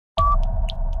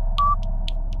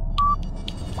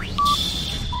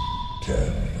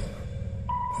10,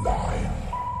 9,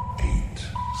 8,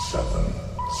 7,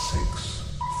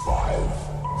 6, 5,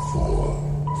 4,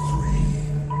 3,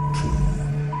 2,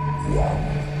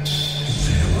 1,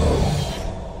 0.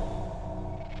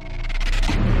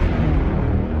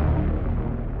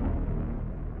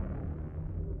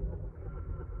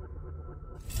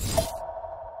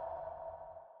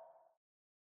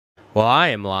 Well, I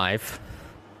am live.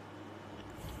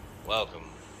 Welcome.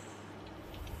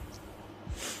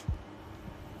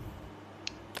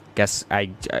 I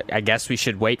guess we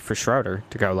should wait for Schroeder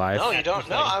to go live. No, you don't.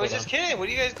 No, I was just kidding. What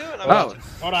are you guys doing? Oh.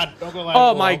 Hold on, don't go live.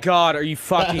 Oh my God, are you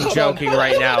fucking joking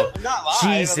right now? I'm not live.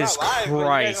 Jesus I'm not live, but you guys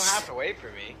Christ. don't have to wait for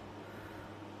me.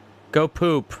 Go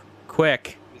poop.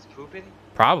 Quick. He's pooping?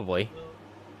 Probably.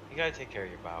 You gotta take care of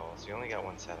your bowels. You only got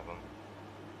one set of them.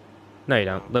 No, you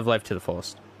don't. Live life to the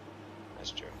fullest. That's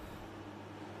true.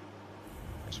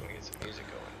 I just want to get some music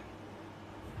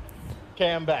going.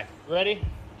 Okay, I'm back. Ready?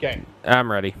 Okay.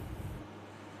 I'm ready. You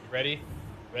ready?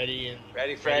 Ready and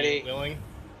Ready, Freddy. and willing?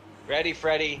 Ready,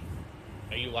 Freddy?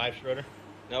 Are you live, Schroeder?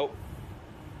 Nope.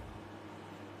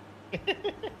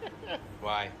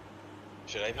 Why?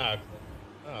 Should I be?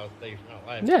 Oh, say you're not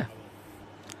live. Yeah.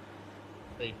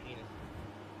 Say penis.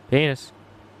 Penis.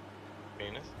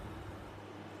 Penis?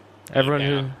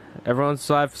 Everyone's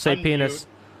live, say Unmute. penis.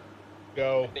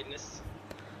 Go. Penis?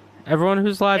 Everyone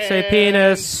who's live, say And-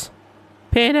 penis.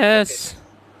 Penis.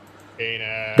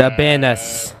 Penis. The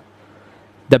penis.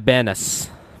 The penis.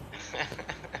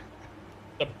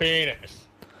 The penis.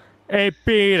 Hey,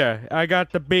 Peter, I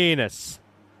got the penis.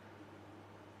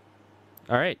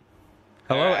 All right.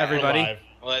 Hello, All right. everybody. We're live.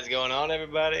 What's going on,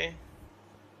 everybody?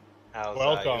 How's your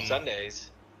Welcome.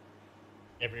 Sundays?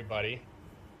 Everybody,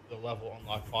 the Level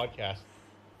Unlock podcast.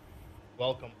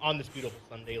 Welcome on this beautiful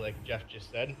Sunday, like Jeff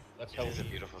just said. That's how It is a we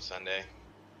beautiful Sunday.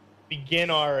 begin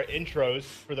our intros.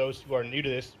 For those who are new to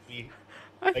this,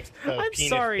 I'm penis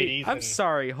sorry. titties I'm and-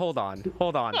 sorry. Hold on.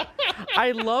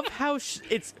 I love how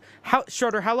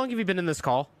Schroeder. How long have you been in this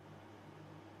call?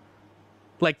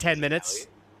 Like 10 minutes,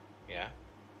 Yeah.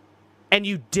 and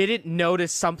you didn't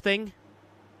notice something.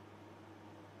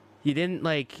 You didn't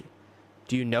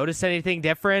Do you notice anything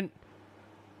different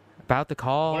about the I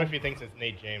call? wonder if he thinks it's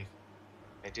Nate James.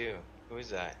 I do. Who is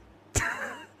that?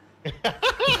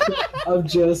 I'm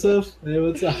Joseph. Hey,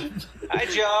 what's up? Hi,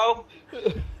 Joe.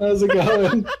 How's it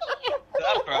going? What's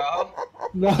up, bro?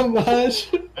 Not much. I just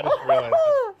realized. I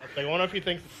was like, I wonder if he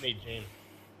thinks it's Nate James.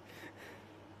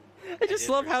 I just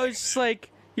did love for a how it's second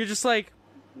just like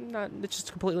it's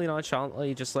just completely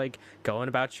nonchalantly, just like going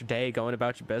about your day, going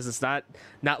about your business. Not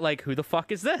like, who the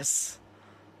fuck is this?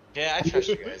 Yeah, I trust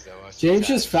you guys though. most of the James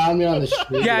time. just found me on the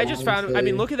street. Yeah, I just found him. I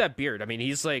mean, honestly. look at that beard. I mean,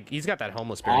 he's got that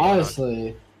homeless beard. going on.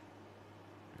 Honestly,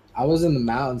 I was in the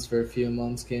mountains for a few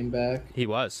months. Came back. He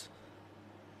was.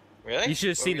 Really? You should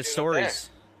have What seen were the you doing up stories.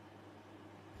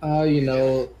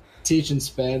 Teaching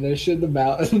Spanish in the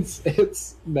mountains.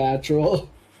 It's natural.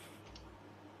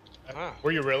 Huh.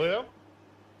 Were you really though?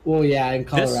 Well, yeah, in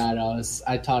Colorado,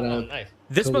 I taught Oh, a nice.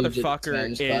 This collegiate motherfucker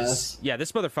Spanish is class.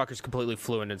 this motherfucker's completely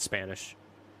fluent in Spanish.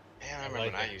 Man, I remember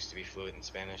like when I it. used to be fluent in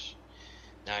Spanish.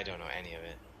 Now I don't know any of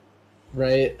it.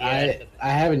 right. Yeah. I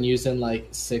haven't used it in like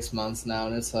 6 months now,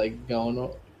 and it's like going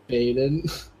faded.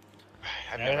 I've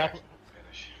Yeah, never that- actually learned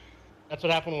Spanish. That's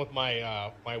what happened with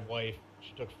my my wife.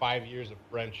 She took 5 years of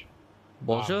French,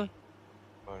 Bonjour.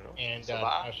 Oh, no. and Ça now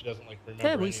va? she doesn't like remember.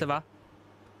 Yeah, oui, any ça of va. it.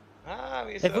 Ah,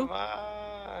 oui, Et ça vous?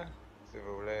 va. S'il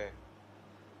vous plaît.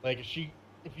 Like if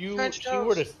you French she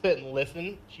were to toast. sit and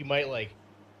listen, she might like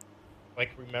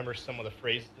remember some of the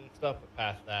phrases and stuff, but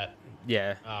past that,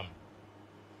 Yeah,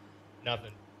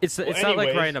 nothing. it's Well, not like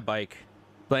anyways- riding a bike.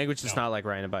 Language is No. not like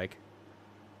riding a bike.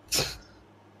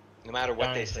 No matter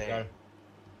what they Honest to say. God.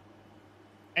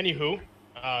 Anywho,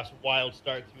 it's a wild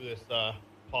start to this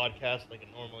podcast, like it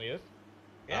normally is.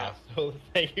 Yeah. So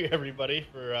thank you everybody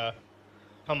for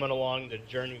coming along the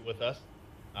journey with us.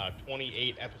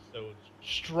 28 episodes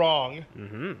strong.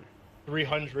 Mm-hmm.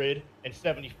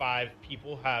 375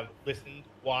 people have listened,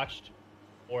 watched,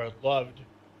 or loved.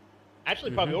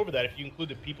 Actually, probably over that if you include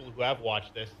the people who have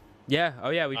watched this. Yeah. Oh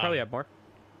yeah. We probably have more.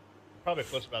 Probably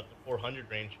close to about the 400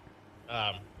 range.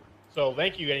 So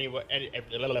thank you anyway.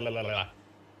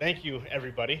 Thank you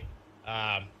everybody.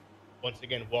 Once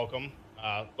again, welcome.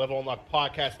 Level Unlock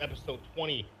Podcast, episode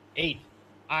 28.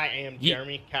 I am Ye-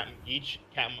 Jeremy, Captain Geach,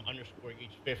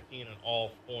 Captain_Geach15 on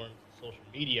all forms of social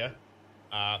media.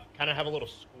 Kind of have a little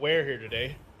square here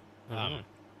today, Mhm.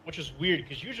 which is weird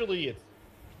because usually it's.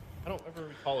 I don't ever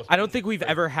recall. us I don't being think we've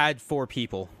square. ever had 4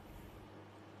 people.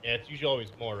 Yeah, it's usually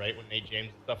always more, right? When Nate James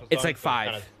and stuff is It's on, like so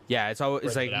 5. kinda Yeah, it's always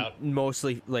spreads like it out.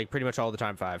 mostly like pretty much all the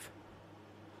time 5.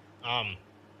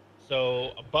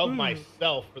 So above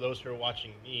myself, for those who are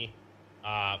watching me,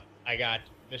 I got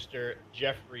Mr.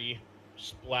 Jeffrey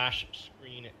Splash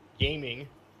Screen Gaming.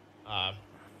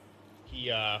 He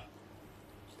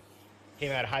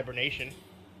came out of hibernation,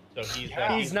 so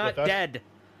He's not with us. dead.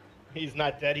 He's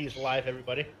not dead. He's alive,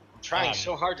 everybody. I'm trying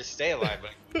so hard to stay alive,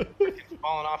 but I'm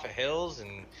falling off of hills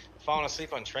and falling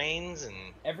asleep on trains and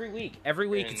Every week,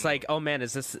 it's And- like, oh man,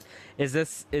 is this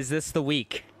the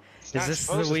week? it's Is not this the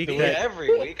supposed to week be that-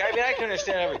 every week. I mean, I can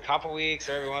understand every couple weeks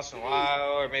or every once in a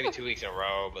while or maybe 2 weeks in a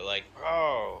row, but like,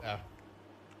 bro,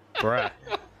 Bruh.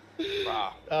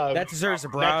 wow. That deserves a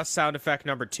bra sound effect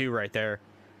number 2 right there.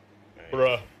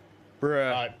 Bruh.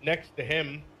 Bruh. Next to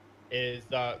him is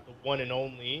the one and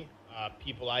only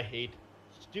People I Hate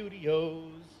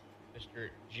Studios, Mr.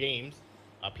 James.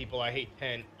 People I Hate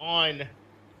 10 on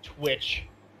Twitch.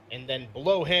 And then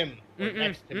below him, or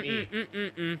next to me.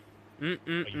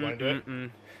 You want to do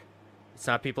it? It's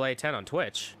not People A10 on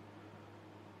Twitch.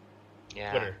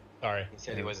 Yeah. Twitter. Sorry. He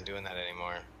said he wasn't doing that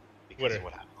anymore because Twitter. of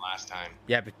what happened last time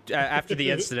Yeah, but after the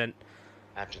incident.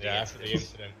 after the Yeah, after the incident.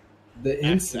 incident. The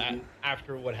incident.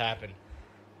 After what happened.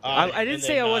 I And didn't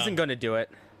say then, I wasn't going to do it.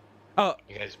 Oh,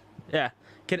 You guys, yeah.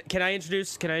 Can I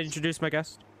introduce my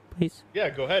guest, please? Yeah,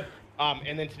 go ahead.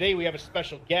 And then today we have a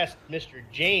special guest, Mr.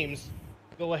 James.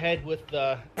 Go ahead with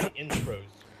the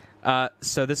intros.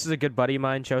 So this is a good buddy of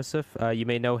mine, Joseph. You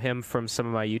may know him from some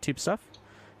of my YouTube stuff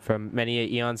from many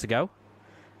eons ago.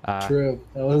 True.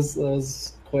 That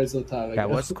was quite some time ago. That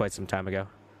was quite some time ago.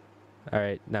 All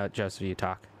right, now Joseph, you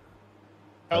talk.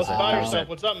 Tell us How's about that? yourself.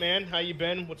 What's up, man? How you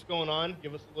been? What's going on?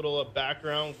 Give us a little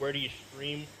background. Where do you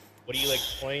stream? What do you like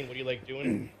playing? What do you like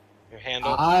doing? your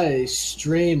handle. I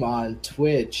stream on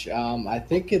Twitch. I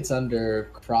think it's under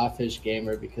Crawfish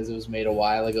Gamer because it was made a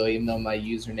while ago, even though my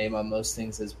username on most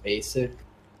things is basic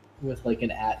with like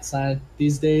an @ sign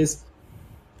these days.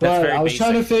 That's But very I was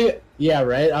trying to basic.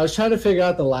 figure I was trying to figure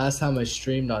out the last time I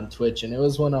streamed on Twitch, and it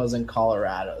was when I was in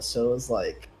Colorado. So it was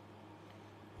like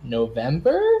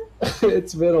November?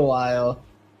 It's been a while.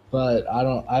 But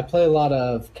I play a lot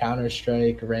of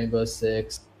Counter-Strike, Rainbow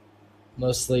Six,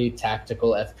 mostly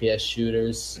tactical FPS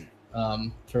shooters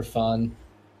for fun.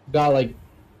 Got like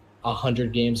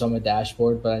 100 games on my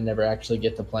dashboard, but I never actually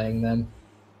get to playing them.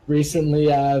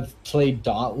 Recently, I've played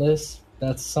Dauntless.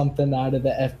 That's something out of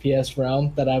the FPS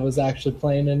realm that I was actually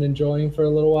playing and enjoying for a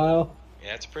little while.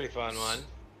 Yeah, it's a pretty fun one.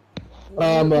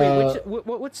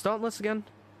 What's Dauntless again?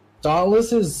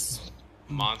 Dauntless is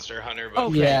Monster Hunter, but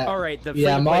Okay, Yeah. all right. The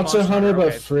yeah, free-to-play Monster Hunter, but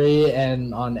okay. free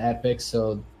and on Epic,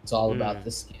 so it's all about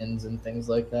the skins and things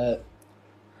like that.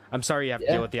 I'm sorry you have to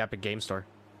Yeah. deal with the Epic Game Store.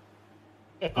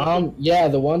 Yeah,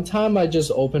 the one time I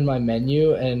just opened my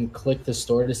menu and clicked the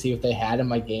store to see if they had it,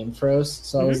 my game froze.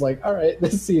 So I was like, all right,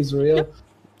 this seems real.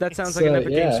 That sounds like an So, Epic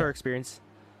Game yeah. Store experience.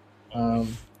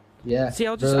 Yeah. See,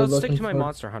 I'll really stick looking to my for-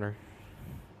 Monster Hunter.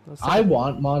 I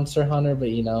want Monster Hunter, but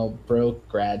broke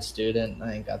grad student.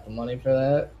 I ain't got the money for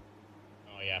that.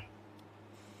 Oh yeah.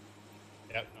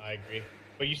 Yep, I agree.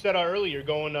 But you said earlier you're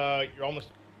going. Are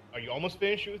you almost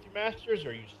finished with your masters, or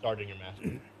are you starting your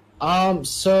masters?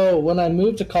 So when I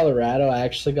moved to Colorado, I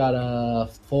actually got a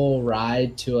full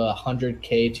ride to a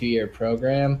 100K 2-year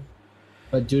program.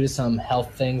 But due to some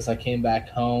health things, I came back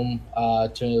home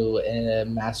to a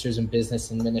master's in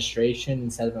business administration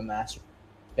instead of a master's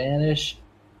in Spanish.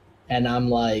 And I'm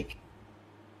like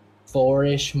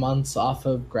 4-ish months off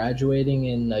of graduating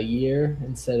in a year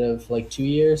instead of like 2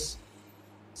 years.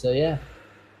 So yeah.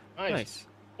 Nice.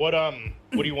 What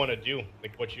do you want to do?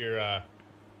 Like, what's your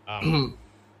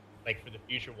like for the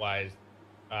future wise,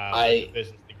 with the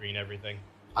business degree and everything?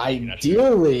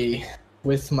 Ideally,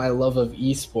 with my love of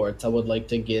esports, I would like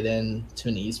to get into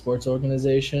an esports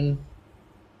organization.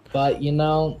 But,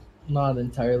 not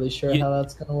entirely sure how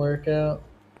that's going to work out.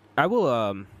 I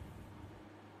will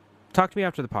talk to me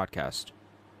after the podcast.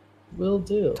 Will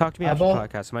do. Talk to me after the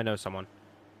podcast. I might know someone.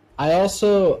 I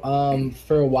also,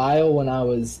 for a while when I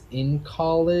was in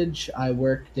college, I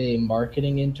worked a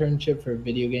marketing internship for a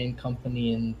video game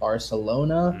company in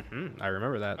Barcelona. Mm-hmm. I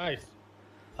remember that. Nice.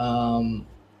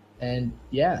 And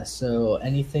yeah, so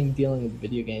anything dealing with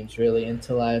video games really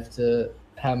until I have to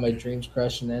have my dreams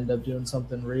crushed and end up doing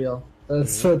something real.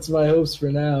 That's my hopes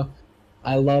for now.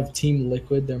 I love Team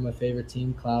Liquid. They're my favorite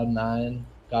team, Cloud9.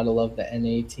 Gotta love the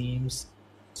NA teams.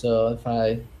 So if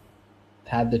I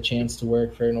had the chance to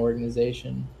work for an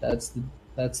organization, that's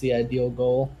the ideal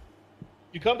goal.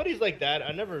 Do companies like that?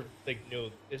 I never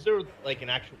knew. Is there like an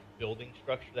actual building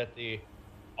structure that they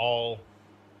all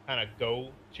kind of go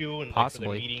to and like, for Possibly.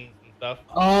 their meetings and stuff?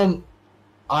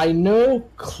 I know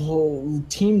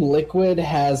Team Liquid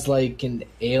has like an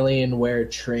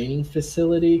Alienware training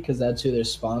facility because that's who they're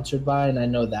sponsored by, and I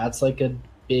know that's like a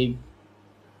big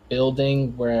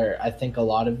building where I think a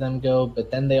lot of them go.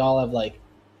 But then they all have like,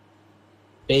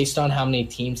 based on how many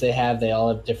teams they have, they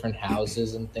all have different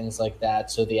houses and things like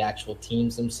that. So the actual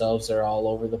teams themselves are all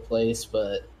over the place.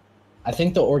 But I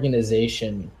think the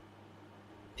organization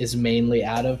is mainly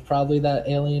out of probably that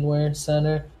Alienware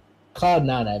Center.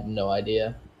 Cloud9, I have no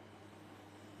idea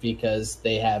because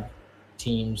they have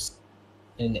teams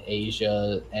in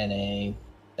Asia, NA,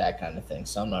 that kind of thing.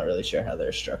 So I'm not really sure how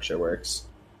their structure works.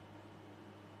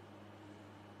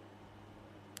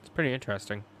 It's pretty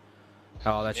interesting.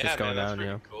 Oh, that's just going that's down,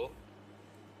 pretty yeah. cool.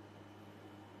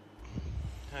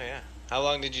 Oh yeah. How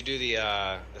long did you do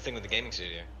the thing with the gaming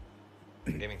studio?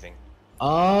 Gaming thing.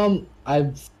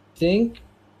 I think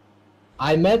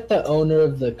I met the owner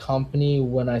of the company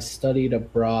when I studied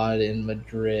abroad in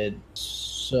Madrid.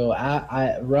 So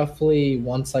I roughly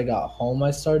once I got home, I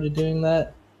started doing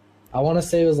that. I want to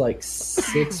say it was like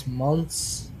 6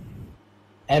 months.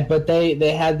 But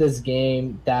they had this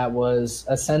game that was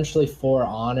essentially For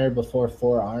Honor before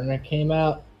For Honor came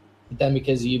out. But then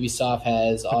because Ubisoft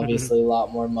has obviously a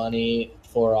lot more money,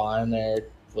 For Honor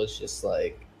was just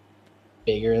like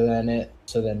bigger than it,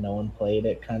 so then no one played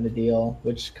it kind of deal,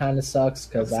 which kind of sucks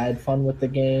because I had fun with the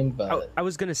game. But I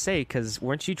was gonna say, because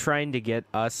weren't you trying to get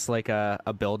us like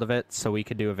a build of it so we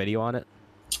could do a video on it?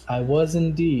 I was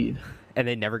indeed. And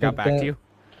they never got But back to you?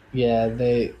 Yeah,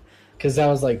 because that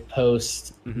was like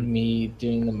post me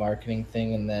doing the marketing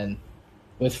thing, and then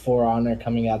with For Honor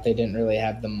coming out, they didn't really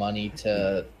have the money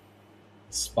to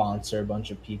sponsor a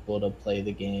bunch of people to play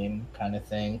the game kind of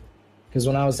thing. Because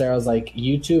when I was there, I was like,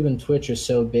 YouTube and Twitch are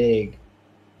so big.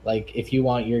 Like, if you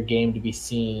want your game to be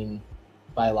seen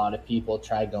by a lot of people,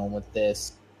 try going with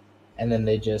this. And then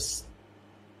they just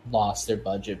lost their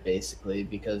budget, basically,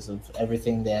 because of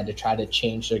everything they had to try to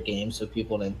change their game so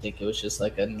people didn't think it was just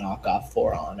like a knockoff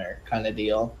For Honor kind of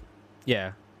deal.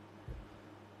 Yeah.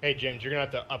 Hey, James, you're going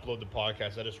to have to upload the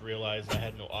podcast. I just realized I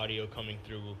had no audio coming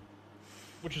through,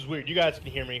 which is weird. You guys can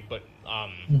hear me, but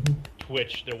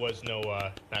Twitch, there was no,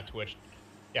 not Twitch.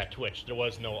 Yeah, Twitch. There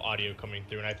was no audio coming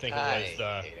through, and I think it was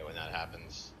I hate it when that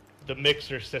happens. the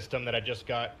mixer system that I just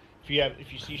got.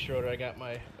 If you see Schroeder, I got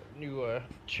my new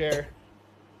chair,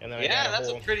 and then I got that's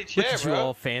whole... a pretty Look chair, at you bro.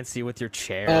 all fancy with your Oh,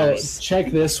 chairs.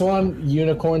 check this one.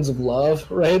 Unicorns of Love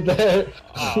right there.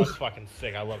 Oh, it's fucking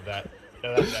sick. I love that.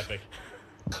 That's epic.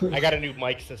 I got a new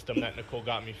mic system that Nicole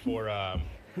got me for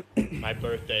my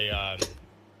birthday,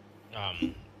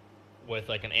 with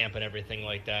like an amp and everything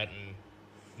like that, and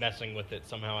messing with it.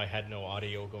 Somehow I had no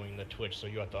audio going to Twitch, so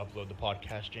you have to upload the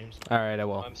podcast, James. All right, I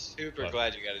will. I'm super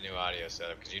glad you got a new audio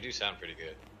setup because you do sound pretty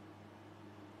good.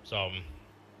 So,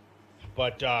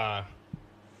 but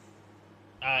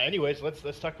anyways,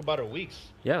 let's talk about our weeks.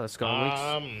 Yeah, let's go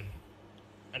on weeks.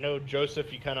 I know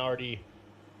Joseph, you kind of already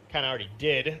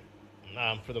did,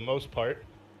 for the most part.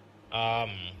 How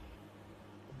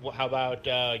about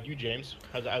you, James?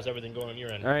 How's everything going on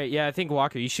your end? All right, yeah, I think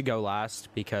Walker, you should go last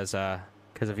because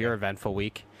of your eventful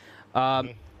week.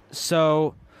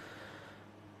 So,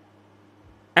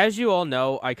 as you all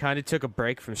know, I kind of took a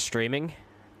break from streaming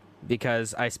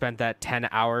because I spent that 10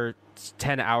 hours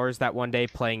that one day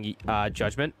playing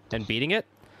Judgment and beating it.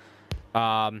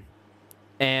 And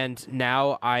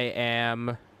now I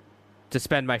am to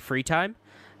spend my free time.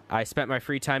 I spent my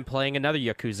free time playing another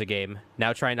Yakuza game,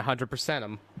 now trying to 100%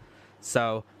 them.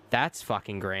 So, that's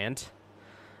fucking grand.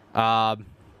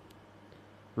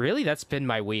 Really, that's been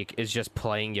my week, is just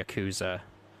playing Yakuza.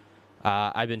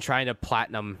 I've been trying to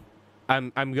platinum.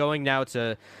 I'm going now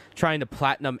to trying to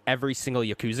platinum every single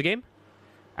Yakuza game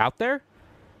out there,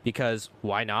 because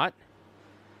why not?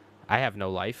 I have no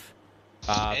life.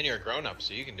 And you're a grown-up,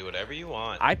 so you can do whatever you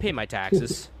want. I pay my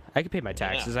taxes. I can pay my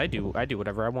taxes. Yeah. I do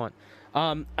whatever I want.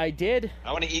 I did.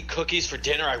 I want to eat cookies for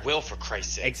dinner. I will, for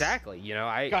Christ's sake. Exactly. You know,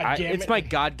 God damn it's it. my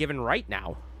God-given right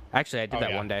now. Actually, I did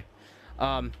that yeah. one day.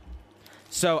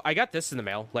 So I got this in the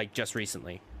mail, like, just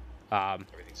recently.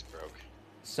 Everything's broke.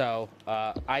 So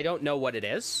I don't know what it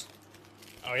is.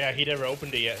 Oh yeah, he never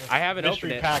opened it yet. I haven't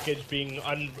Mystery opened it. package being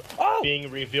being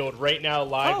revealed right now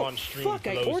live on stream. Fuck,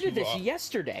 I ordered this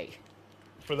yesterday.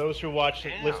 For those who watch,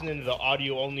 Damn. listening to the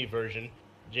audio-only version,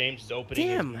 James is opening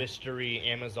Damn. his mystery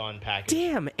Amazon package.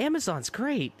 Damn, Amazon's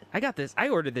great. I got this. I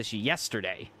ordered this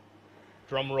yesterday.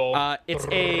 Drum roll. It's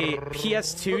a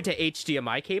PS2 to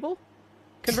HDMI cable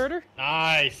converter.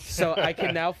 Nice. So I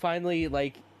can now finally,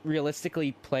 like,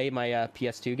 realistically play my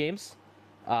PS2 games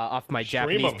off my Stream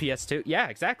Japanese 'em. PS2. Yeah,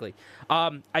 exactly.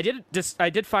 I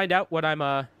did find out what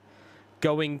I'm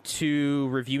going to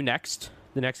review next.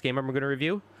 The next game I'm going to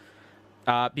review.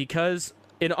 Because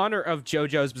in honor of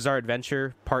JoJo's Bizarre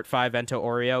Adventure, Part 5, Ento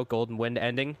Oreo, Golden Wind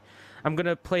ending, I'm going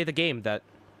to play the game that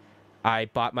I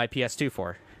bought my PS2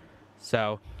 for.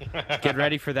 So get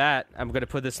ready for that. I'm going to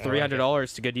put this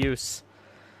 $300 to good use.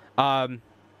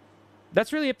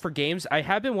 That's really it for games. I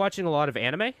have been watching a lot of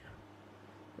anime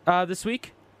this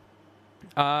week.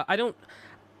 I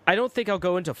don't think I'll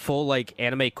go into full like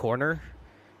anime corner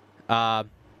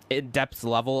in-depth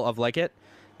level of like it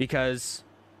because,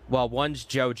 well, one's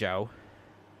JoJo,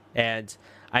 and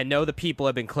I know the people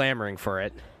have been clamoring for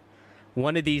it.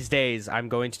 One of these days, I'm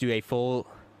going to do a full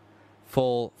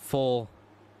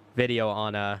video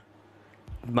on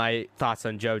my thoughts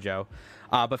on JoJo.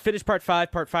 But finished Part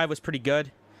 5. Part 5 was pretty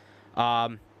good.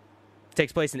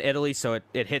 Takes place in Italy, so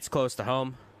it hits close to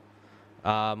home.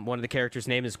 One of the characters'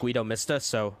 name is Guido Mista,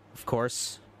 so of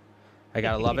course, I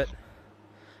gotta love it.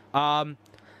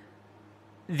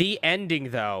 The ending,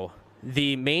 though,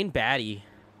 the main baddie,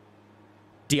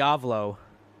 Diavolo,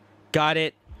 got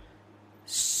it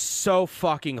so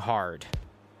fucking hard.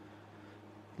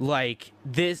 Like,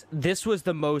 this was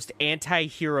the most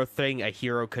anti-hero thing a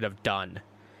hero could have done.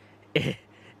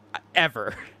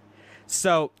 Ever.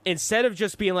 So, instead of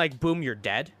just being like, boom, you're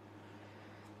dead,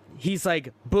 he's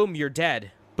like, boom, you're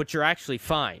dead, but you're actually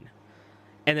fine.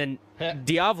 And then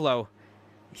Diavolo,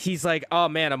 he's like, oh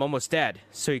man, I'm almost dead.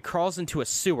 So he crawls into a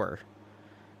sewer.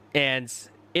 And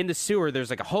in the sewer, there's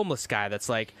like a homeless guy that's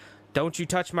like, don't you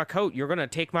touch my coat. You're going to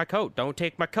take my coat. Don't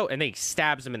take my coat. And then he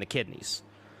stabs him in the kidneys.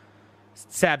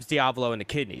 Stabs Diavolo in the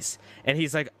kidneys. And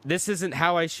he's like, this isn't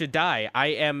how I should die. I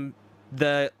am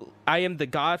the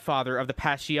godfather of the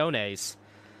Passiones.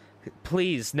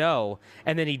 Please, no.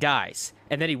 And then he dies.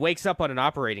 And then he wakes up on an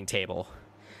operating table.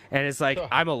 And is like,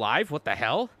 I'm alive? What the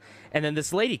hell? And then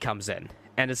this lady comes in.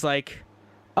 And is like,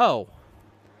 oh,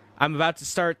 I'm about to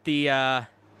start the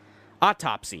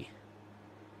autopsy.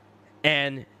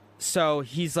 And so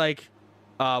he's like,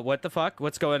 what the fuck?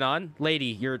 What's going on?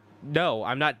 Lady, no,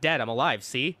 I'm not dead. I'm alive.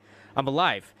 See? I'm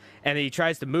alive. And then he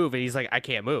tries to move and he's like, I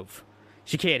can't move.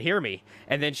 She can't hear me.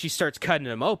 And then she starts cutting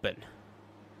him open.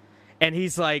 And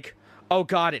he's like, oh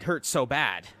God, it hurts so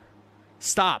bad.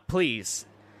 Stop, please.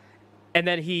 And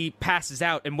then he passes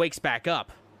out and wakes back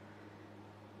up.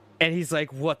 And he's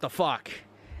like, what the fuck?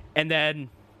 And then,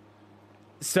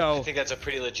 so... I think that's a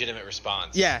pretty legitimate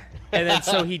response. Yeah. And then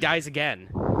so he dies again.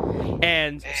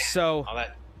 And so... All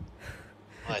that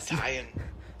tie-in.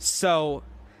 So,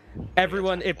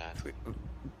 everyone...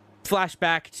 Flash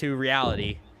back to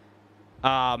reality.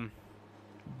 They're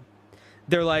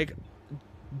like,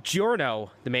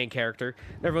 Giorno, the main character,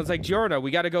 everyone's like, Giorno,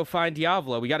 we gotta go find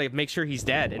Diavolo. We gotta make sure he's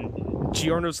dead. And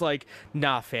Giorno's like,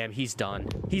 nah, fam, he's done.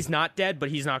 He's not dead, but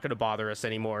he's not gonna bother us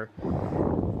anymore.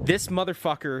 This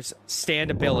motherfucker's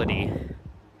stand ability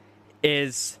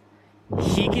is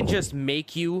he can just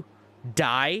make you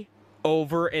die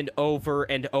over and over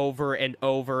and over and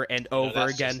over and over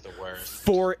again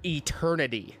for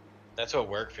eternity. That's what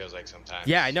work feels like sometimes.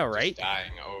 Yeah, I know, right? Just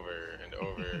dying over and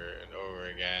over and over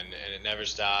again, and it never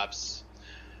stops.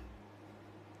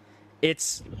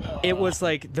 It was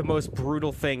like the most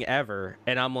brutal thing ever,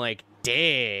 and I'm like,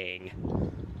 dang.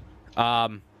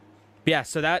 Yeah,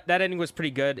 so that ending was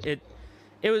pretty good.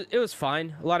 It was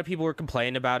fine. A lot of people were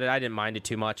complaining about it. I didn't mind it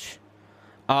too much.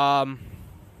 Then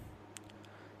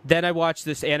I watched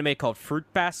this anime called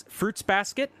Fruits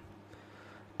Basket.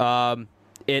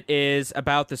 It is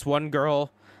about this one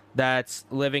girl that's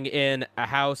living in a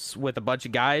house with a bunch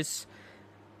of guys,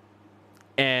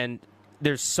 and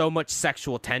there's so much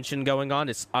sexual tension going on.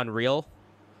 It's unreal.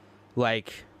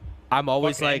 Like, I'm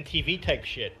always like TV type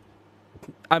shit.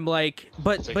 I'm like,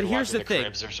 but here's the thing.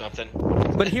 Or something.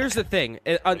 But here's the thing.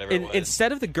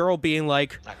 Instead of the girl being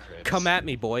like, "Come at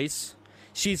me, boys,"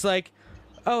 she's like,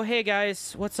 "Oh, hey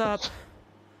guys, what's up?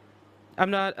 I'm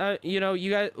not, you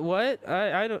guys, what?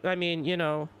 I don't, I mean,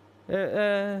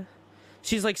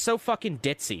 she's like so fucking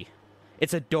ditzy.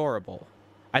 It's adorable.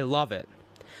 I love it.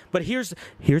 But here's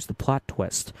the plot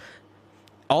twist.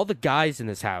 All the guys in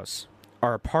this house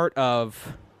are a part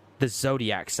of the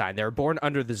Zodiac sign. They were born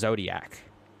under the Zodiac.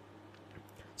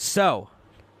 So,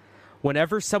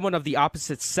 whenever someone of the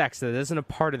opposite sex that isn't a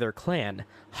part of their clan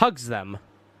hugs them,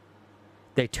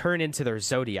 they turn into their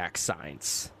Zodiac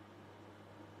signs.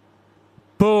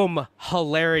 Boom!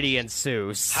 Hilarity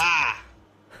ensues. Ha!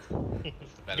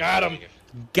 Got him.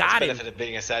 Got the him. benefit of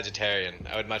being a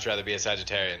Sagittarian. I would much rather be a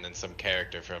Sagittarian than some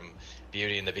character from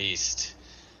Beauty and the Beast.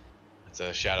 That's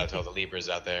a shout out to all the Libras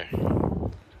out there.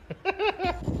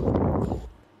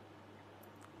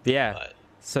 Yeah. But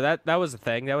so that was a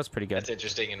thing. That was pretty good. that's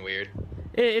interesting and weird.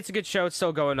 It's a good show. It's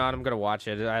still going on. I'm gonna watch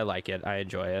it. I like it. I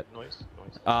enjoy it. Noise.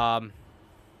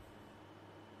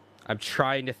 I'm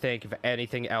trying to think if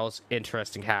anything else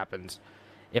interesting happened.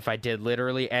 If I did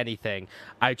literally anything.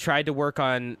 I tried to work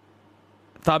on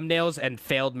thumbnails and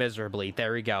failed miserably.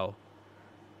 There we go.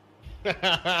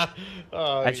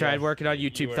 I tried working on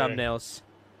YouTube thumbnails.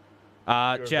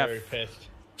 Jeff, very pissed.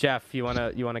 Jeff, you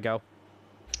wanna go?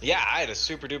 Yeah, I had a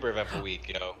super duper eventful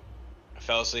week. I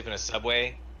fell asleep in a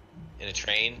subway, in a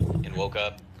train, and woke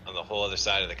up on the whole other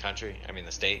side of the country. I mean,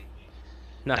 the state.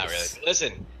 Nice. Not really.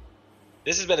 Listen,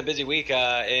 this has been a busy week.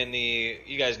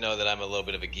 You guys know that I'm a little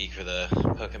bit of a geek for the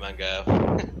Pokemon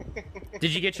Go.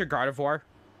 Did you get your Gardevoir?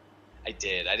 I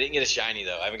did. I didn't get a shiny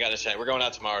though. I haven't gotten a shiny. We're going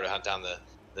out tomorrow to hunt down the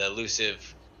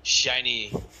elusive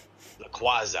shiny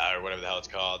Rayquaza or whatever the hell it's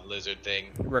called, lizard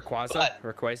thing. Rayquaza? But-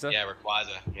 Rayquaza? Yeah,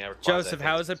 Rayquaza. Joseph, I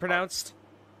how think is it it's pronounced?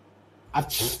 I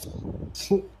don't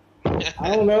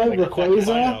know,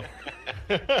 Rayquaza?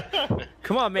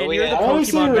 Come on, man. Oh, You're yeah. the I always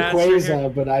say Pokemon master here.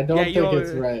 Rayquaza, but I don't Yeah, you think always-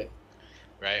 it's right.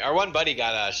 Right. Our one buddy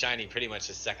got a shiny pretty much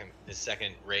his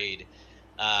second raid.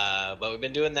 But we've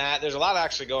been doing that. There's a lot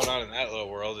actually going on in that little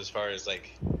world as far as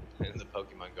like in the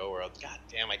Pokemon Go world. God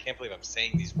damn, I can't believe I'm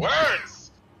saying these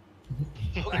words.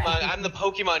 I'm the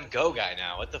Pokemon Go guy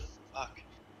now. What the fuck?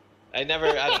 I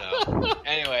don't know.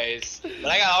 Anyways, but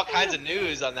I got all kinds of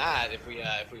news on that if we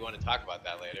want to talk about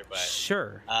that later. But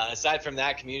Sure. aside from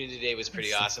that, Community Day was pretty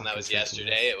That's so awesome. That was fucking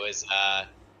yesterday. It was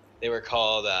they were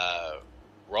called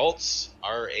Ralts,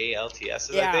 RALTS,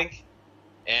 I think.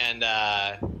 And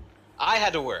I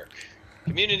had to work.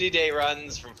 Community Day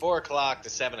runs from 4 o'clock to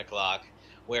 7 o'clock,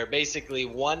 where basically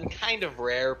one kind of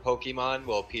rare Pokemon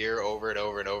will appear over and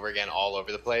over and over again all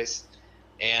over the place.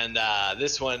 And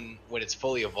this one, when it's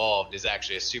fully evolved, is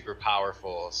actually a super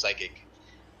powerful psychic.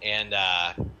 And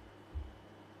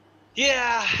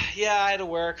yeah, I had to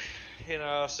work,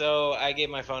 so I gave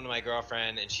my phone to my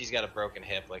girlfriend, and she's got a broken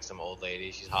hip like some old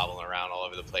lady. She's hobbling around all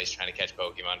over the place trying to catch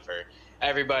Pokemon for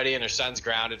everybody, and her son's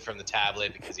grounded from the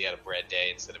tablet because he had a bread day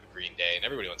instead of a green day, and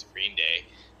everybody wants a green day,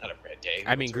 not a bread day.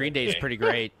 I mean, Green Day is pretty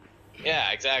great.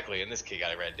 Yeah, exactly, and this kid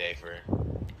got a red day for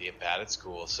being bad at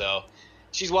school, so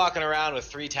she's walking around with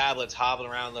 3 tablets, hobbling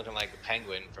around looking like a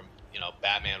penguin from,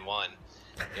 Batman 1,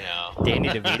 Danny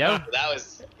DeVito?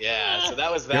 So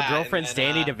that was that. Your girlfriend's and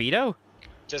then, Danny DeVito?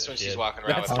 Just when she's walking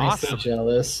around That's with I'm so awesome.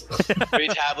 jealous. 3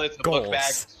 tablets, a book Goals.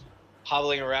 bag,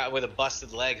 hobbling around with a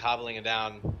busted leg, hobbling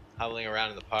around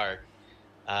in the park.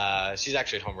 She's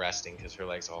actually at home resting because her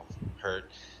leg's all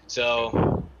hurt.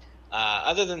 So,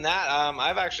 other than that,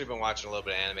 I've actually been watching a little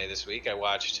bit of anime this week. I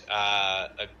watched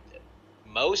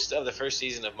most of the first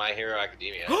season of My Hero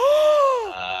Academia.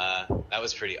 That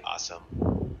was pretty awesome.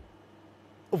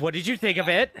 What did you think of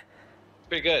it? It's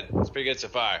pretty good. It's pretty good so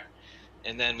far.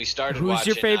 And then we started Who's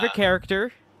watching... your favorite character?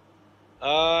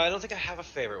 I don't think I have a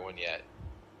favorite one yet.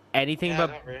 Anything Yeah,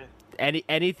 but not really.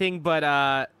 anything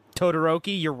but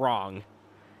Todoroki, you're wrong.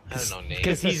 I don't know names.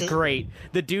 Because he's great.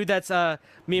 The dude that's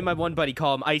me and my one buddy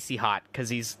call him Icy Hot because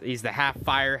he's the half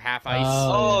fire, half ice.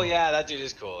 Oh, yeah, that dude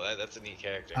is cool. That's a neat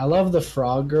character. I love the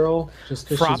frog girl just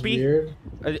because she's Froppy? weird.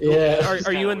 Are Yeah. She's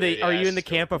you kinda in the weird, Are yeah, you in the she's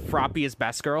cool. camp of Froppy as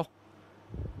best girl?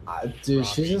 Dude,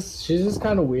 she's just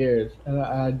kind of weird, and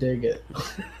I dig it.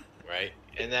 Right?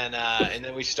 And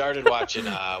then we started watching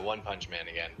One Punch Man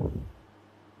again.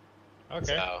 Okay.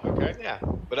 So, Okay. yeah.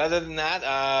 But other than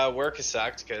that, work has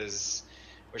sucked because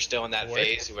we're still in that Work?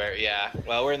 phase where,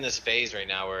 we're in this phase right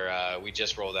now where we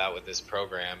just rolled out with this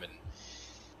program and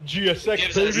GSX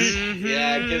gives us, baby.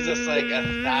 it gives us like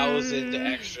 1,000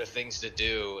 extra things to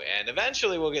do, and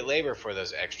eventually we'll get labor for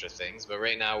those extra things. But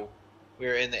right now,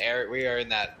 we're in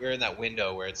that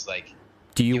window where it's like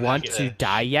Do you You want have to to-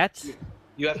 die yet?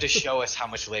 you have to show us how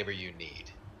much labor you need.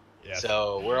 Yeah.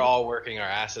 So we're all working our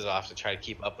asses off to try to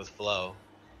keep up with flow.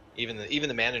 Even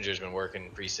the manager's been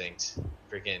working precinct,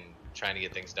 freaking trying to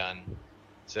get things done.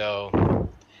 So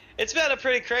it's been a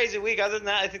pretty crazy week. Other than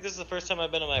that, I think this is the first time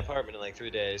I've been in my apartment in like 3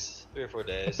 or 4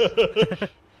 days.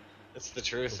 That's the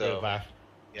truth, Good though. laugh.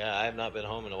 Yeah, I have not been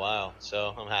home in a while,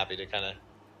 so I'm happy to kind of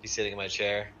be sitting in my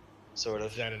chair, sort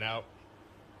of. Zen out.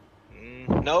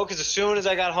 No, because as soon as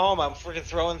I got home, I'm freaking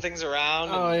throwing things around.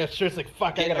 and Oh yeah, sure. It's like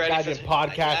fuck. I getting got a ready goddamn for- podcast I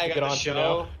to got get the on to show.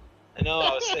 now. I know.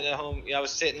 I was sitting at home. Yeah, I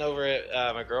was sitting over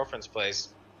at my girlfriend's place,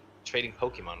 trading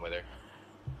Pokemon with her.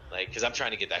 Like, cause I'm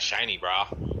trying to get that shiny, bro. I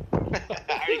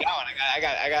already got one.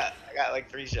 I got like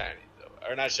 3 shinies,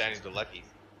 or not shinies, but luckies.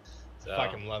 So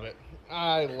Fucking love it.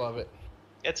 I love it.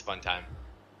 it's a fun time.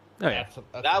 Oh yeah.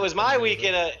 That was my week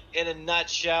in a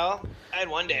nutshell. I had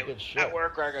one day Good shit. at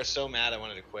work where I got so mad I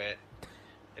wanted to quit.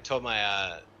 I told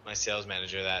my my sales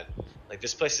manager that Like,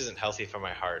 this place isn't healthy for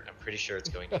my heart. I'm pretty sure it's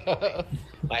going to kill me.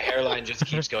 My hairline just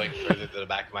keeps going further to the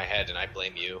back of my head, and I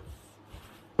blame you.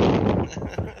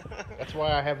 That's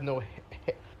why I have no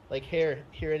hair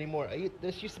here anymore.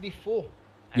 This used to be full.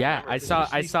 Yeah, I saw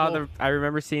full. I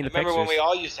remember seeing the Remember pictures. when we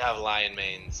all used to have lion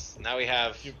manes? Now we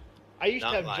have. I used to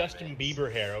Not have mine, Justin man. Bieber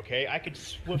hair, okay? I could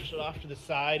swoosh it off to the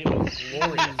side. It was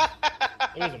glorious.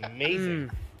 It was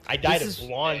amazing. I dyed This it is-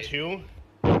 blonde, too.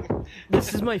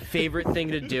 This is my favorite thing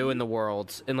to do in the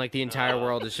world, in like the entire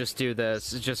world, is just do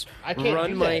this. Is just I can't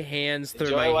run do my that. hands through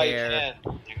Enjoy my while hair.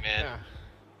 you can, young man.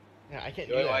 Yeah, I can't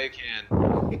Enjoy do while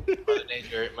that. you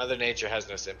can. Mother Nature has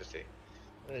no sympathy.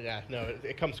 Yeah, no,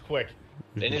 it comes quick.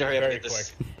 They need to hurry up Very and get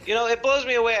this. You know, it blows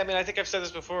me away. I mean, I think I've said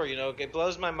this before. You know, it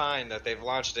blows my mind that they've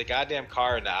launched a goddamn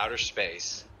car into outer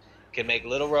space, can make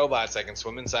little robots that can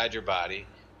swim inside your body,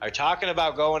 are talking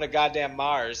about going to goddamn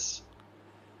Mars,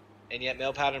 and yet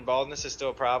male pattern baldness is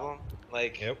still a problem.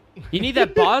 Like, Yep. You need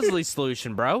that Bosley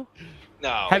solution, bro. no.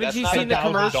 Haven't that's you not seen the a-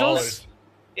 commercials?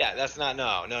 Yeah, that's not.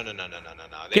 No. They Get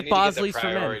need to Bosley's get for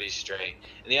their men. priorities straight.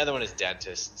 And the other one is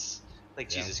dentists. Like,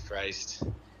 Yeah. Jesus Christ.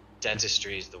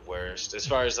 Dentistry is the worst. As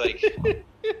far as, like,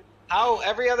 how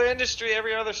every other industry,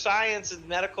 every other science and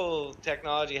medical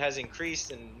technology has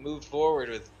increased and moved forward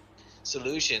with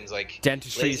solutions like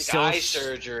Dentistry is LASIK still eye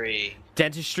surgery.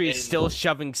 Dentistry is and- still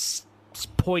shoving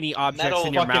pointy objects Metal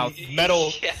in your Fucking mouth.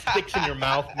 metal Yeah. sticks in your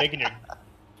mouth, making your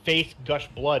face gush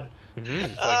blood.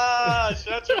 Mhm. Ah,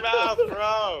 shut your mouth,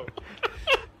 bro.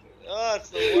 Oh, it's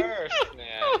the worst,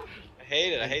 man. I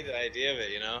hate it. I hate the idea of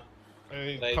it, you know?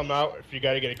 And Like- come out if you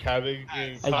gotta get a cavity,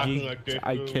 talking like this.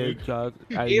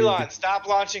 Elon, stop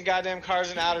launching goddamn cars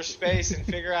in outer space and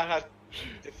figure out how,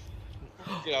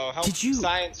 help Did you-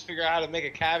 science figure out how to make a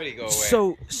cavity go away.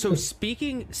 So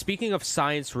speaking of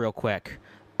science, real quick,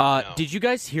 No. did you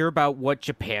guys hear about what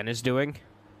Japan is doing?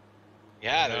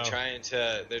 Yeah, No.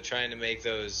 they're trying to make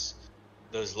those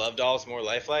love dolls more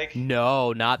lifelike.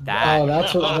 No, not that. Oh,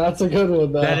 that's a good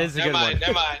one though. That is a Never good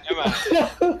one. mind,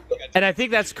 never mind. And I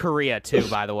think that's Korea too,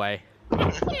 by the way.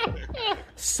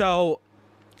 So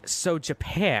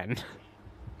Japan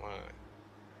What? What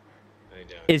are you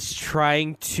doing? is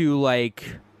trying to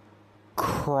like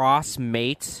cross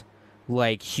mate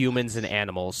like humans and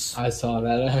animals. I saw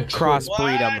that actually.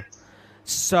 Crossbreed them. What?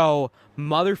 So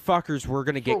motherfuckers, we're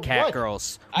gonna get For cat what?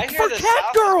 girls. I hear For the cat South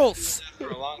has been girls. doing that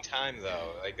for a long time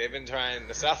though. Like they've been trying.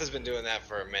 The South has been doing that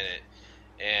for a minute,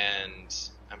 and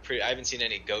I haven't seen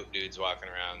any goat dudes walking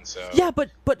around. So Yeah,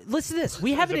 but listen to this.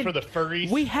 We have Is it an for the furries?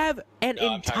 we have an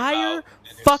No, I'm talking entire about men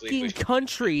who sleep fucking with-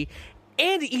 country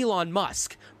and Elon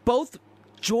Musk both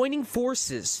joining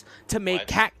forces to make What?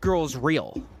 cat girls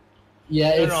real. Yeah,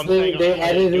 No, it's no, I'm they saying I'm doing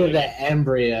edited it. the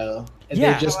embryo, and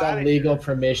Yeah. they just Get got outta legal here.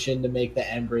 permission to make the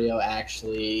embryo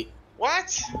actually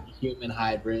what? human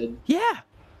hybrid. Yeah.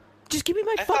 Just give me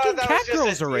my I thought fucking that cat was just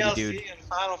girls a already, DLC dude. in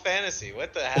Final Fantasy.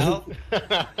 What the hell?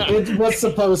 It was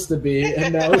supposed to be,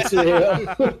 and now it's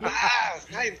real.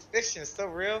 Science fiction is still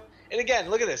real. And again,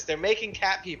 look at this. They're making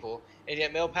cat people, and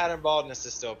yet male pattern baldness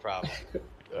is still a problem.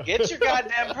 Get your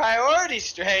goddamn priorities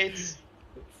straight. It's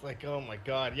like, oh my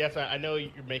god. Yes, I know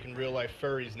you're making real life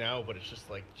furries now, but it's just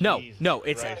like, No, Jesus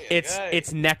it's Christ.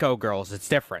 it's Neko girls. It's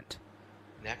different.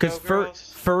 Neko Because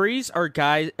girls? furries are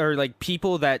guys or like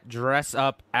people that dress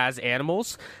up as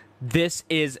animals. This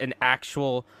is an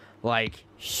actual like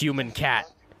human cat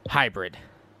hybrid.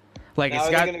 Like Now, it's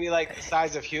are got they going to be like the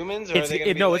size of humans? Or It's- are they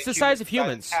gonna it- be no, like it's the size of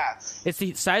humans humans. cats? it's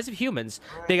the size of humans.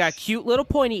 They got cute little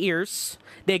pointy ears.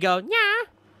 They go yeah,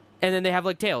 and then they have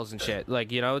like tails and shit.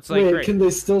 Like it's like Wait, great. can they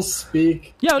still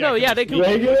speak? Yeah, no, Yeah, yeah, can they they can. speak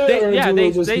regular, They, or yeah, do they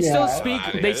they just they still meow? speak.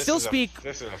 Outta here. They This still is a- speak.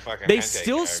 This is a fucking They hentai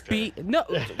still character. speak. No,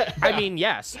 I mean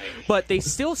yes, but they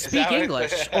still speak that what it-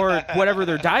 English or whatever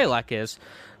their dialect is.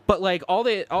 But like all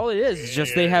it is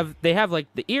just they have like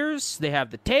the ears, they have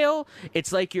the tail.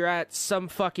 It's like you're at some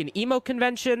fucking emo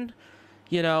convention,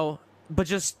 but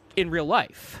just in real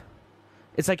life.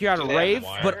 It's like you're at Do a they have rave,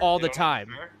 fur? but all They the don't have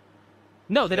time. fur?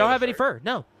 No, they They don't have have any fur? fur.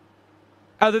 No,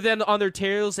 other than on their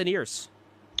tails and ears.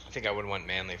 I think I would want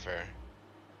manly fur.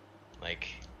 Like,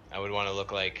 I would want to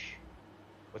look like,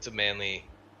 what's a manly,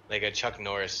 like a Chuck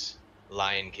Norris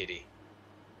lion kitty.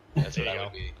 That's what There I you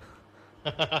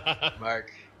would be.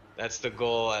 Mark, that's the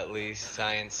goal at least.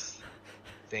 Science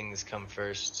things come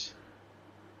first.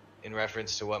 In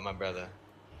reference to what, my brother?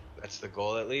 That's the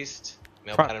goal at least?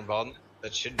 Male Pro- pattern baldness?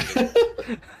 That should be the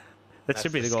goal. That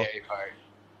should be the goal. Scary part.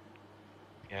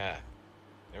 Yeah.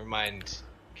 Never mind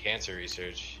cancer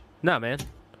research. No, man.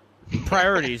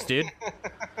 Priorities, dude.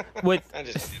 With I'm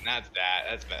just kidding. That's that.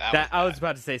 That's bad. that, I was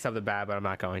about to say something bad, but I'm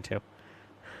not going to.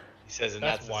 He says, and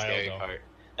That's that's the wild, scary though. part.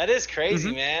 That is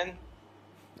crazy, Mhm. man.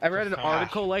 I read an Just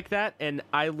article like that, and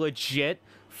I legit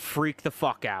freak the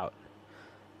fuck out.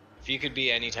 If you could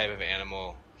be any type of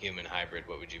animal human hybrid,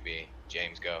 what would you be?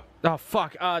 James, go. Oh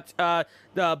fuck.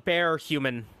 The bear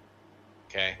human.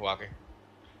 Okay, Walker.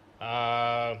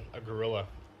 A gorilla.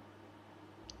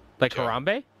 Like Sure.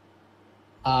 Harambe?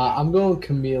 I'm going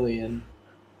chameleon.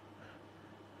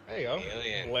 There you go.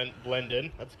 Alien. Blend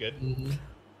in. That's good. Mhm.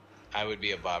 I would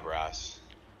be a Bob Ross.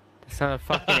 It's not a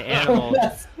fucking animal.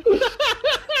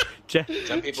 Jeff,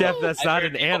 Some people, Jeff, that's I've not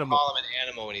heard an people animal. call him an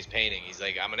animal when he's painting. He's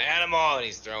like, I'm an animal, and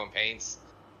he's throwing paints.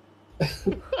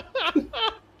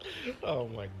 Oh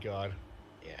my god,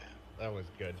 Yeah, that was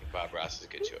good. Bob Ross is a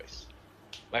good choice.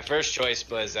 My first choice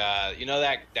was, you know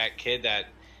that kid that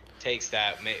takes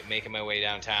that Making My Way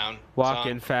Downtown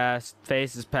Walking song? fast,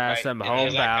 faces past Right, them, and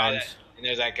there's that guy homebound. and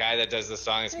there's that guy that does the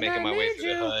song, it's And Making I My Way need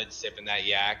Through the you. Hood, sipping that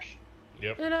yak.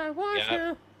 Yep. And I want Yeah.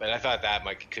 you. But I thought that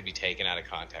could be taken out of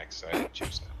context, so I didn't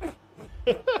choose that.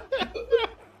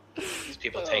 These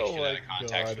people take Oh shit out my of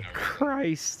context for no reason.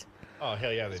 Christ. Oh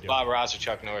hell yeah, they do. Bob Ross or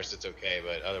Chuck Norris, it's okay,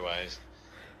 but otherwise,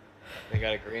 they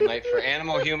got a green light for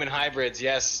animal-human hybrids.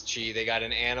 Yes, Chi, they got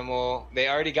an animal. They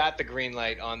already got the green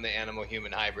light on the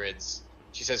animal-human hybrids.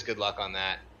 She says good luck on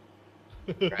that.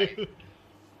 Right. Yeah,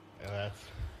 that's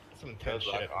some intense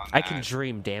Good luck shit. on I that. can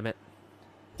dream, damn it.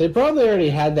 They probably already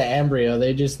had the embryo.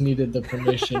 They just needed the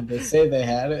permission to say they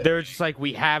had it. They're just like,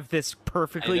 we have this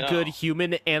perfectly I know. good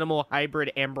human-animal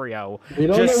hybrid embryo. We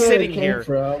don't just know where sitting it came here.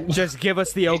 from. Just give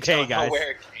us the We okay, don't know guys.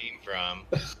 where it came from.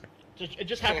 It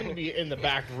just happened to be in the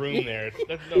back room there.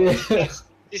 That's Yeah.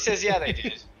 He says, yeah, they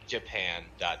did. Japan, ...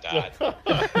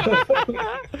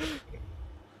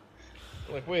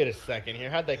 Like, wait a second here.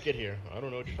 How'd that get here? I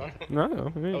don't know what you're talking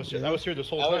about. No, I was here this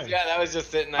whole time. That was just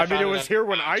sitting. I mean, found it on was the here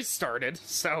when couch. I started,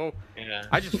 so Yeah.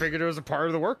 I just figured it was a part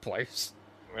of the workplace.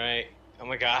 Right. Oh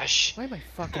my gosh. Why am I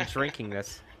fucking drinking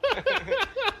this?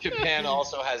 Japan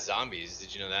also has zombies.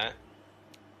 Did you know that?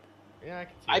 Yeah, I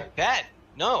can see I that. bet.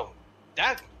 No.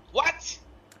 That. What?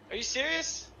 Are you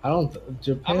serious? I don't.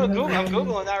 Japan. I'm has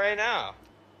Googling that right now.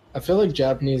 I feel like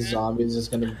Japanese zombies is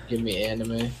gonna give me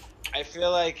anime. I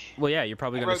feel like Well, yeah, you're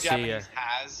probably I gonna wrote see. Japanese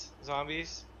has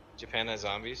zombies. Japan has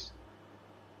zombies.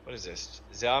 What is this?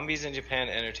 Zombies in Japan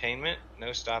entertainment.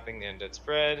 No stopping the undead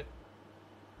spread.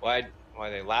 Why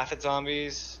they laugh at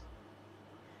zombies?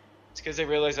 It's because they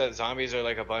realize that zombies are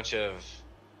like a bunch of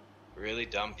really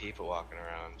dumb people walking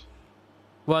around.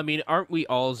 Well, I mean, aren't we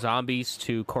all zombies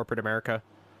to corporate America?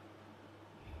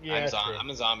 Yeah, true. I'm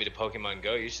a zombie to Pokemon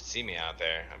Go. You should see me out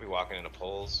there. I'll be walking into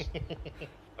poles.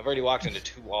 I've already walked into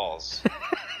 2 walls.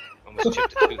 Almost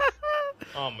chipped a tooth.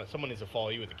 Someone needs to follow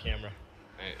you with the camera.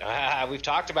 We've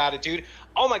talked about it, dude.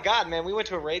 Oh my god, man. We went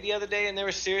to a raid the other day, and there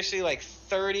was seriously like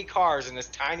 30 cars in this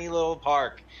tiny little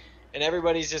park. And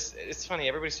everybody's just, it's funny,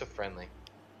 everybody's so friendly.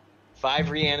 5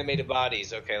 reanimated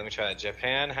bodies. Okay, let me try that.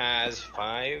 Japan has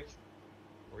 5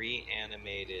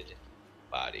 reanimated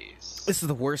bodies. This is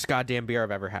the worst goddamn beer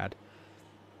I've ever had.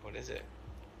 What is it?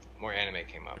 More anime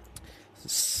came up.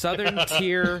 Southern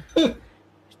Tier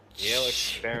Yale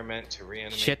experiment to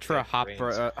reanimate Chitra dead hop-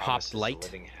 brains hopped promises a light.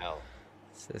 living hell.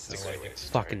 This That's is a great way to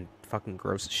start. fucking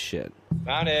gross as shit.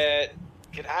 Found it.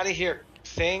 Get out of here,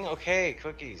 thing. Okay,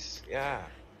 cookies. Yeah.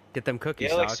 Get them cookies,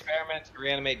 Yale dog. experiment to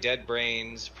reanimate dead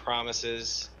brains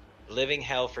promises living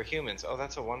hell for humans. Oh,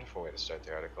 that's a wonderful way to start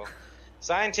the article.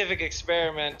 Scientific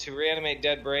experiment to reanimate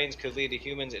dead brains could lead to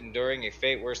humans enduring a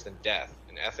fate worse than death,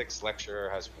 an ethics lecturer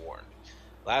has warned.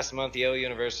 Last month, Yale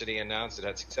University announced it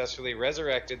had successfully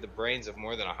resurrected the brains of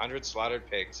more than 100 slaughtered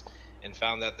pigs and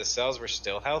found that the cells were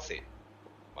still healthy.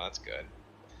 Well, that's good.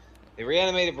 The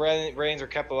reanimated brains were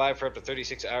kept alive for up to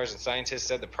 36 hours, and scientists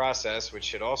said the process, which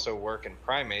should also work in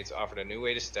primates, offered a new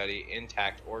way to study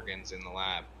intact organs in the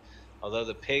lab. Although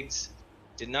the pigs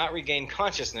did not regain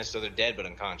consciousness, so they're dead but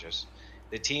unconscious,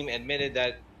 the team admitted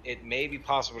that it may be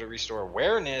possible to restore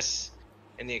awareness,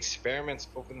 and the experiments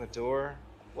opened the door,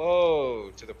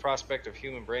 to the prospect of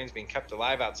human brains being kept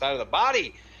alive outside of the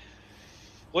body.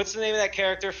 What's the name of that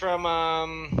character from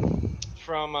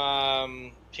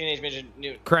Teenage Mutant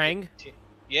Ninja? Krang?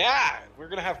 Yeah, we're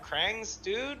gonna have Krangs,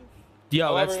 dude.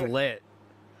 Yo, that's However- lit.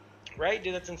 Right,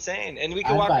 dude, that's insane. And we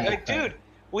could I'd walk, buy like, that. dude,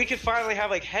 we could finally have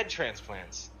like head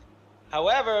transplants.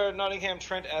 However, Nottingham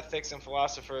Trent ethics and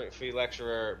philosophy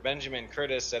lecturer Benjamin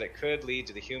Curtis said it could lead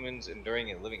to the humans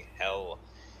enduring a living hell.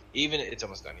 It's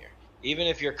almost done here. Even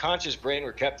if your conscious brain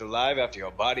were kept alive after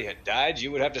your body had died, you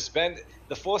would have to spend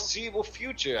the foreseeable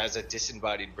future as a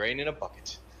disembodied brain in a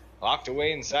bucket, locked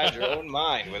away inside your own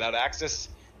mind without access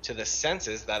to the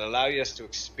senses that allow us to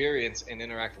experience and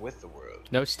interact with the world.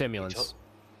 No stimulants.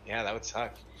 Yeah, that would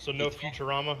suck. So no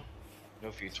Futurama.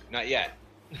 No future. Not yet.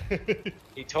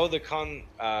 He told the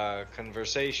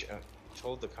conversation.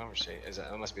 Told the conversation.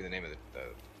 That must be the name of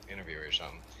the interviewer or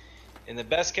something. In the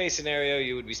best case scenario,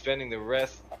 you would be spending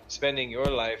your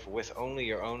life with only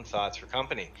your own thoughts for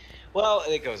company. Well,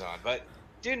 it goes on, but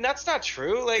dude, that's not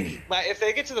true. Like if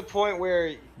they get to the point where,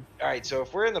 all right, so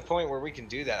if we're in the point where we can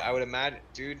do that, I would imagine,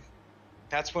 dude,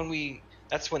 that's when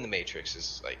the Matrix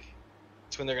is like.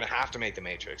 It's when they're gonna have to make the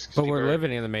Matrix. But we're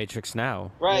living in the Matrix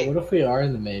now. Right. What if we are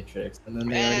in the Matrix and then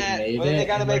they already made it? They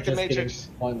gotta and make we're the just getting Matrix. to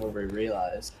the point where we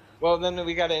realize. Well, then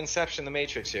we gotta Inception the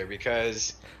Matrix here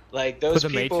because, like, those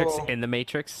Put the people. Matrix in the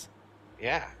Matrix.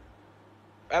 Yeah.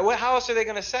 How else are they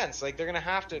gonna sense? Like, they're gonna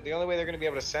have to. The only way they're gonna be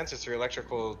able to sense is through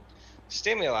electrical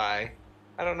stimuli.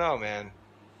 I don't know, man.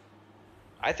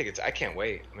 I think I can't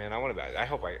wait, man. I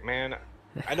hope man.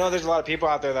 I know there's a lot of people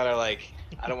out there that are like,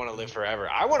 I don't want to live forever.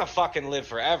 I want to fucking live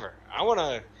forever. I want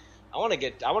to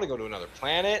go to another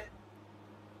planet.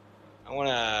 I want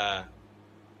to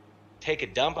take a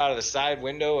dump out of the side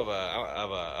window of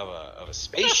a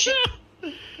spaceship.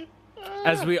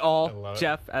 As we I all, love it.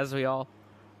 Jeff, as we all.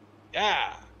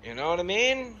 Yeah, you know what I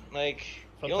mean? Like,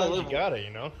 Sometimes you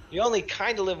gotta, you only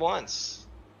kind of live once.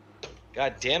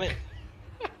 God damn it.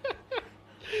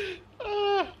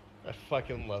 I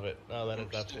fucking love it. Oh, that is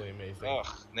absolutely amazing. Ugh,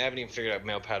 they haven't even figured out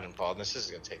male pattern baldness. This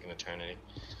is gonna take an eternity.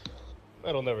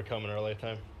 That'll never come in our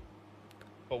lifetime.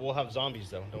 But we'll have zombies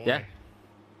though. Don't Yeah.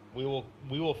 worry.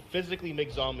 We will physically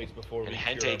make zombies before And we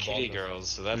hentai cure our kitty baldness. girls,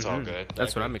 so that's all good.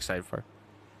 That's what I'm excited for.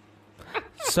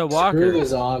 So Screw Walker, the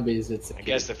zombies. It's I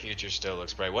guess the future still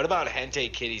looks bright. What about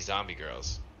hentai kitty zombie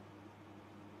girls?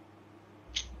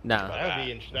 nah, That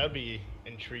would be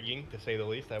intriguing to say the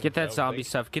least. get that zombie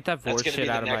stuff. Get that That's voice gonna be shit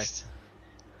the out of next.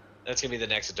 That's gonna be the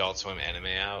next Adult Swim anime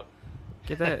out. my.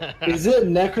 Get that. Is it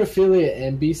necrophilia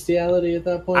and bestiality at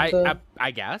that point? though?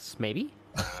 I guess maybe.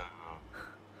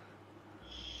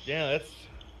 Yeah, that's.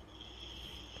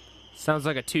 Sounds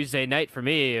like a Tuesday night for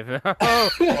me.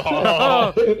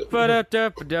 Oh.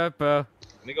 Ba-da-da-ba-da-ba.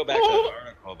 Let me go back to the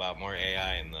article about more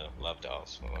AI and the love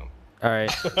dolls. Hold on. All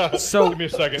right. So Give me a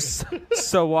second.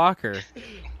 So Walker,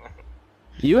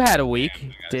 you had a week, Damn,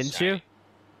 we got didn't shiny. you?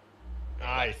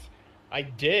 Nice. I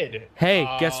did. Hey,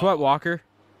 guess what, Walker?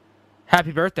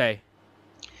 Happy birthday.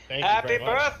 Thank you Happy very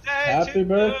much. birthday! Happy to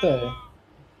birthday. you.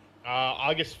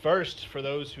 August 1st, for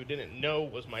those who didn't know,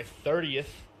 was my 30th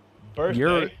birthday.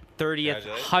 Your 30th,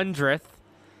 Congratulations. 100th,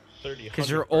 30th because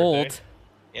you're birthday. old.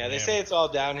 Yeah, they Damn. say it's all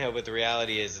downhill, but the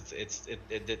reality is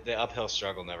the uphill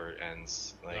struggle never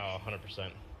ends. Like, Oh, 100%.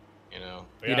 you know.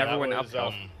 But You never that went was,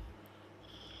 uphill.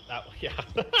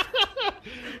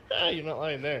 Yeah. You're not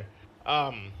lying there.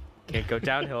 Can't go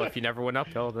downhill if you never went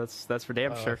uphill. That's for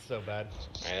damn oh, sure. that's so bad.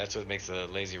 Right, that's what makes the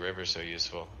lazy river so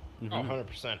useful. Oh,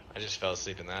 100%. I just fell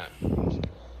asleep in that.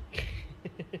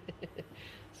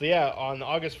 So yeah, on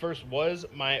August 1st was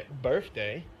my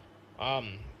birthday.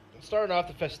 Starting off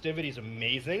the festivities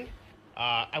amazing.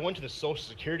 I went to the Social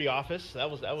Security office. That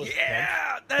was intense.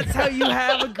 Yeah, that's how you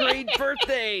have a great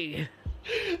birthday.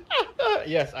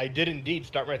 Yes, I did indeed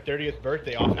start my 30th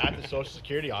birthday off at the Social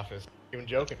Security office. Even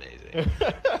joking. Amazing.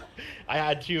 I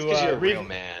had to. Because you're a real read-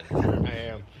 man. I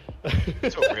am.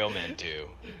 That's what real men do.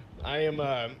 I am.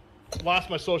 Lost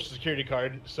my Social Security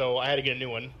card, so I had to get a new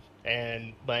one,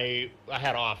 and I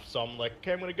had off. So I'm like,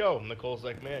 okay, I'm gonna go. And Nicole's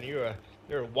like, man, you're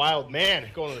a wild man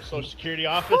going to the Social Security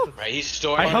office. Right, he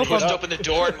stormed, I hope pushed I'm- open the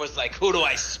door and was like, "Who do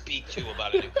I speak to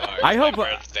about a new car?" It's I my hope-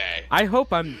 birthday. I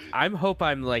hope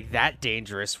I'm like that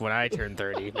dangerous when I turn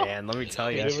 30, man. Let me tell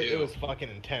you. It was fucking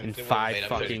intense. In It was- 5 Wait, I'm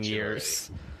fucking 32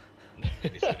 years.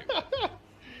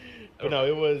 But no,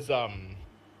 it was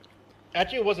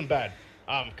actually it wasn't bad.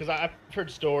 Because I've heard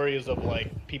stories of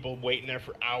like people waiting there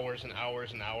for hours and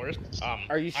hours and hours.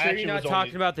 Are you I sure actually you're not was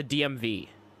talking only- about the DMV?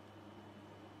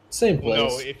 Same place.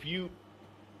 No, if you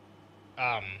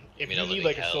mean a need living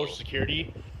like a hell. social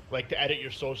security, like to edit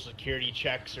your social security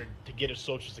checks or to get a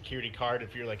social security card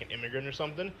if you're like an immigrant or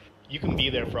something, you can be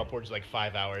there for upwards of like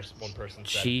 5 hours. One person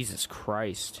said. Jesus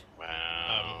Christ.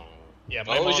 Wow. Yeah,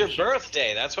 Oh, it was mom, your she-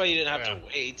 birthday. That's why you didn't have Yeah. to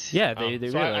wait. Yeah, they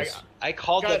so I- realized. I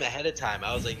called Got- them ahead of time.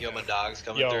 I was like, "Yo, my dog's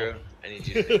coming Yo. through. I need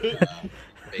you to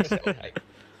make some."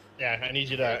 Yeah, I need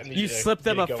you to. I need You to slipped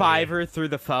them get a it going fiver through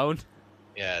the phone.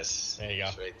 Yes. There you go.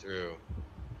 Straight through.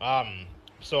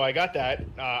 So I got that.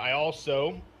 I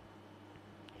also,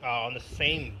 on the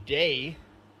same day,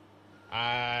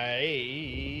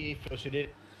 I did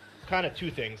kind of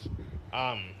two things.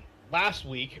 Last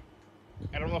week,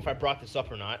 I don't know if I brought this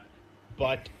up or not,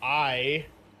 but I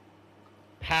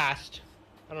passed.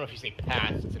 I don't know if you say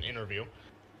passed. It's an interview,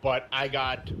 but I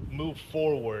got moved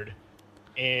forward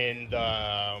in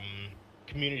the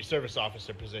community service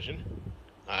officer position.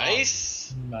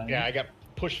 Nice. Yeah, I got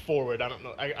pushed forward. I don't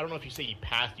know. I don't know if you say you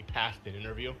passed an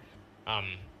interview.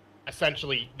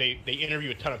 Essentially, they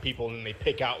interview a ton of people and then they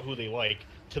pick out who they like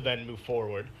to then move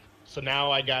forward. So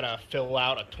now I gotta fill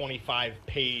out a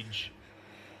 25-page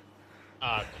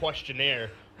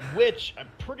questionnaire, which I'm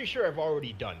pretty sure I've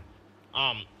already done.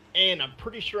 And I'm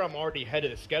pretty sure I'm already ahead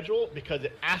of the schedule because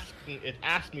it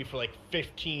asked me for like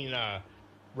 15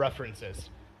 references,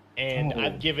 and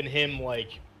I've given him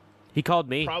like. He called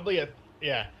me.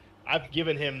 I've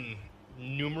given him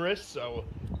numerous, so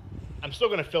I'm still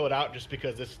gonna fill it out just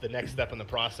because this is the next step in the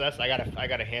process. I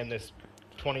gotta hand this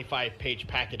 25-page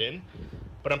packet in,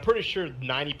 but I'm pretty sure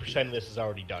 90% of this is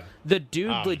already done. The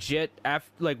dude legit,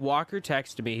 Walker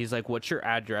texted me. He's like, "What's your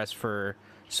address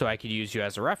so I could use you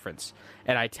as a reference?"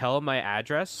 And I tell him my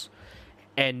address,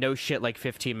 and no shit, like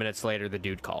 15 minutes later, the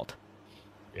dude called.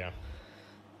 Yeah.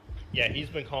 Yeah, he's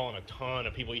been calling a ton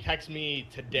of people. He texted me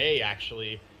today,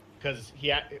 actually, because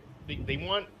he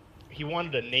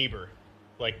wanted a neighbor.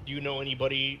 Like, do you know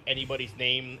anybody's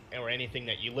name or anything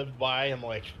that you lived by? I'm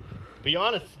like, to be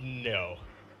honest, no.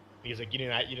 He's like, you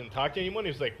didn't talk to anyone?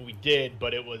 He was like, we did,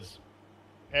 but it was,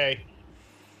 hey.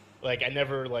 Like, I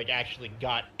never, actually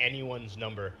got anyone's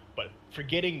number. But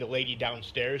forgetting the lady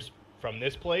downstairs from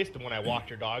this place, the one I walked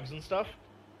her dogs and stuff.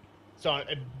 So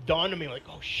it dawned on me, like,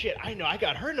 oh, shit, I know, I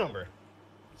got her number.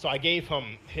 So I gave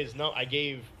him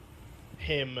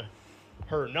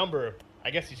her number. I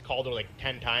guess he's called her,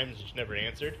 10 times and she never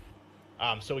answered.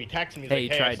 So he texted me,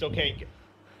 he's I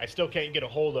still can't get a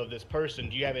hold of this person.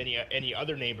 Do you have any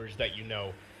other neighbors that you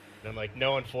know? And I'm like,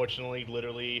 no, unfortunately,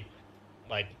 literally,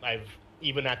 I've...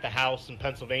 Even at the house in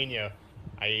Pennsylvania,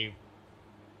 hey,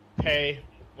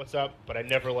 what's up? But I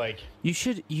never You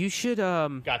should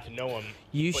got to know him.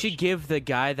 You should give the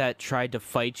guy that tried to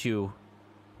fight you,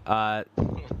 the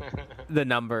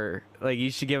number. You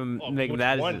should give him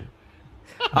that. One?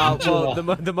 Well,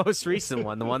 the most recent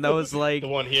one, the one that was the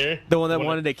one here, the one that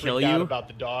wanted to kill you about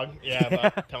the dog. Yeah,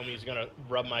 about telling me he's gonna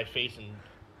rub my face and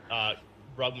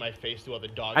rub my face to other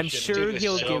dogs. I'm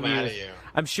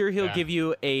sure he'll give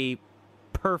you a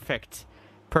perfect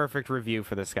review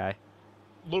for this guy.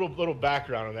 Little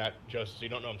background on that, Joseph, so you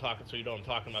don't know what I'm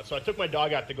talking about. So I took my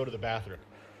dog out to go to the bathroom.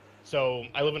 So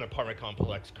I live in an apartment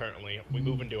complex currently. We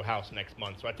move into a house next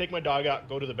month. So I take my dog out,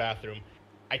 go to the bathroom.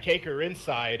 I take her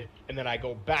inside, and then I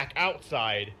go back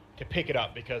outside to pick it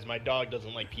up because my dog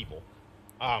doesn't like people.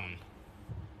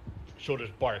 She'll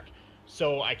just bark.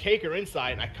 So I take her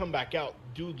inside, and I come back out.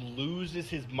 Dude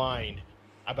loses his mind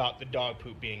about the dog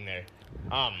poop being there.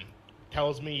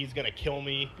 Tells me he's gonna kill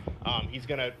me. He's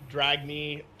gonna drag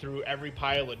me through every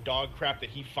pile of dog crap that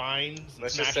he finds.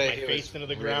 Let's smash just say my face into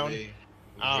the ground.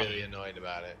 Really annoyed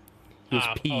about it. He was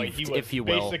peeved, if you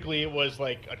will. Basically, it was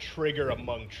like a trigger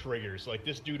among triggers. Like,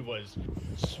 this dude was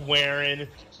swearing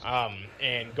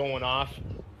and going off.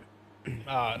 And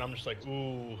I'm just like,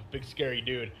 ooh, big scary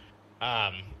dude.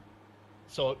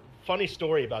 So, funny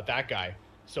story about that guy.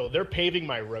 So, they're paving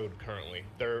my road currently.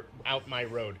 They're out my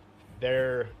road.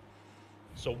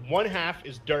 So one half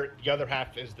is dirt, the other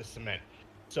half is the cement.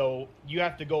 So you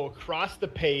have to go across the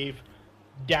pave,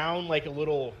 down like a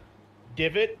little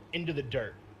divot into the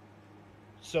dirt.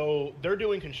 So they're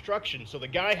doing construction. So the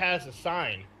guy has a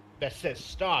sign that says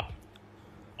stop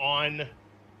on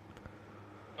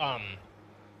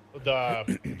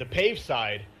the paved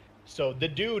side. So the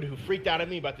dude who freaked out at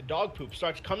me about the dog poop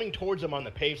starts coming towards him on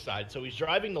the paved side. So he's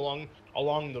driving along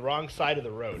the wrong side of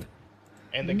the road.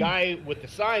 And the guy with the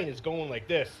sign is going like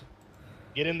this.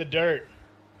 Get in the dirt.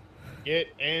 Get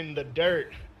in the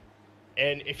dirt.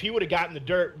 And if he would have gotten the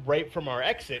dirt right from our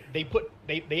exit,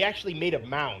 they actually made a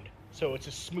mound. So it's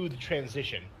a smooth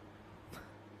transition.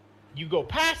 You go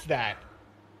past that,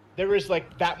 there is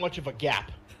that much of a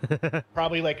gap.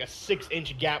 Probably a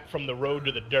 6-inch gap from the road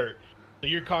to the dirt. So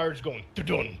your car is going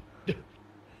dun.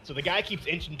 So the guy keeps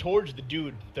inching towards the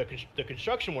dude, the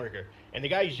construction worker, and the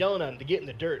guy's yelling at him to get in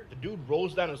the dirt. The dude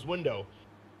rolls down his window.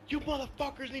 You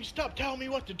motherfuckers need to stop telling me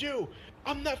what to do.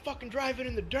 I'm not fucking driving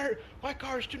in the dirt. My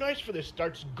car is too nice for this.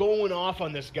 Starts going off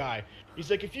on this guy.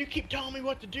 He's like, if you keep telling me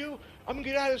what to do, I'm gonna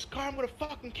get out of this car. I'm gonna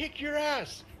fucking kick your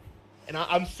ass. And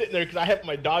I'm sitting there because I have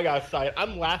my dog outside.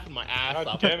 I'm laughing my ass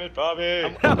off. Damn it,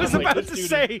 Bobby! I was about to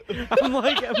say.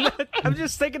 I'm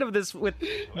just thinking of this with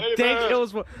Dank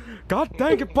Hills. God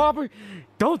dang it, Bobby!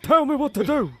 Don't tell me what to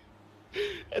do.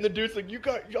 And the dude's like,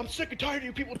 I'm sick and tired of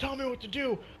you people telling me what to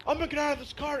do. I'm gonna get out of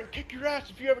this car and kick your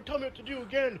ass if you ever tell me what to do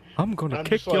again. I'm gonna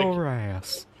kick your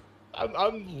ass.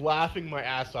 I'm laughing my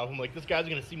ass off. I'm like, this guy's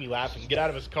gonna see me laughing, get out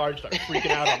of his car and start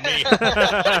freaking out on me.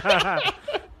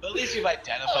 At least you've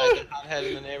identified the hothead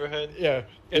in the neighborhood. Yeah.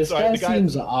 And This so guy the guy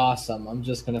seems awesome. I'm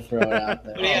just gonna throw it out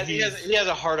there. But he has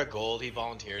a heart of gold. He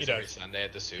volunteers He every does. Sunday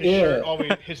at the sushi. Yeah. shirt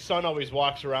always, his son always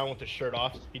walks around with his shirt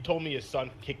off. He told me his son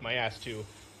can kick my ass too.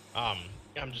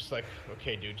 I'm just like,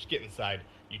 okay, dude, just get inside,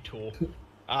 you tool.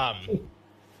 And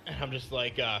I'm just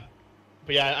like, but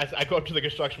yeah, I go up to the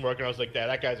construction worker and I was like,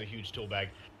 that guy's a huge tool bag.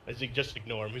 I was like, just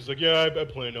ignore him. He's like, yeah, I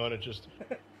planned on it.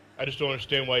 I just don't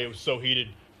understand why it was so heated.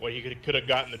 Why he could have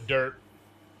gotten the dirt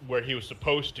where he was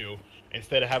supposed to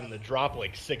instead of having to drop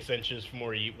like 6 inches from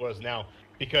where he was now.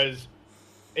 Because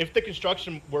if the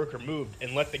construction worker moved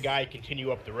and let the guy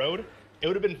continue up the road, it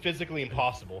would have been physically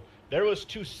impossible. There was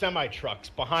 2 semi-trucks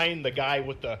behind the guy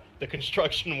with the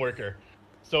construction worker.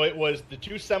 So it was the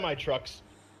 2 semi-trucks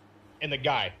and the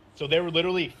guy. So they were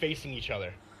literally facing each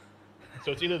other.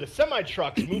 So it's either the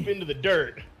semi-trucks move into the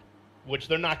dirt, which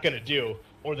they're not going to do,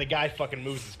 or the guy fucking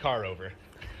moves his car over.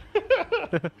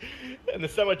 And the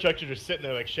semi-trucks are just sitting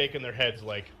there like shaking their heads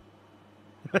like,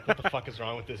 what the fuck is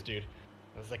wrong with this dude?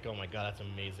 I was like, oh my god, that's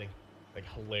amazing. Like,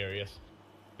 hilarious.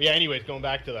 But yeah, anyways, going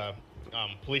back to the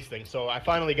police thing. So I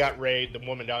finally got Ray, the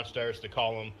woman downstairs, to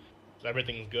call him. So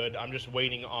everything's good. I'm just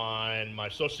waiting on my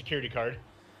social security card.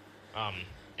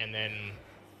 And then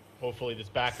hopefully this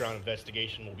background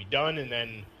investigation will be done. And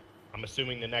then I'm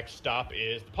assuming the next stop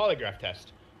is the polygraph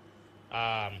test.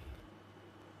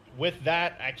 With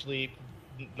that, actually,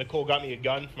 Nicole got me a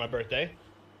gun for my birthday.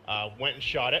 Went and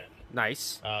shot it.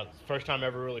 Nice. First time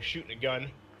ever really shooting a gun.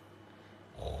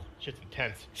 Shit's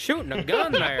intense. Shooting a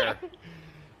gun there.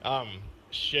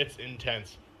 Shit's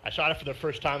intense. I shot it for the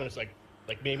first time and it's like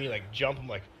made me like jump. I'm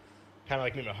like, kind of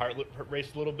like made my heart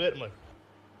race a little bit. I'm like,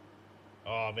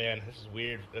 oh man, this is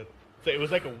weird. So it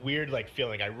was like a weird like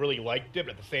feeling. I really liked it,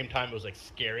 but at the same time it was like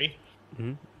scary.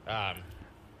 Mm-hmm.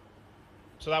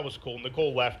 So that was cool.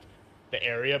 Nicole left the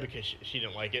area because she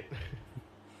didn't like it.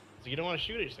 So you don't want to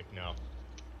shoot it? She's like, no.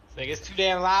 It's like, it's too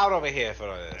damn loud over here for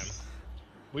this.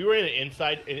 We were in an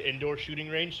indoor shooting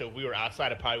range, so if we were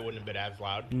outside, it probably wouldn't have been as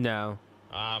loud. No.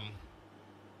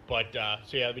 So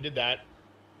yeah, we did that.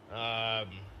 And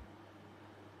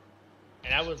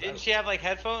that was. Didn't she have like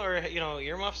headphones or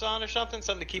earmuffs on or something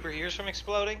to keep her ears from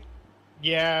exploding?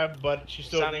 Yeah, but she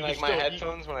still Sounding like my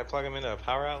headphones when I plug them into a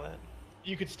power outlet.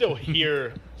 You could still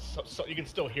hear. You can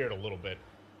still hear it a little bit.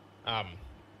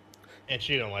 And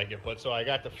she didn't like it, but so I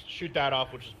got to shoot that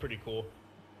off, which is pretty cool.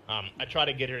 I tried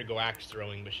to get her to go axe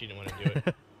throwing, but she didn't want to do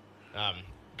it.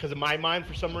 Because in my mind,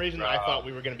 for some reason, I thought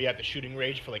we were going to be at the shooting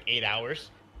range for like 8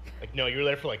 hours. Like, no, you were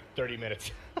there for like 30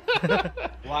 minutes.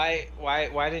 Why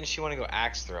didn't she want to go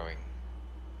axe throwing?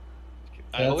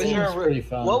 That seems pretty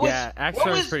fun. Yeah, axe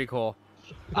throwing is pretty cool.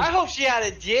 I hope she had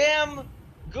a damn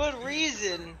good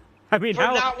reason I mean, for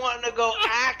not wanting to go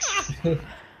axe.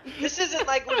 This isn't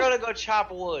like we're gonna go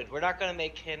chop wood. We're not gonna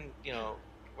make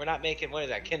we're not making, what is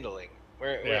that, kindling.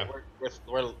 We're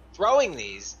throwing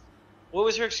these. What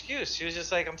was her excuse? She was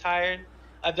just like, I'm tired.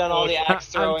 I've done all the axe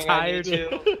throwing I need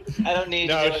to. I don't need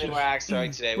to do any more axe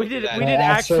throwing today. We did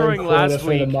axe throwing last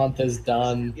week. The month is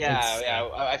done. Yeah.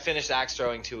 I finished axe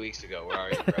throwing 2 weeks ago. We're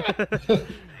already ready.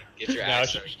 Get your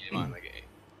axe throwing game on the game.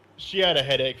 She had a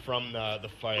headache from the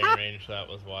firing range, so that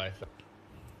was why. So,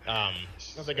 I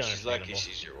was like, she's lucky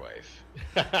she's your wife.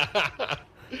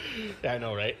 Yeah, I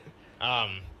know, right?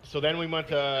 So then we went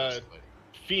to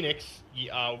Phoenix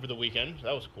over the weekend.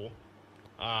 That was cool.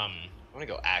 I want to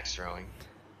go axe throwing.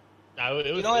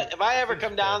 You know what? If I ever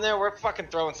come down there, we're fucking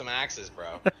throwing some axes,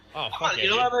 bro. Oh, fuck yeah, you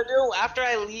know what I'm gonna do? After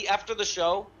I leave, after the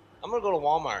show, I'm gonna go to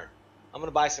Walmart. I'm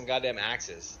gonna buy some goddamn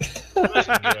axes. That's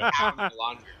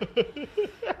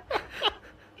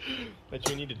what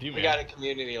you need to do, man. We got a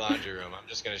community laundry room. I'm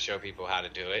just gonna show people how to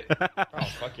do it. Oh,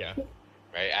 fuck yeah.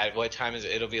 Right? At what time is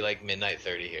it? It'll be like midnight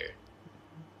 30 here.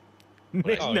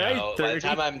 Midnight 30. By the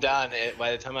time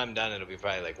I'm done, it'll be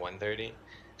probably like 1:30.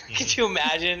 Could you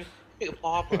imagine?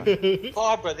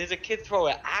 Barbara, there's a kid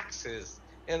throwing axes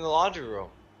in the laundry room.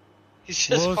 He's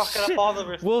just fucking up all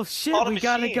the. Well, shit,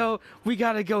 we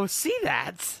gotta go see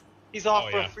that. He's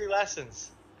off for free lessons.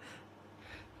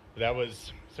 That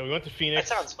was so. We went to Phoenix.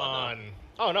 That sounds fun.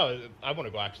 Oh no, I want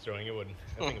to go axe throwing. It would.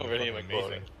 I think it would be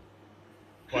amazing.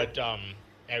 But yeah,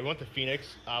 we went to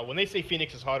Phoenix. When they say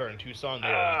Phoenix is hotter than Tucson, they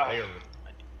are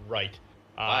right.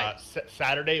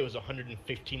 Saturday it was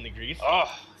 115 degrees. Oh,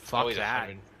 fuck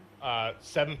that.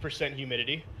 7%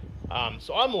 humidity.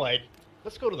 So I'm like,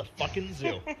 let's go to the fucking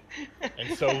zoo.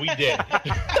 And so we did.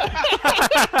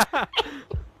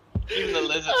 Even the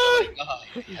lizards are like, oh,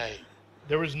 hey.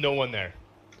 There was no one there.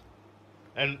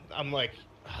 And I'm like,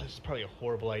 this is probably a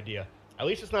horrible idea. At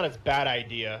least it's not as bad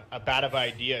of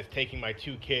idea as taking my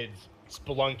 2 kids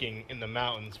spelunking in the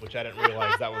mountains, which I didn't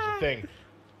realize that was a thing.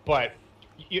 But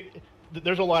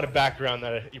there's a lot of background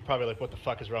that you're probably like, what the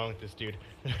fuck is wrong with this dude?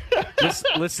 Just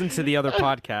listen to the other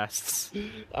podcasts.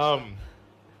 Still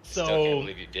So can't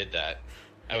believe you did that.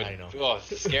 I know. Oh, it's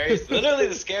the scariest, literally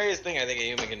the scariest thing I think a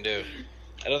human can do.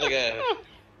 I don't think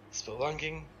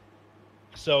spelunking.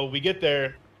 So we get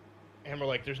there, and we're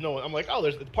like, there's no one. I'm like, oh,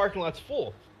 the parking lot's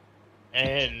full.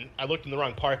 And I looked in the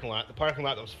wrong parking lot. The parking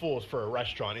lot that was full was for a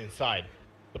restaurant inside.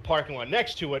 The parking lot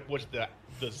next to it was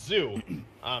the zoo.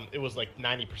 It was like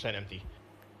 90% empty.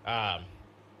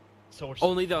 So we're just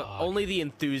Only like, only the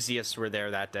enthusiasts were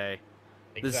there that day.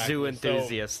 The Exactly. zoo So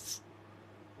enthusiasts.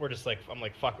 we're just like, I'm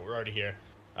like, fuck it, we're already here.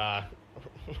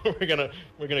 We're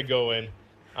gonna go in.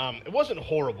 It wasn't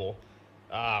horrible.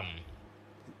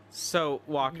 So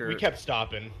Walker, We kept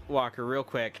stopping. Walker, real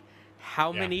quick,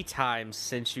 how Yeah. many times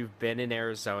since you've been in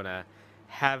Arizona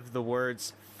have the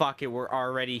words "fuck it, we're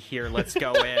already here, let's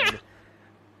go in"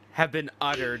 have been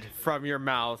uttered from your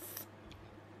mouth,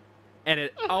 and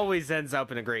it always ends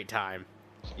up in a great time?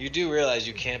 You do realize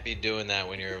you can't be doing that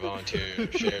when you're a volunteer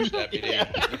sheriff's deputy.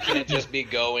 You can't just be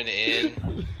going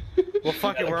in. Well,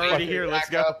 fuck it, we're already here, let's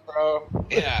go. Back up, bro.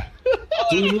 Yeah.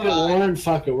 Do you need a warrant?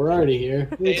 Fuck it, we're already here.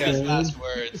 Let's Famous go. last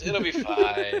words. It'll be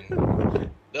fine.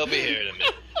 They'll be here in a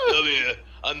minute. They'll be here.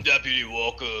 I'm Deputy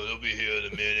Walker. They'll be here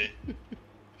in a minute.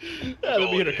 Yeah, they'll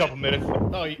be here in a couple minutes.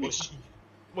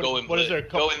 Oh, Go in. what is there? A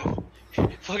Go couple,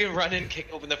 in. Fucking run in, kick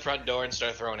open the front door, and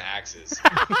start throwing axes.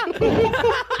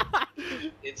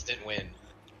 Instant win.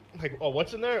 like, oh,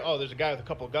 what's in there? Oh, there's a guy with a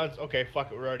couple of guns. Okay,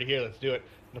 fuck it, we're already here. Let's do it.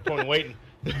 No point in waiting.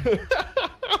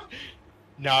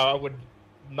 No, I would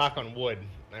knock on wood.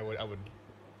 I would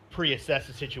pre-assess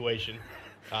the situation.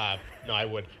 No, I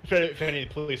would. If any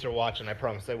police are watching, I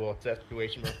promise they will assess the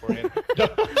situation beforehand.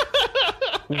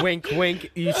 Wink,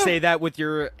 wink. You say that with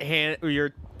your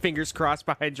your fingers crossed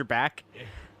behind your back.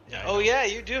 Yeah, I Oh know. yeah,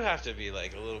 you do have to be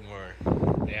like a little more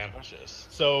Yeah. cautious.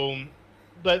 So,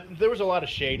 but there was a lot of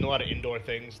shade and a lot of indoor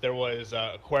things. There was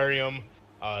aquarium,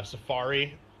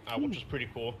 safari, which was pretty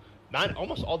cool. Not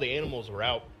almost all the animals were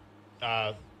out.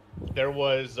 There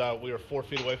was we were 4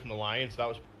 feet away from the lions.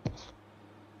 So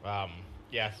that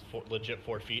was legit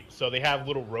 4 feet. So they have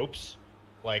little ropes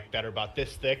like that are about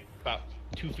this thick, about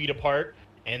 2 feet apart,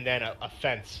 and then a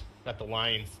fence that the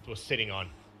lions was sitting on.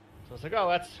 So I was like, oh,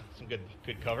 that's some good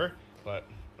cover, but.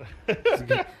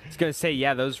 I was gonna say,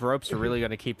 yeah, those ropes are really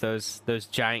gonna keep those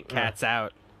giant cats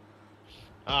out.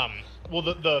 Well,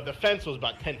 the fence was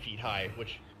about 10 feet high,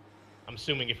 which I'm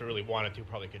assuming if it really wanted to,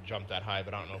 probably could jump that high,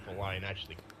 but I don't know if a lion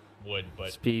actually would. But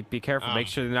Just be careful. Make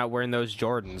sure they're not wearing those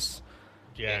Jordans.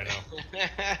 yeah, I know.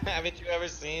 Haven't you ever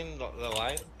seen the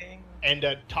Lion King? And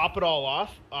to top it all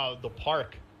off, the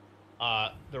park,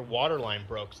 their water line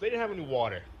broke, so they didn't have any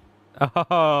water.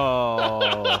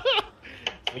 Oh.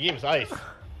 So they gave us ice.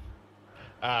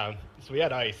 So we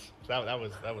had ice. So that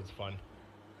was fun.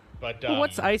 But Well,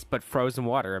 what's ice but frozen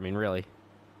water? I mean, really.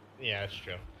 Yeah, that's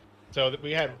true. So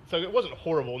it wasn't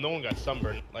horrible. No one got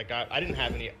sunburned. Like I didn't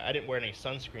wear any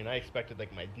sunscreen. I expected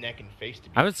like my neck and face to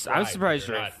be. I was fried, surprised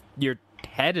but they're not. your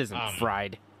head isn't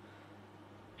fried.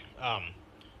 But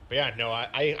yeah, no,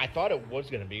 I thought it was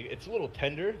gonna be. It's a little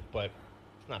tender, but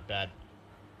it's not bad.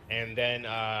 And then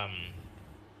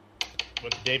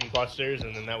went to Dave and Buster's,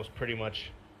 and then that was pretty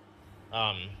much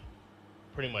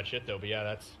it though. But yeah,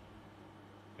 that's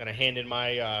gonna hand in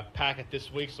my packet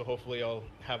this week. So hopefully I'll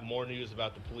have more news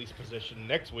about the police position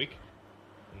next week,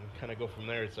 and kind of go from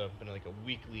there. It's been like a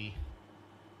weekly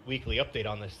update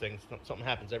on this thing. Something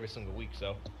happens every single week,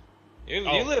 so. You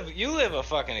live a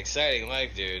fucking exciting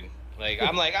life, dude. Like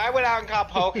I'm like I went out and caught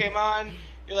Pokemon.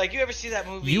 You're like, you ever see that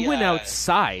movie? You went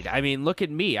outside. I mean, look at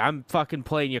me. I'm fucking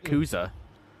playing Yakuza.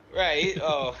 Right.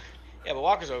 Oh, yeah. But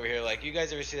Walker's over here. Like, you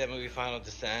guys ever see that movie Final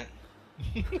Descent?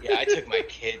 Yeah, I took my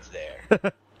kids there.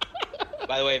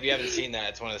 By the way, if you haven't seen that,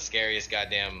 it's one of the scariest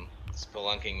goddamn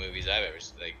spelunking movies I've ever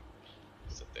seen. Like,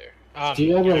 it's up there. Do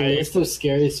you have a list of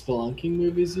scary spelunking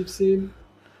movies you've seen?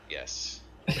 Yes.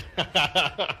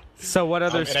 So, what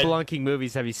other and spelunking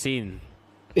movies have you seen?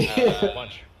 A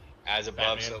bunch. As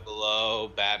Above, Batman. So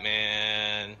Below,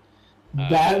 Batman.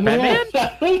 Batman?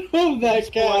 I don't know if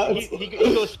that counts. He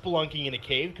goes spelunking in a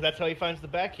cave because that's how he finds the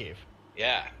Batcave.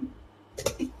 Yeah.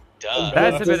 Duh.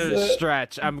 That's a bit Does of a it-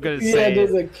 stretch. I'm gonna Yeah, say.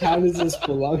 does it count as a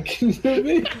spelunking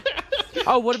movie?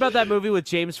 Oh, what about that movie with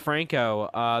James Franco?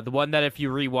 The one that if you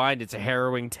rewind, it's a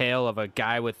harrowing tale of a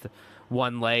guy with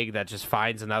one leg that just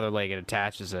finds another leg and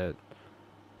attaches it.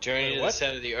 Journey to the What?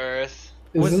 Center of the Earth.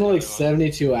 Isn't it like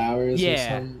 72 hours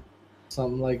Yeah. or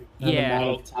something like that Yeah.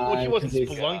 amount of time? Well, he wasn't 'cause he's-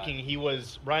 spelunking. He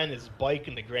was riding his bike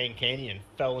in the Grand Canyon,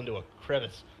 fell into a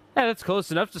crevice. Yeah, that's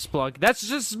close enough to Splunk. That's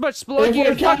just as much If spelunking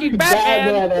we're as fucking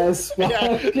Batman. as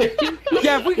spelunking,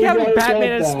 Yeah, if we we count gotta Batman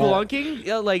get as that.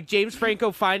 spelunking, like James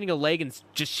Franco finding a leg and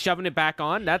just shoving it back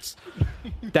on, that's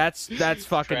fucking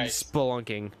Christ.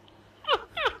 spelunking.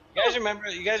 You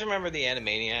guys remember the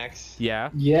Animaniacs? Yeah.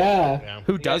 Yeah. Yeah.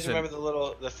 Who You guys doesn't?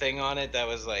 remember the thing on it that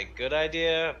was like good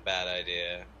idea, bad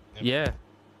idea? Yeah.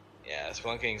 Yeah,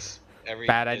 spelunking's every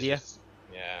Bad it's idea? just-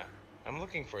 yeah, I'm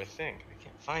looking for a thing. I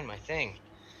can't find my thing.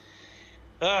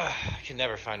 Ugh, I can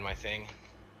never find my thing.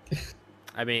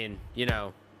 I mean, you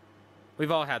know, we've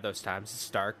all had those times. It's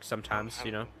dark sometimes,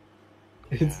 you know.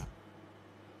 It's,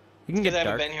 You can Because get I haven't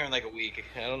dark. been here in like a week.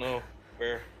 I don't know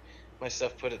where my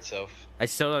stuff put itself. I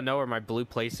still don't know where my blue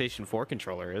PlayStation 4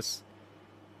 controller is.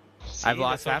 See, I've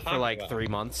lost that's that what for I'm like talking 3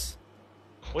 months.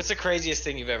 about. What's the craziest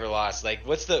thing you've ever lost? Like,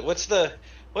 what's the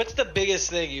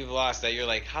biggest thing you've lost that you're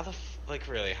like, how the like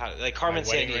really how like Carmen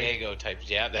wedding San ring? Diego type?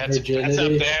 Yeah, that's up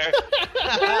Virginity. there.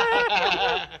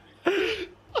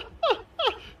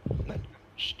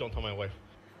 Shh, don't tell my wife.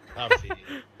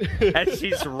 And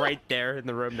she's right there in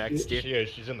the room next to She you. is.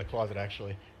 She's in the closet,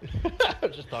 actually.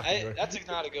 I'm just talking to her. That's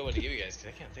not a good one to give you guys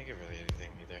because I can't think of really anything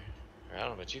either. Or I don't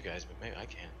know about you guys, but maybe I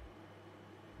can.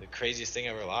 The craziest thing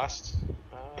I ever lost?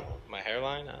 My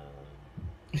hairline?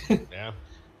 Yeah.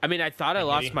 I mean, I thought I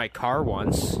lost my car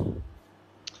once.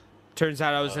 Turns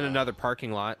out I was in another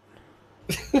parking lot.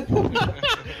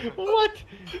 What?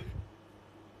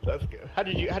 That's good. How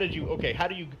did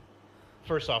you,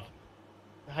 first off,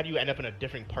 how do you end up in a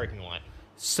different parking lot?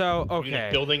 So, You in a okay.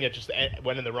 building that just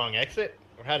went in the wrong exit?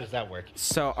 Or how does that work?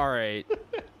 So, all right.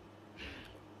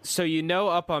 So, you know,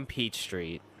 up on Peach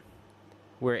Street,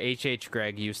 where H.H.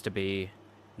 Gregg used to be,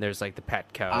 there's like the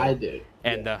Petco I do.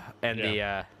 and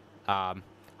Yeah. the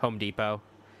Home Depot.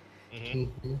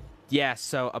 Mhm. Yeah,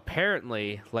 so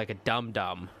apparently, like a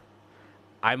dum-dum,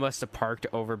 I must have parked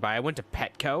over by... I went to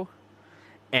Petco,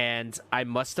 and I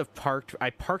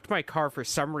parked my car for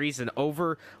some reason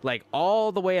over, like,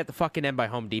 all the way at the fucking end by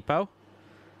Home Depot.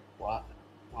 Why?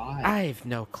 I have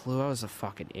no clue. I was a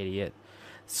fucking idiot.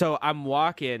 So I'm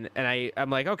walking, and I'm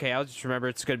like, okay, I'll just remember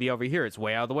it's going to be over here. It's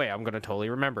way out of the way. I'm going to totally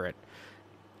remember it.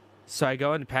 So I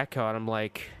go into Petco, and I'm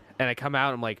like... And I come out,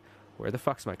 and I'm like, where the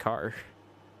fuck's my car?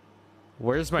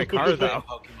 Where's my car, though?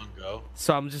 Pokemon Go.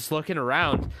 So I'm just looking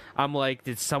around. I'm like,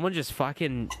 did someone just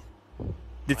fucking...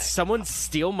 Did someone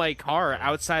steal my car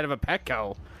outside of a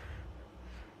Petco?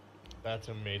 That's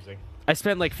amazing. I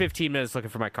spent like 15 minutes looking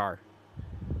for my car.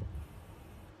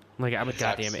 Like, I'm a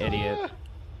goddamn idiot.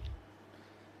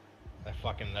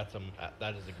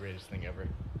 That is the greatest thing ever.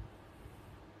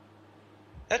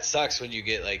 That sucks when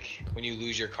you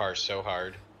lose your car so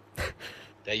hard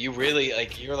that you really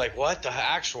you're like, what the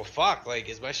actual fuck? Like,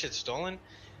 is my shit stolen?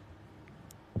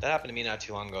 That happened to me not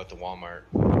too long ago at the Walmart.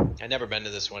 I'd never been to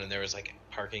this one, and there was like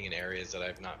parking in areas that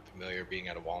I'm not familiar being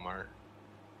at a Walmart.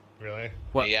 Really?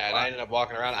 What? Yeah, and I ended up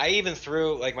walking around. I even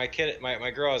threw like my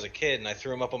girl as a kid, and I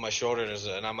threw him up on my shoulders,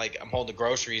 and I'm holding the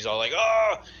groceries, all like,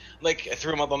 oh, like I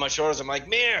threw him up on my shoulders. I'm like,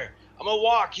 Mir, I'm gonna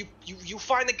walk. You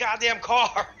find the goddamn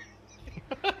car.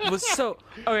 Was so...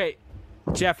 Okay,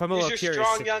 Jeff, I'm a Use little your curious.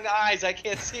 strong young eyes. I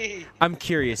can't see. I'm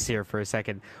curious here for a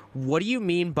second. What do you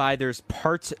mean by there's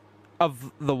parts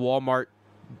of the Walmart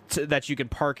that you can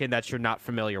park in that you're not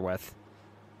familiar with?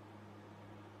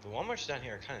 The Walmarts down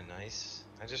here are kind of nice.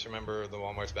 I just remember the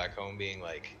Walmarts back home being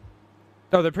like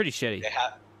Oh, they're pretty shitty.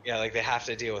 they have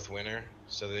to deal with winter,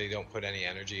 so they don't put any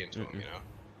energy into them. You know.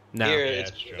 No. Here, Yeah,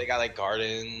 that's true. they got like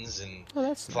gardens and Oh,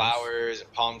 that's nice. flowers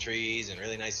and palm trees and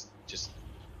really nice. Just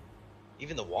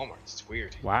even the Walmarts, it's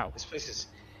weird. Wow. This place is,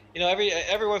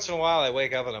 every once in a while I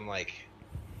wake up and I'm like,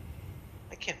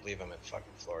 I can't believe I'm in fucking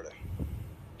Florida.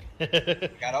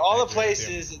 Got all the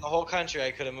places in the whole country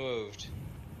I could have moved.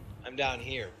 I'm down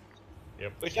here.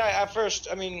 Yep. Which at first,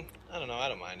 I mean, I don't know, I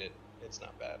don't mind it. It's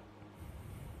not bad.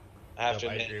 I have to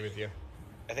I admit, agree with you.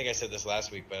 I think I said this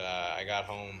last week, but I got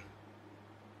home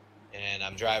and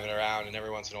I'm driving around, and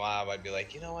every once in a while I'd be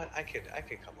like, you know what, I could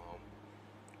come home,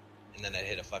 and then I'd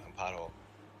hit a fucking pothole.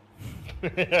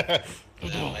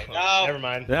 And I'm like, no, Never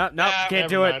mind. No, Nah, can't never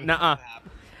do it. mind. Nuh-uh. not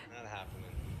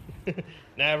happening.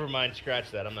 Never mind.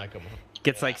 Scratch that. I'm not coming.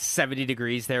 Gets like 70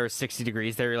 degrees there or 60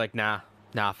 degrees there. You're like, nah,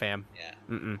 fam. Yeah,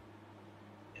 Mm-mm.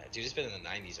 yeah, dude, it's been in the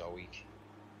 90s all week.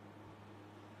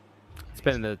 It's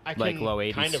been in the I like can low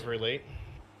 80s. kind of relate.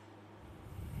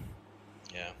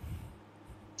 Yeah.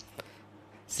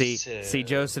 See, So-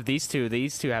 Joseph, these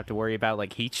two have to worry about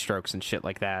like heat strokes and shit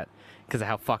like that because of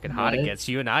how fucking hot it Right. gets.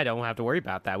 You and I don't have to worry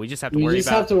about that. We just have to We worry just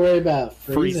about have to worry about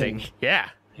freezing. Yeah,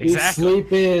 We exactly.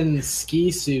 sleep in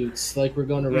ski suits like we're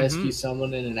going to Mhm. rescue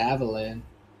someone in an avalanche.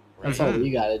 That's all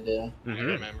you gotta do. I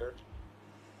remember.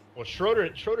 Well,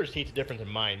 Schroeder's heat's different than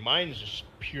mine. Mine's just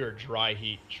pure dry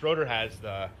heat. Schroeder has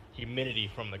the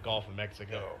humidity from the Gulf of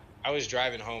Mexico. I was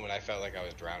driving home and I felt like I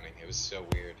was drowning. It was so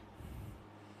weird.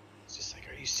 It's just like,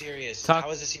 are you serious? How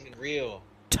is this even real?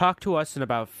 Talk to us in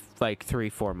about like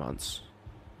 3-4 months.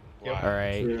 Wow. All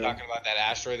right. You're talking about that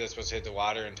asteroid that's supposed to hit the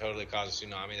water and totally cause a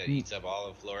tsunami that eats up all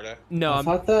of Florida? No, I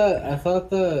thought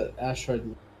the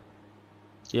asteroid.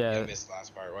 You missed the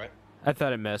last part. What? I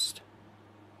thought it missed.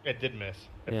 It did miss.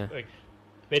 Yeah. Like,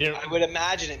 they didn't. I would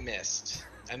imagine it missed.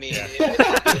 I mean,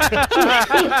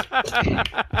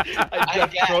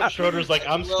 Schroeder's like,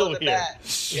 I'm still here.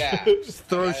 Yeah. Just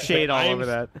throw shade all over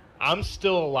that. I'm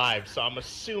still alive, so I'm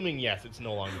assuming yes, it's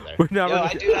no longer there.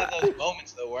 I do have those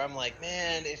moments though where I'm like,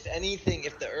 man, if anything,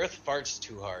 if the Earth farts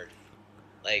too hard,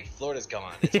 like Florida's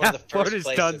gone. It's one of the first Florida's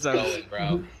places going,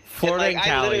 bro. Florida and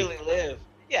Cali.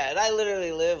 And I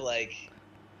literally live like,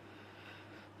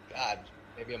 God,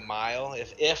 maybe a mile,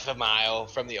 if a mile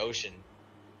from the ocean.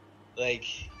 Like,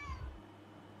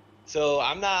 so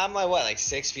I'm like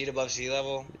 6 feet above sea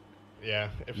level? Yeah,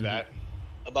 if that.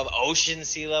 Above ocean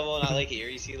sea level, not like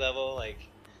Erie sea level, like,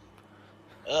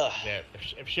 ugh. Yeah,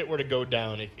 if shit were to go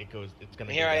down, it's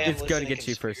gonna. Here I am. It's gonna get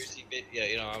you first. Yeah,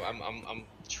 you know, I'm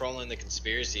trolling the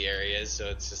conspiracy areas, so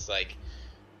it's just like,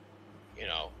 you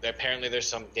know, apparently there's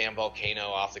some damn volcano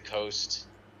off the coast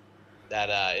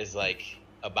that is like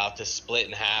about to split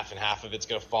in half, and half of it's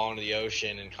gonna fall into the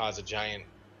ocean and cause a giant.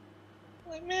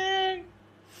 Like, man.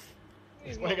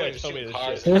 Why gotta tell me this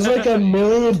shit? There's like a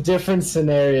million different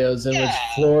scenarios in which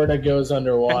Florida goes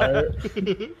underwater.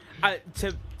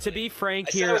 To be frank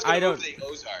here, I don't. Move to the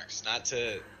Ozarks, not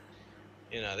to,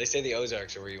 you know, they say the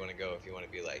Ozarks are where you want to go if you want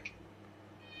to be like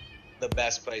the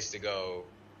best place to go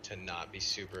to not be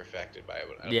super affected by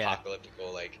an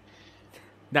apocalyptical, like,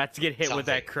 not to get hit with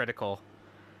that critical.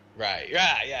 Right.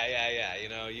 Yeah. You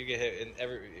know, you get hit, and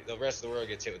the rest of the world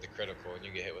gets hit with the critical, and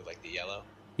you get hit with like the yellow.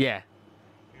 Yeah.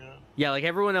 You know? Yeah, like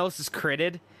everyone else is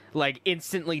critted, like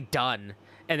instantly done,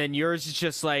 and then yours is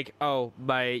just like, oh,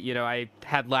 I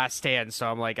had last stand, so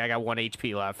I'm like, I got 1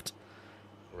 HP left.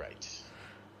 Right.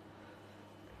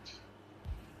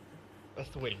 That's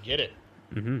the way to get it.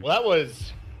 Mm-hmm. Well, that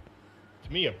was,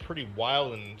 to me, a pretty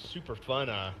wild and super fun.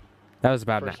 That was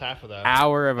about first half of that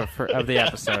hour of the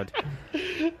episode.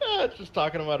 Just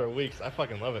talking about our weeks. I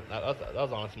fucking love it. That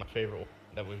was honestly my favorite one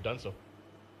that we've done so.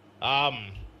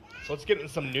 So let's get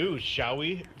into some news, shall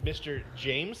we, Mr.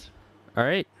 James? All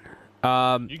right.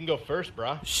 You can go first,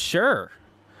 brah. Sure.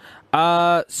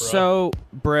 So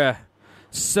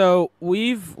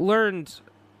we've learned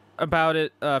about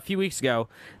it a few weeks ago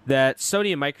that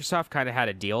Sony and Microsoft kind of had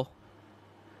a deal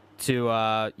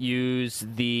to use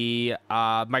the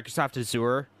Microsoft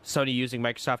Azure, Sony using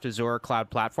Microsoft Azure cloud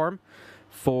platform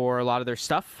for a lot of their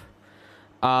stuff.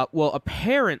 Well,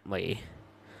 apparently,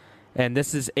 and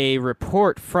this is a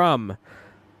report from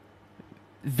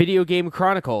Video Game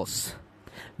Chronicles,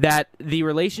 that the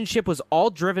relationship was all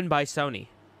driven by Sony.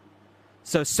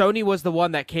 So Sony was the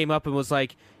one that came up and was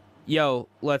like, yo,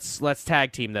 let's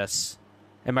tag team this.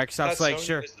 And Microsoft's like, Sony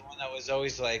sure. was the one that was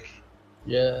always like,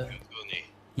 Yeah.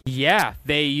 Yeah,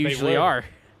 they usually are.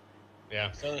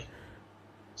 Yeah.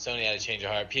 Sony had to change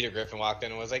their heart. Peter Griffin walked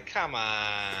in and was like, come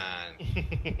on.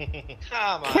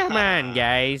 Come on,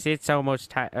 guys. It's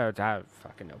almost time. Oh, I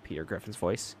fucking know Peter Griffin's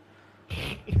voice.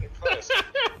 If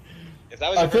that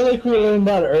was I feel like we learned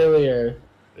that earlier.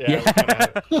 Yeah.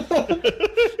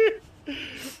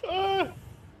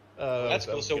 That's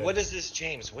cool. So what does this,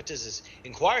 James? What does this?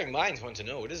 Inquiring minds want to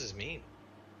know. What does this mean?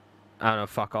 I don't know.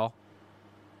 Fuck all.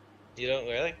 You don't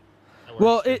really?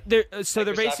 Well, they're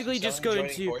Microsoft basically and just Sony going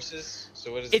joining to. Forces?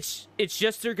 So what is It's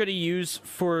just they're going to use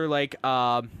for like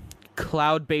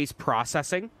cloud-based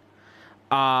processing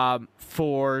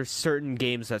for certain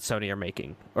games that Sony are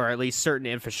making, or at least certain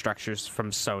infrastructures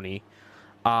from Sony.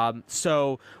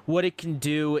 So what it can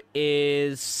do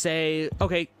is say,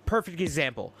 okay, perfect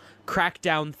example,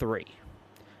 Crackdown 3.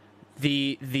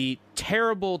 The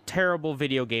terrible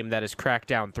video game that is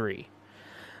Crackdown 3.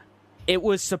 It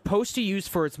was supposed to use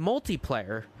for its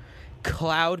multiplayer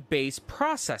cloud-based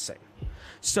processing.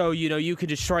 So, you could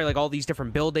destroy like all these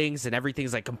different buildings and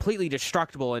everything's like completely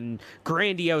destructible in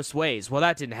grandiose ways. Well,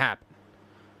 that didn't happen.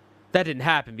 That didn't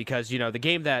happen because, the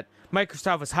game that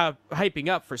Microsoft was hyping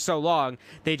up for so long,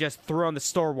 they just threw on the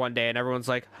store one day and everyone's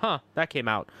like, huh, that came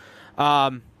out.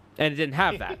 And it didn't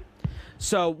have that.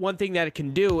 So one thing that it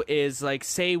can do is like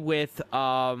say with,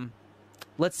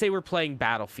 let's say we're playing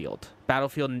Battlefield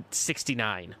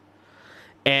 69.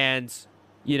 And,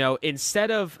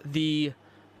 instead of the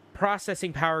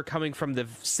processing power coming from the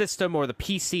system or the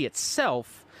PC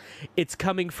itself, it's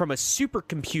coming from a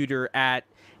supercomputer at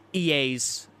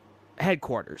EA's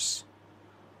headquarters,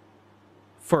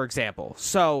 for example.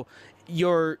 So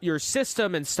your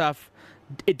system and stuff,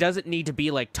 it doesn't need to be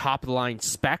like top of the line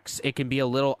specs. It can be a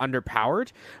little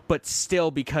underpowered, but still,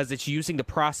 because it's using the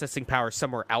processing power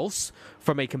somewhere else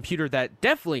from a computer that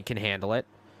definitely can handle it,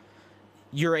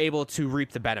 you're able to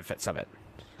reap the benefits of it.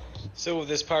 So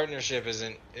this partnership is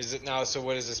it now? So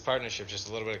what is this partnership? Just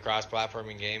a little bit of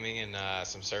cross-platforming gaming and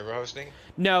some server hosting?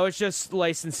 No, it's just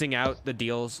licensing out the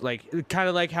deals, like kind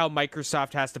of like how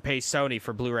Microsoft has to pay Sony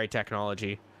for Blu-ray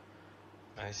technology.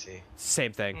 I see.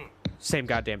 Same thing. Same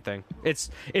goddamn thing. It's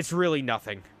really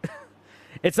nothing.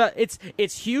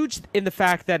 It's huge in the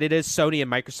fact that it is Sony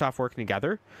and Microsoft working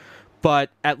together,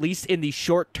 but at least in the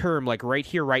short term, like right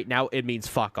here, right now, it means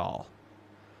fuck all.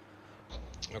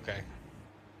 Okay.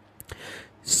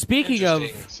 Speaking of,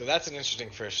 so that's an interesting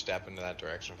first step into that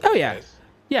direction. Oh yeah,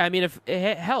 yeah. I mean, if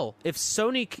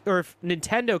Sony or if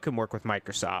Nintendo can work with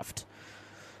Microsoft,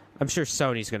 I'm sure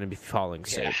Sony's going to be following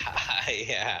suit.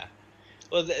 Yeah.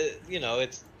 Well,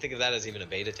 think of that as even a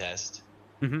beta test,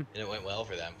 and it went well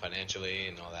for them financially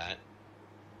and all that.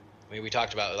 I mean, we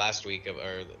talked about last week,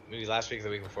 or maybe last week or the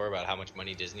week before, about how much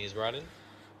money Disney has brought in.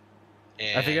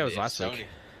 And I think that was last week.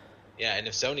 Yeah, and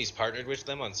if Sony's partnered with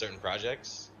them on certain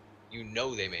projects,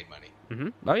 they made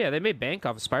money. Oh yeah, they made bank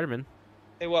off of Spider-Man.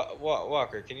 Hey,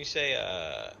 Walker, can you say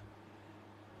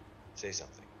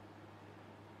something?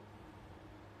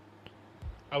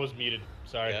 I was muted.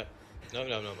 Sorry. Yeah. No.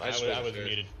 I was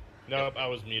muted. Nope, I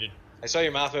was muted. I saw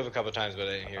your mouth move a couple times, but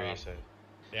I didn't hear you say.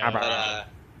 Yeah.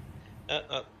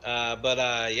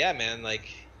 Yeah, man. Like,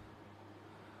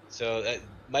 so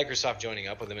Microsoft joining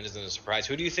up with them isn't a surprise.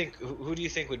 Who do you think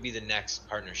would be the next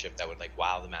partnership that would like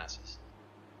wow the masses?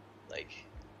 Like,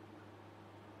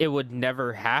 it would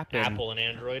never happen. Apple and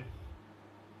Android.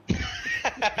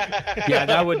 Yeah,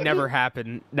 that would never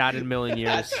happen. Not in a million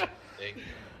years.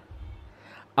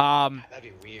 That'd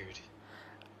be weird.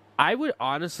 I would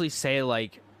honestly say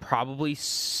like probably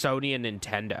Sony and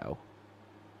Nintendo.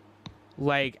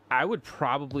 Like that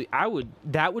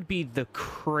would be the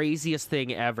craziest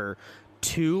thing ever.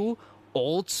 Two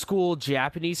old school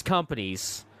Japanese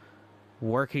companies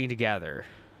working together.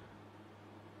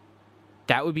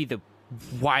 That would be the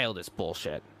wildest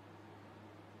bullshit.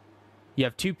 You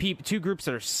have two groups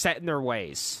that are set in their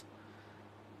ways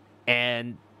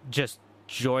and just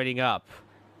joining up.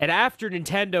 And after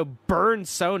Nintendo burned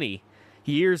Sony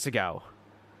years ago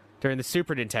during the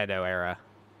Super Nintendo era,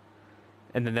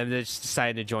 and then they just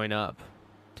decided to join up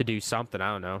to do something.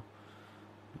 I don't know.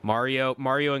 Mario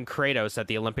and Kratos at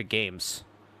the Olympic Games.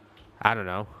 I don't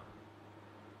know.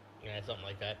 Yeah, something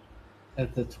like that.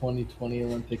 At the 2020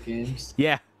 Olympic Games.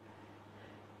 Yeah.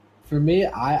 For me,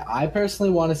 I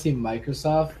personally want to see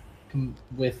Microsoft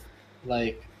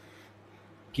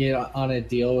get on a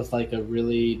deal with like a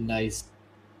really nice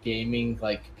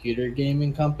computer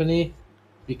gaming company,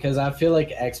 because I feel like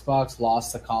Xbox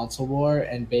lost the console war,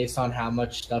 and based on how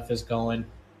much stuff is going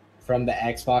from the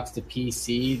Xbox to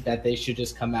PC, that they should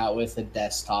just come out with a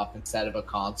desktop instead of a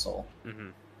console. Mm-hmm.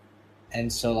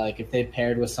 And so like if they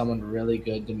paired with someone really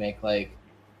good to make like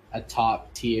a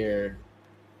top tier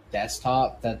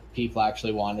desktop that people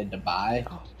actually wanted to buy.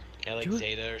 Yeah, like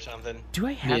Zeta or something. Do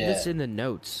I have this in the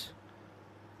notes?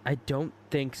 I don't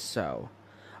think so.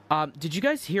 Did you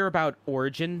guys hear about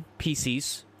Origin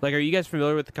PCs? Like, are you guys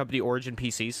familiar with the company Origin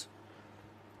PCs?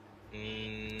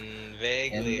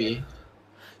 Vaguely. NB.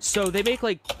 So they make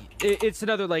it's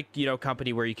another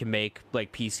company where you can make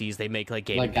like PCs. They make like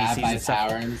gaming like PCs and stuff.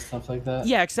 Power and stuff like that.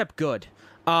 Yeah, except good.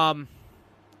 They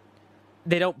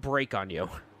don't break on you.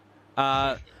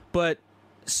 But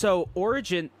so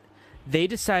Origin, they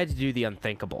decided to do the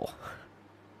unthinkable.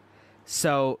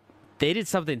 So they did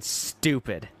something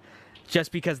stupid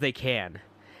just because they can.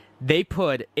 They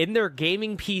put in their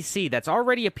gaming PC that's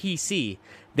already a PC,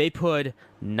 they put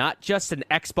not just an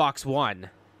Xbox One,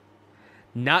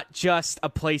 not just a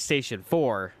PlayStation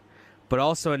 4, but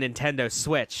also a Nintendo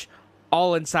Switch,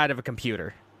 all inside of a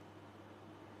computer.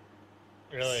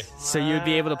 Really? So you'd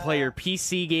be able to play your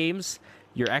PC games,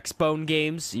 your Xbone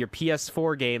games, your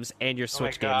PS4 games, and your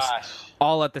Switch games,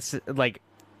 all at the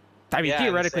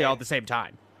theoretically all at the same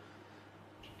time.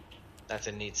 That's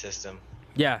a neat system.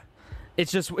 Yeah.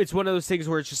 It's one of those things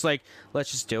where it's just like, let's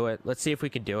just do it. Let's see if we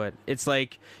can do it. It's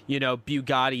like,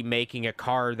 Bugatti making a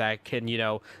car that can,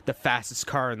 the fastest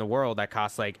car in the world that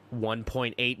costs like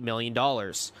 $1.8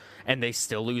 million, and they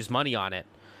still lose money on it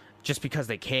just because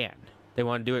they can. They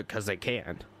want to do it because they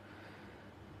can.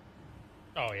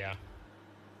 Oh, yeah.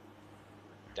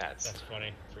 That's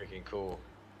funny. Freaking cool.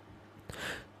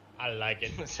 I like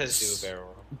it. It says do a barrel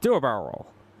roll. Do a barrel roll.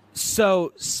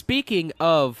 So, speaking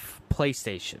of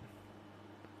PlayStation,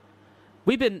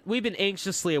 we've been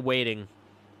anxiously awaiting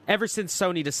ever since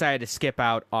Sony decided to skip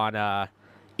out on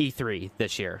E3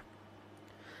 this year.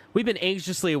 We've been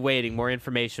anxiously awaiting more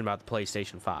information about the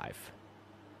PlayStation 5.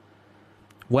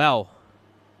 Well,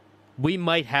 we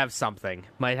might have a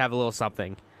little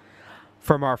something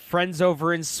from our friends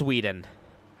over in Sweden.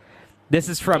 This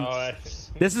is from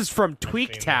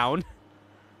TweakTown.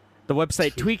 The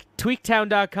website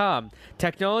tweaktown.com.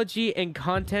 Technology and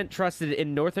content trusted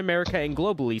in North America and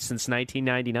globally since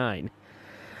 1999.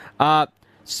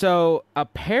 So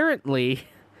apparently,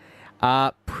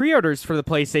 pre-orders for the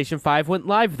PlayStation 5 went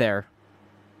live there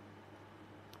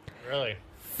Really?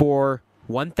 for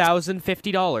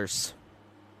 $1,050.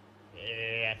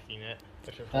 Yeah, I've seen it.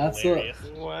 Which is That's hilarious.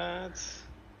 What?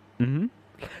 Mm-hmm.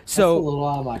 That's a So little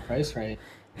out of my price range.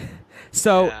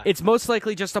 Yeah. it's most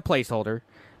likely just a placeholder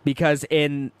because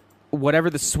in whatever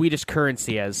the Swedish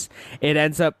currency is, it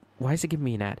ends up. Why is it giving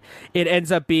me an ad? It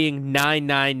ends up being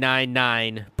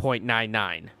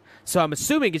 9999.99. So I'm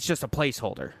assuming it's just a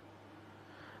placeholder.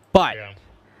 But Yeah.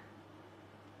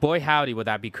 boy, howdy, would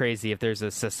that be crazy if there's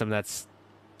a system that's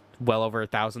well over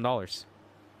 $1,000.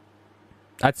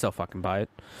 I'd still fucking buy it.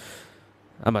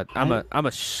 I'm a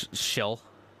shill.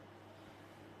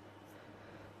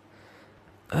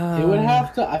 It would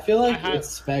have to. I feel like I have- its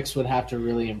specs would have to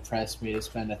really impress me to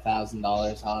spend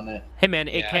 $1,000 on it. Hey man,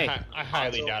 8K, Yeah. I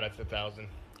highly doubt it's 1,000.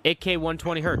 8K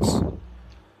 120 hertz.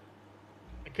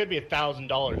 It could be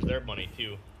 $1,000 their money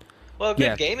too. Well, a good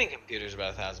Yeah. gaming computer's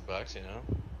about $1,000, you know.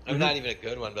 I'm Mhm. not even a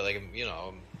good one, but like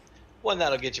one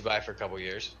that'll get you by for a couple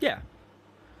years. Yeah.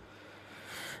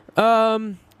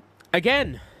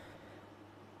 Again,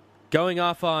 going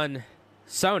off on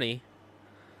Sony,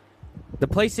 the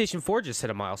PlayStation 4 just hit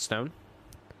a milestone.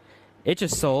 It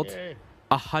just sold Yay.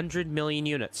 100 million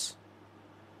units.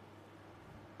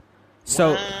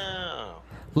 So Wow.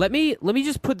 let me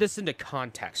just put this into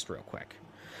context real quick.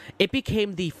 It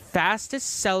became the fastest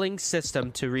selling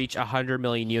system to reach 100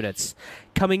 million units,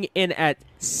 coming in at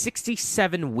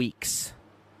 67 weeks.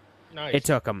 Nice. It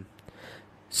took them.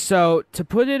 So, to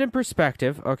put it in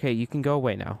perspective, okay, you can go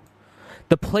away now.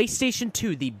 The PlayStation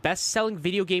 2, the best-selling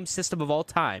video game system of all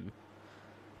time,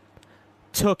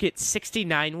 took it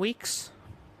 69 weeks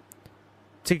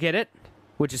to get it,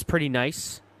 which is pretty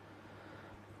nice.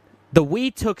 The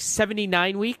Wii took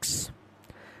 79 weeks.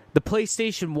 The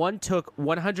PlayStation 1 took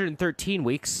 113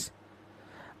 weeks.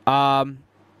 And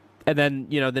then,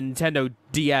 the Nintendo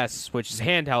DS, which is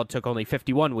handheld, took only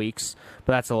 51 weeks,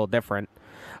 but that's a little different.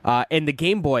 And the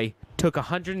Game Boy took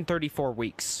 134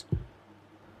 weeks.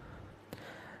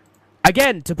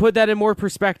 Again, to put that in more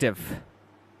perspective,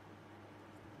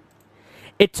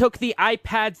 it took the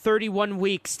iPad 31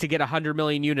 weeks to get 100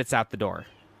 million units out the door.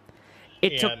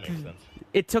 That makes sense.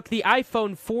 It took the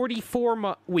iPhone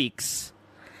 44 weeks,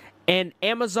 and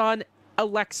Amazon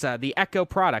Alexa, the Echo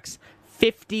products,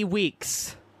 50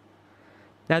 weeks.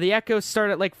 Now, the Echo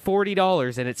started at like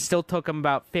 $40, and it still took them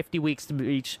about 50 weeks to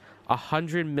reach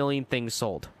 100 million things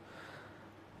sold.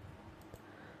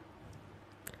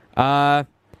 Again,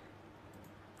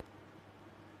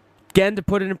 to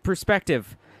put it in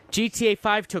perspective, GTA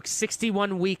 5 took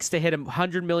 61 weeks to hit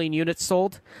 100 million units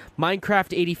sold,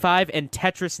 Minecraft 85, and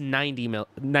Tetris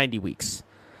 90 weeks.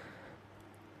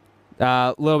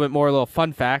 A little bit more little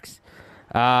fun facts.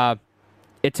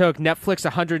 It took Netflix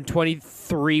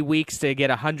 123 weeks to get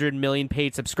 100 million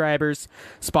paid subscribers,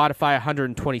 Spotify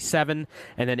 127,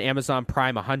 and then Amazon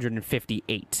Prime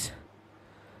 158.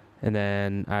 And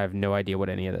then I have no idea what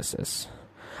any of this is.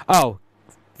 Oh,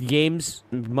 games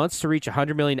months to reach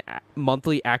 100 million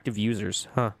monthly active users.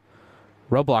 Huh.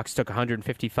 Roblox took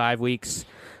 155 weeks,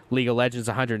 League of Legends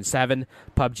 107,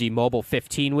 PUBG Mobile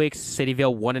 15 weeks,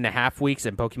 Cityville 1.5 weeks,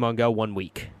 and Pokemon Go 1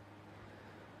 week.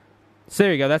 So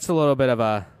there you go. That's a little bit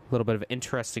of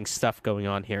interesting stuff going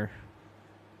on here.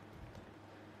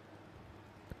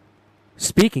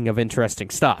 Speaking of interesting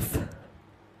stuff,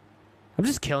 I'm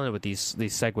just killing it with these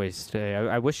segues today.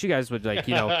 I wish you guys would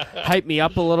hype me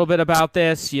up a little bit about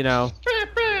this. You guys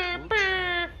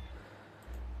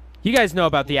know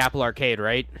about the Apple Arcade,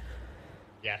 right?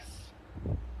 Yes.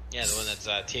 Yeah, the one that's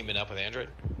teaming up with Android.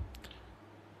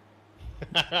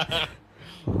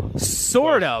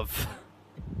 Sort of.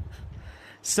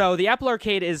 So the Apple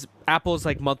Arcade is Apple's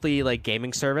monthly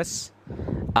gaming service.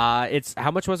 It's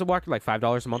how much was it, Walker? Like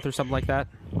 $5 a month or something like that.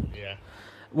 Yeah.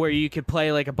 Where you could play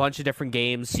a bunch of different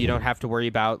games. You don't have to worry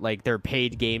about they're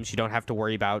paid games. You don't have to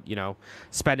worry about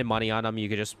spending money on them. You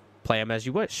could just play them as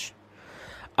you wish.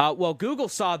 Well, Google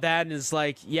saw that and is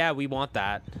like, yeah, we want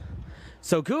that.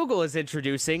 So Google is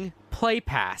introducing Play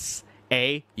Pass,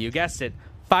 you guessed it,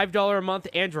 $5 a month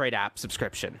Android app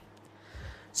subscription.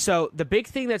 So the big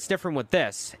thing that's different with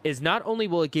this is not only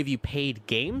will it give you paid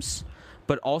games,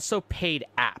 but also paid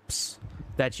apps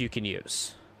that you can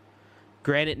use.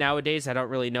 Granted, nowadays I don't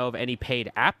really know of any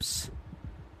paid apps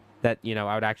that,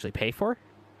 I would actually pay for.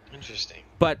 Interesting.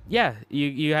 But yeah,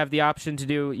 you have the option to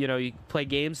do, you play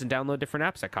games and download different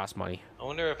apps that cost money. I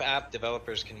wonder if app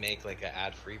developers can make like an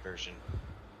ad-free version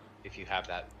if you have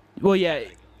that. Well, yeah.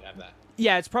 Like, you have that.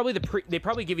 Yeah, it's probably they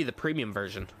probably give you the premium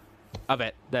version of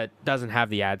it that doesn't have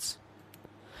the ads.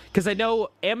 Because I know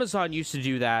Amazon used to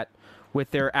do that with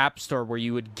their app store where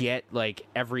you would get like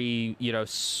every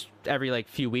like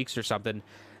few weeks or something,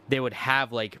 they would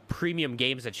have like premium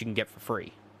games that you can get for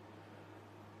free.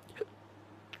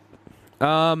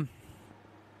 Walker,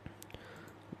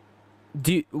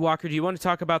 do you want to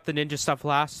talk about the Ninja stuff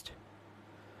last?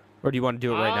 Or do you want to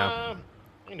do it right now?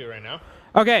 I can do it right now.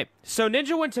 Okay, so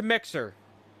Ninja went to Mixer.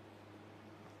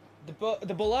 The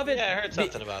beloved... Yeah, I heard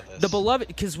something about this. The beloved...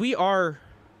 Because we are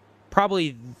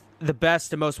probably the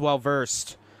best and most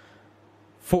well-versed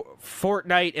for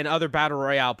Fortnite and other Battle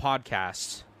Royale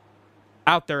podcasts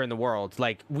out there in the world.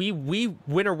 Like, we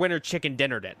winner chicken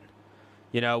dinnered it.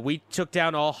 We took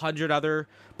down all 100 other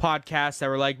podcasts that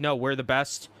were like, no, we're the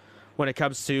best when it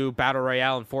comes to Battle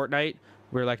Royale and Fortnite.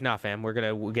 We were like, nah, fam,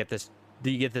 we'll get this.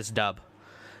 You get this dub.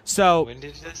 So when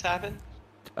did this happen?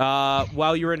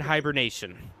 While you were in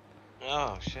hibernation.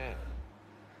 Oh shit.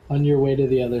 On your way to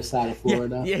the other side of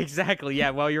Florida. Yeah, exactly.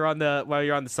 Yeah, while you're on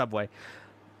the subway.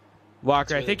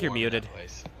 Walker, Really I think you're warm in that muted.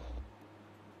 place.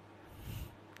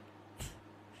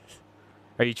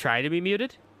 Are you trying to be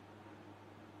muted?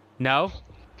 No?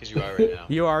 Because you are right now.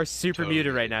 You are super Totally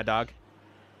muted right muted. now, dog.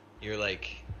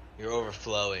 You're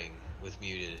overflowing with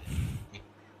muted.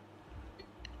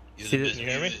 See this- Can you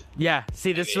hear me? Yeah,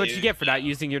 see, this is what you get for not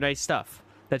using your nice stuff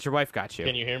that your wife got you.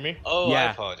 Can you hear me? Oh, I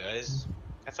Yeah. apologize.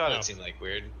 I thought No. it seemed like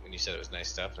weird when you said it was nice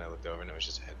stuff, and I looked over and it was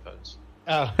just headphones.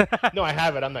 No, I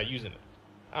have it. I'm not using it.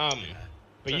 But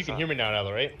That's you can fine. hear me now,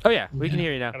 Ella, right? Oh, yeah, we can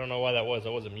hear you now. I don't know why that was. I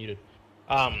wasn't muted.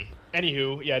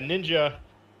 Anywho, yeah, Ninja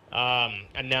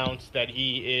announced that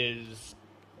he is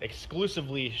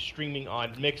exclusively streaming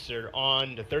on Mixer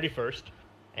on the 31st,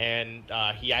 and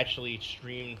he actually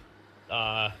streamed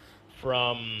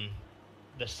from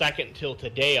the 2nd till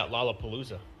today at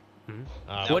Lollapalooza.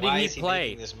 Now, What did why he is play?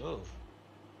 Making this move?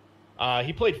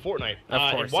 He played Fortnite.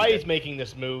 Of course and why he he's did. making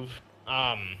this move,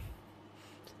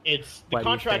 it's the Why do you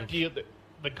contract think? deal.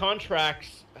 The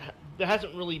contracts, there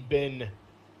hasn't really been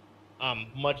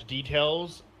much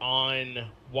details on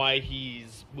why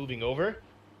he's moving over.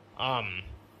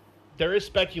 There is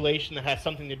speculation that has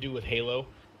something to do with Halo,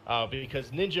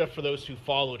 because Ninja, for those who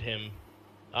followed him,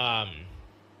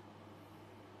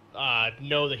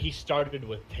 know that he started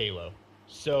with Halo.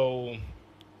 So,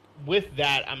 with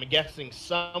that, I'm guessing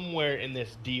somewhere in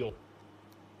this deal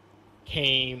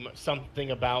came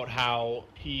something about how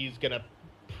he's gonna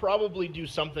probably do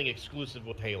something exclusive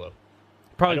with Halo. I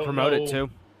Probably don't promote it know- too.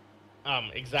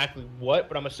 Exactly what,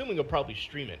 but I'm assuming he'll probably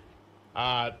stream it.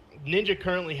 Ninja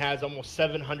currently has almost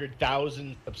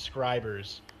 700,000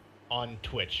 subscribers on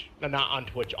Twitch. No, not on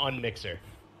Twitch, on Mixer.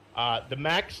 The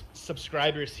max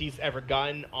subscribers he's ever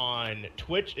gotten on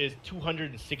Twitch is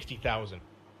 260,000.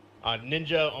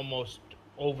 Ninja almost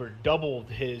over doubled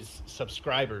his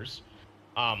subscribers.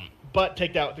 But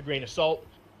take that with a grain of salt.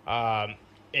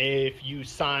 If you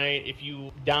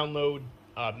download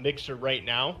Mixer right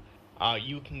now,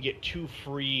 you can get 2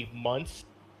 free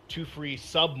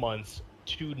sub months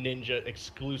to Ninja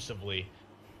exclusively.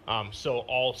 So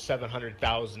all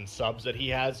 700,000 subs that he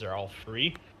has are all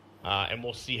free. And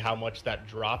we'll see how much that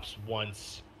drops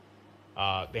once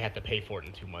they have to pay for it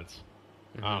in 2 months.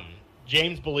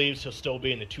 James believes he'll still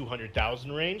be in the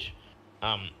 200,000 range.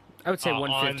 I would say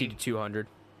 150 on- to 200.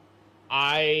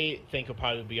 I think he'll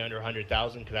probably be under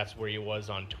 100,000 because that's where he was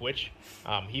on Twitch.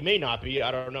 He may not be.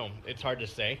 I don't know. It's hard to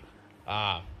say.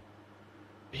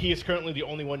 He is currently the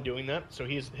only one doing that. So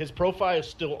his profile is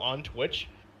still on Twitch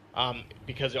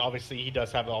because obviously he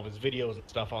does have all of his videos and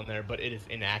stuff on there, but it is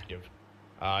inactive.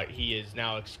 He is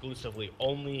now exclusively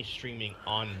only streaming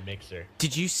on Mixer.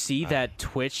 Did you see that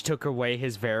Twitch took away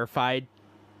his verified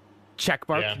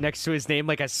checkmark Yeah. next to his name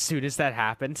like as soon as that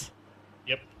happened?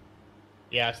 Yep.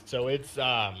 Yeah, so it's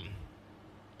gonna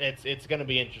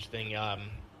be interesting.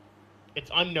 It's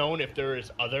unknown if there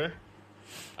is other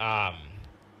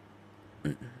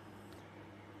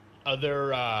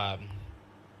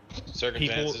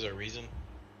Circumstances or reason?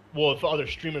 well, if other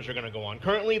streamers are gonna go on.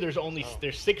 Currently, there's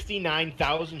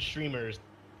 69,000 streamers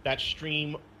that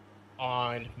stream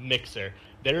on Mixer.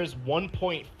 There is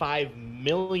 1.5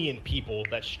 million people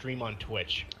that stream on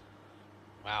Twitch.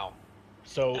 Wow.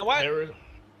 So Now what? there.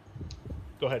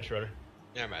 Go ahead, Schroeder.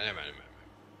 Never mind.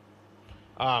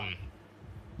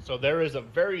 So there is a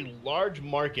very large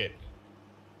market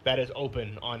that is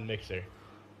open on Mixer.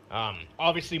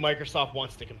 Obviously, Microsoft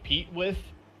wants to compete with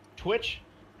Twitch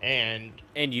and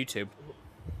YouTube.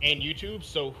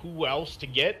 So who else to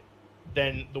get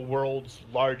than the world's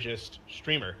largest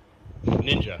streamer,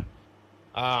 Ninja?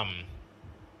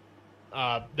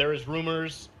 There is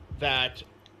rumors that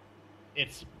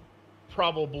it's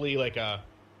probably like a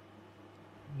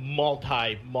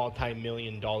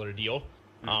multi-million-dollar deal.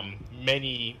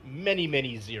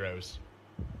 Many zeros.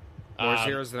 More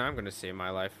zeros than I'm going to see in my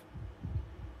life.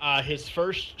 His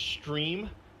first stream,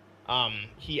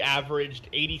 he averaged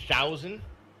 80,000.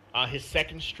 His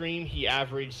second stream, he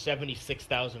averaged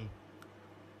 76,000.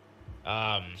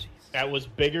 That was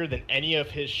bigger than any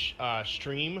of his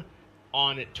stream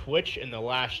on Twitch in the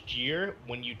last year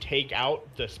when you take out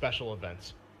the special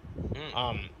events.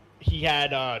 He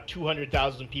had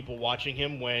 200,000 people watching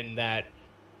him when that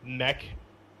mech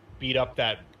beat up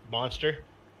that monster.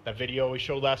 That video we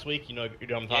showed last week, you know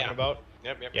what I'm talking about?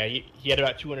 Yep. Yeah, he had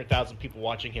about 200,000 people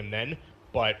watching him then,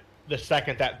 but the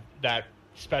second that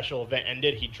special event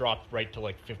ended, he dropped right to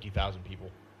like 50,000 people.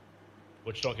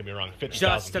 Which, don't get me wrong, 50,000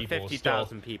 Just to people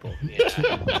 50,000 people.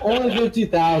 Yeah. Only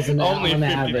 50,000 Only on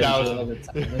average 50,000. all the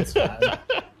time. It's fine.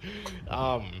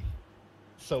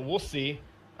 So we'll see.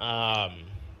 We'll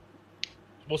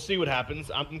see what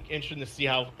happens. I'm interested to see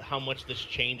how much this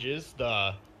changes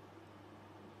the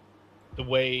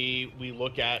way we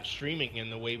look at streaming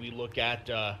and the way we look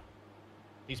at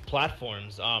these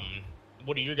platforms.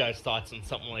 What are your guys' thoughts on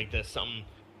something like this?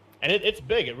 And it's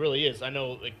big. It really is. I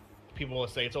know, like, people will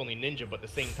say it's only Ninja, but at the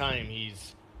same time,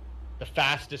 he's the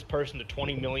fastest person to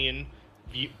 20 million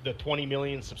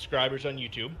subscribers on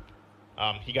YouTube.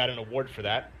 He got an award for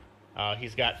that.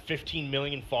 He's got 15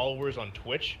 million followers on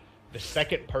Twitch. The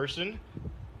second person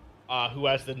who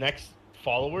has the next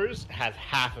followers has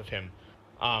half of him.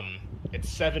 It's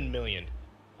 7 million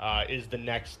is the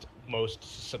next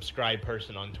most subscribed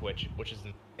person on Twitch, which is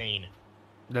insane.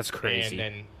 That's crazy. And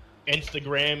then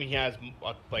Instagram, he has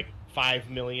like 5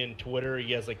 million. Twitter,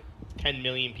 he has like 10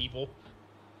 million people.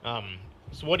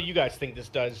 So what do you guys think this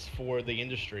does for the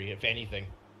industry, if anything?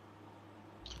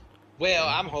 Well,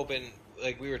 I'm hoping,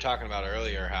 like we were talking about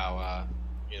earlier, how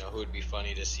who would be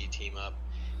funny to see team up.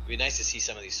 It'd be nice to see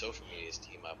some of these social medias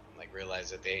team up and like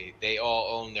realize that they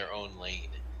all own their own lane.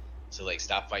 So like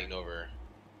stop fighting over.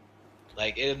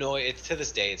 Like it's to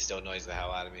this day it still annoys the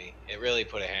hell out of me. It really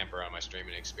put a hamper on my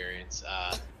streaming experience.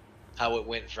 How it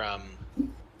went from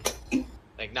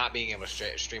like not being able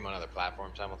to stream on other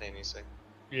platforms simultaneously.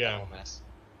 Yeah. That whole mess.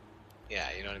 Yeah,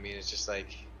 you know what I mean? It's just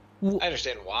like I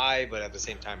understand why, but at the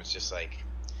same time it's just like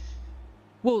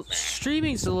Well,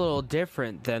 streaming's a little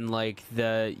different than like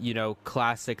the,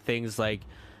 classic things like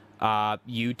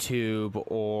YouTube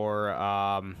or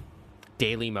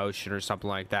Dailymotion or something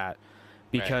like that.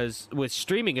 Because with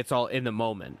streaming, it's all in the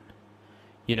moment,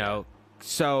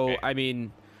 So, Right. I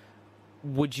mean,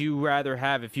 would you rather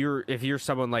have, if you're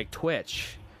someone like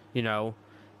Twitch,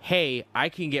 hey, I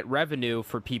can get revenue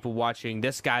for people watching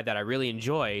this guy that I really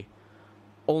enjoy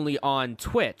only on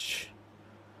Twitch.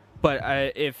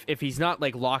 But if he's not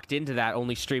like locked into that,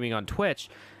 only streaming on Twitch,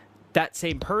 that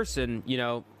same person,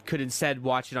 could instead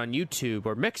watch it on YouTube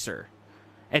or Mixer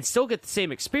and still get the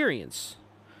same experience.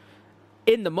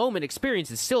 In the moment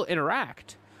experience is still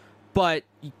interact, but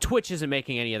Twitch isn't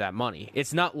making any of that money.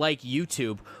 It's not like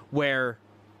YouTube where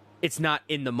it's not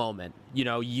in the moment.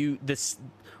 This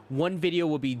one video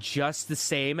will be just the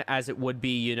same as it would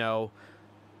be,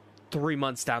 3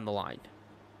 months down the line.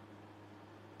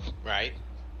 right.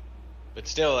 But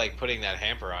still, like, putting that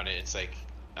hamper on it, it's like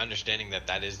understanding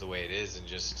that is the way it is, and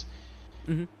just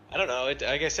I don't know.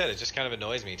 Like I said, it just kind of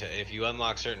annoys me if you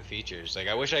unlock certain features. Like,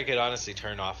 I wish I could honestly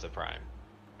turn off the Prime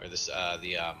or this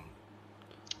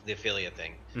the affiliate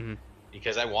thing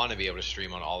because I want to be able to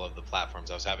stream on all of the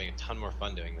platforms. I was having a ton more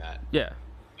fun doing that. Yeah.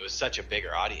 It was such a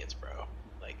bigger audience, bro.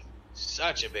 Like,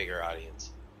 such a bigger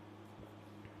audience.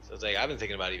 So it's like I've been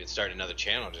thinking about even starting another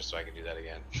channel just so I can do that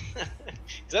again.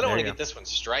 Because I don't want to get this one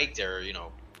striked or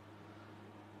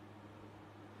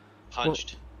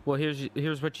punched. Well,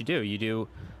 here's what you do. You do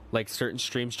like certain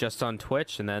streams just on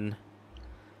Twitch, and then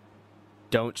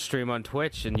don't stream on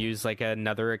Twitch and use like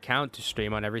another account to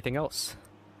stream on everything else.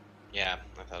 Yeah,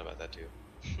 I thought about that too.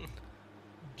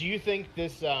 Do you think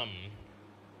this, for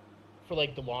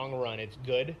like the long run, it's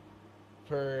good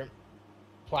for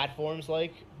platforms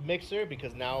like Mixer?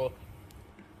 Because now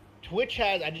Twitch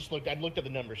has. I looked at the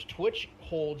numbers. Twitch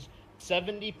holds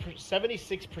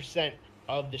 76%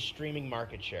 of the streaming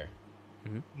market share.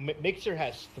 Mixer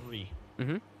has 3.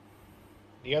 Mm-hmm.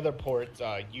 The other port's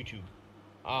YouTube.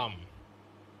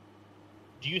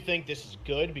 Do you think this is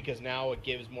good because now it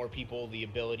gives more people the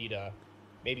ability to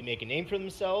maybe make a name for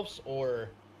themselves, or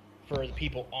for the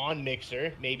people on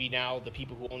Mixer, maybe now the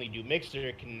people who only do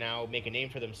Mixer can now make a name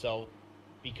for themselves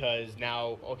because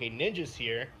now, okay, Ninja's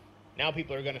here. Now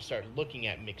people are going to start looking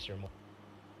at Mixer more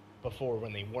before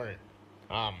when they weren't.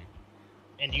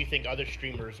 And do you think other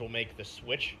streamers will make the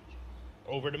switch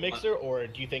over to Mixer, or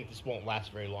do you think this won't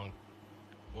last very long?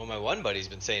 Well, my one buddy's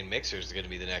been saying Mixer is going to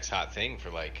be the next hot thing for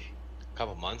like a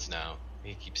couple months now.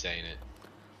 He keeps saying it.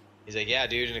 He's like, yeah,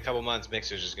 dude, in a couple months,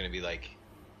 Mixer's just going to be like,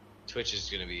 Twitch is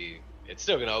going to be, it's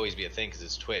still going to always be a thing because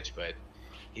it's Twitch, but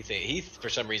he for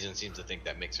some reason seems to think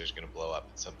that Mixer's going to blow up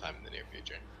sometime in the near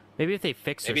future. Maybe if they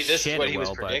fix their Maybe this shit, is what he it was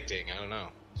will, predicting. I don't know.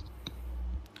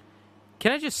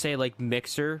 Can I just say, like,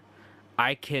 Mixer,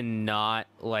 I cannot,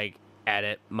 like,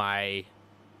 edit my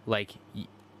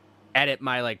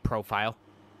profile.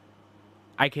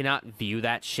 I cannot view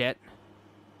that shit.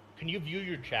 Can you view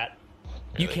your chat?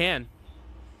 You Really? can.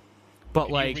 But, Can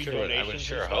you like... read I donations would and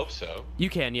sure stuff? hope so. You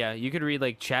can, yeah. You could read,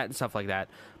 like, chat and stuff like that.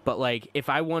 But, like, if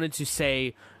I wanted to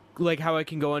say, like, how I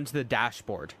can go onto the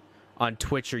dashboard on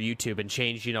Twitch or YouTube and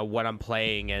change, you know, what I'm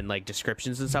playing and, like,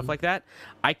 descriptions and stuff like that,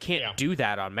 I can't do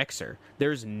that on Mixer.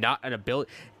 There's not an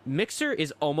ability... Mixer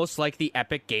is almost like the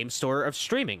Epic Game Store of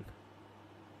streaming.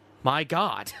 My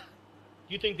God.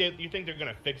 Do you think they're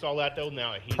going to fix all that, though,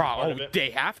 now that he's a part of it?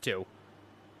 They have to.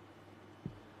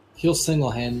 He'll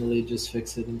single-handedly just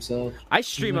fix it himself. I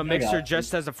stream Like, a I Mixer got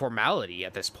just as a formality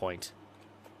at this point.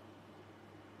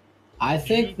 I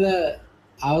think that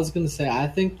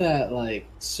like,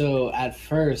 so at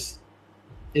first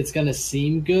it's gonna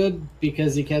seem good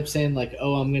because he kept saying like,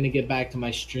 oh, I'm gonna get back to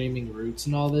my streaming roots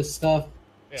and all this stuff,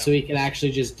 so he can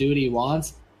actually just do what he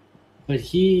wants. But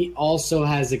he also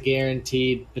has a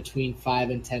guaranteed between 5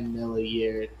 and 10 mil a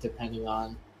year, depending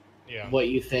on what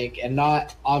you think. And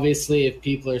not obviously, if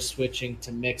people are switching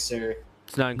to Mixer,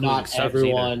 It's not including not subs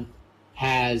everyone either.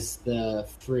 has the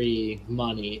free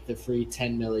money, the free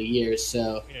 10 mil a year.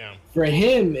 So Yeah. for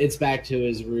him, it's back to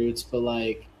his roots. But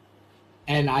like,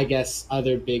 and I guess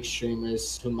other big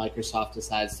streamers who Microsoft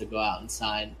decides to go out and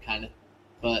sign, kind of.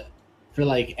 But for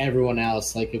like everyone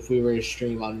else, like if we were to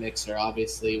stream on Mixer,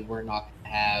 obviously we're not going to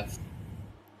have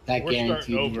that We're starting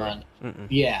guaranteed over. run. Mm-mm.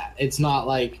 Yeah, it's not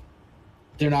like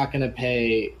they're not going to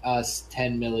pay us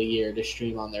 10 mil a year to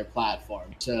stream on their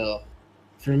platform. So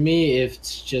for me, if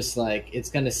it's just like, it's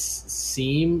going to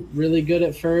seem really good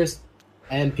at first,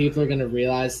 and people are going to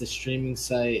realize the streaming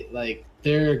site, like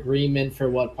their agreement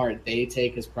for what part they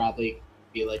take is probably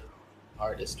be like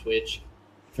hard as Twitch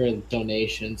for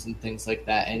donations and things like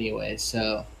that anyway.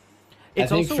 So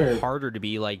It's I think also for- harder to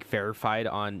be like verified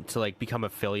to like become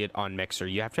affiliate on Mixer.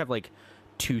 You have to have like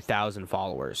 2,000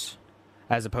 followers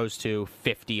as opposed to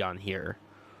 50 on here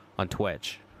on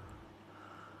Twitch.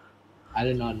 I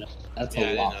did not know. That's Yeah, I a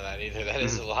didn't lot. know that either. That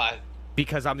is a lot.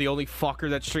 Because I'm the only fucker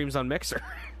that streams on Mixer.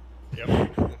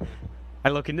 Yep. I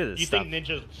look into this Do you stuff. think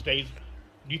Ninja stays?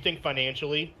 Do you think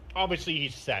financially? Obviously,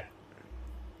 he's set.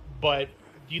 But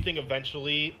do you think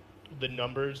eventually the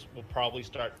numbers will probably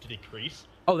start to decrease?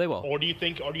 Oh, they will. Or do you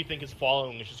think his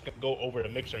following is just going to go over to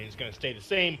Mixer and it's going to stay the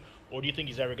same? Or do you think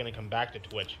he's ever going to come back to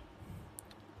Twitch?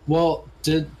 Well,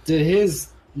 did his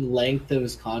length of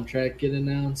his contract get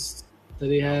announced that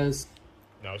he has?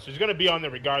 No, so he's going to be on there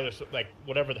regardless, like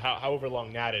whatever, however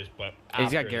long that is. But He's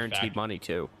after got the guaranteed fact. money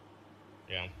too.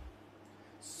 Yeah.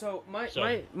 So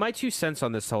So- my 2 cents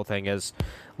on this whole thing is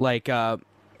like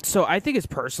so I think it's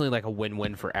personally like a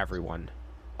win-win for everyone.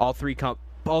 All three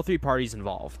parties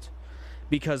involved.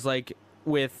 Because like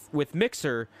with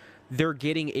Mixer, they're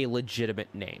getting a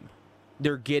legitimate name.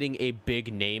 They're getting a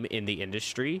big name in the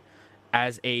industry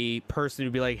as a person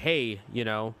to be like, "Hey, you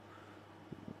know,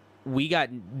 we got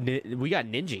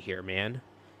Ninja here, man.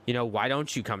 You know, why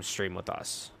don't you come stream with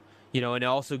us?" You know, and it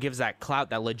also gives that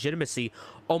clout, that legitimacy,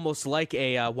 almost like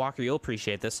a Walker, you'll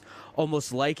appreciate this,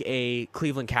 almost like a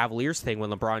Cleveland Cavaliers thing when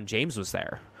LeBron James was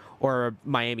there, or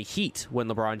Miami Heat when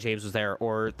LeBron James was there,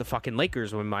 or the fucking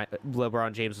Lakers when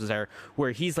LeBron James was there,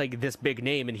 where he's like this big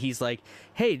name and he's like,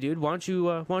 "Hey, dude, why don't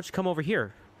you come over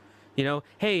here? You know,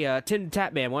 hey, Tin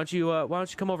Tap Man, why don't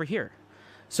you come over here?"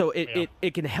 So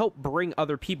it can help bring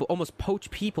other people, almost poach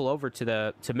people over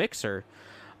to Mixer.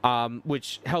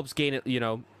 Which helps gain it, you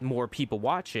know, more people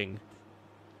watching.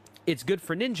 It's good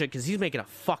for Ninja because he's making a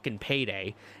fucking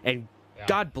payday, and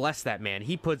God bless that man.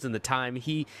 He puts in the time.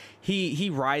 He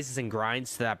rises and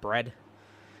grinds to that bread,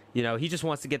 You know, he just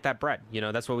wants to get that bread. You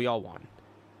know, that's what we all want.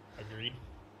 Agreed.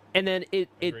 And then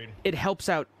Agreed. it helps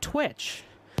out Twitch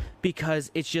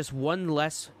because it's just one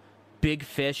less big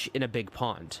fish in a big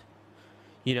pond.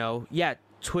 You know, yeah,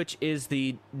 Twitch is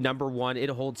the number one. It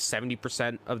holds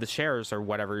 70% of the shares or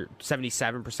whatever,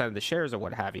 77% of the shares or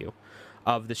what have you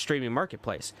of the streaming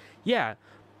marketplace. Yeah,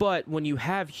 but when you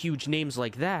have huge names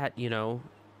like that, you know,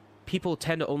 people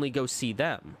tend to only go see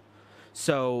them.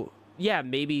 So, yeah,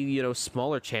 maybe, you know,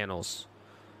 smaller channels,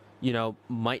 you know,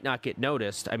 might not get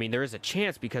noticed. I mean, there is a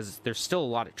chance because there's still a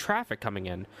lot of traffic coming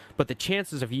in, but the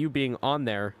chances of you being on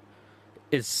there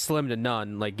is slim to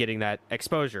none, like getting that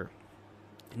exposure.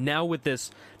 Now with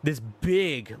this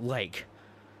big, like,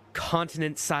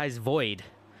 continent-sized void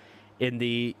in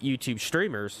the YouTube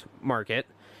streamers market,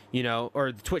 you know,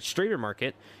 or the Twitch streamer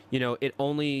market, you know, it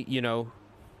only, you know,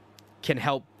 can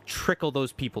help trickle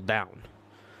those people down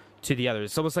to the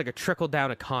others. It's almost like a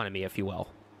trickle-down economy, if you will.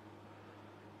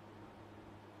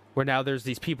 Where now there's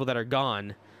these people that are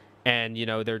gone, and, you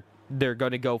know, they're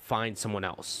going to go find someone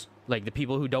else. Like, the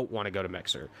people who don't want to go to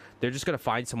Mixer, they're just going to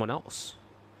find someone else.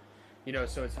 You know,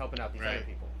 so it's helping out these other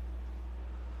people.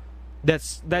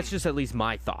 That's just at least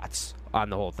my thoughts on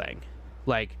the whole thing.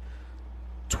 Like,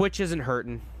 Twitch isn't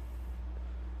hurting.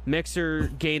 Mixer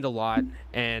gained a lot,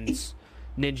 and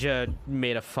Ninja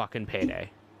made a fucking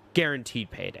payday. Guaranteed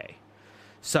payday.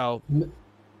 So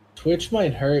Twitch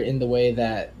might hurt in the way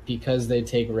that because they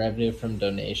take revenue from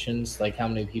donations, like how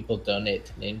many people donate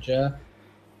to Ninja,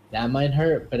 that might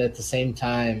hurt. But at the same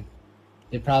time,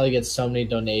 they probably get so many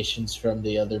donations from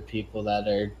the other people that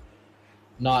are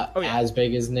not as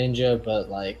big as Ninja, but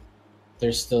like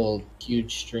they're still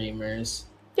huge streamers.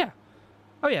 Yeah.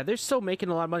 Oh yeah, they're still making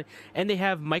a lot of money, and they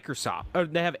have Microsoft, or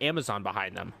they have Amazon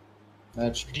behind them.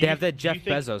 That's they have that Jeff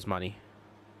Bezos money.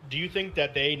 Do you think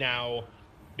that they now,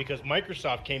 because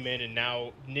Microsoft came in and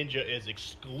now Ninja is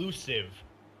exclusive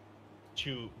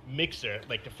to Mixer,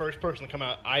 like the first person to come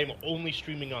out, I am only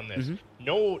streaming on this.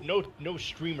 No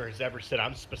streamer has ever said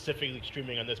I'm specifically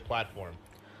streaming on this platform.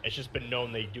 It's just been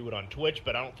known they do it on Twitch,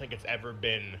 but I don't think it's ever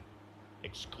been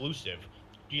exclusive.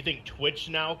 Do you think Twitch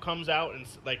now comes out and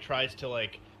like tries to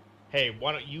like, hey,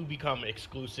 why don't you become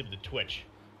exclusive to Twitch?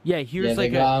 Yeah, here's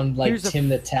like Tim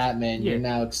the Tatman. You're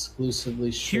now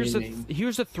exclusively streaming.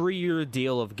 Here's a 3-year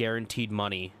deal of guaranteed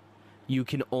money. You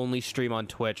can only stream on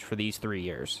Twitch for these 3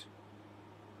 years.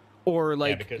 Or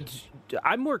like,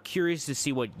 I'm more curious to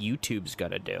see what YouTube's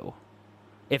gonna do,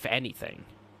 if anything,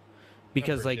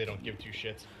 because like they don't give two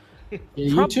shits.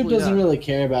 YouTube doesn't really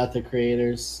care about the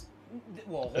creators.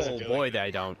 Well, oh boy, they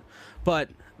don't.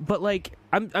 But like,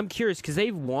 I'm curious because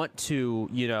they want to,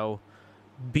 you know,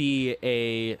 be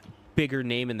a bigger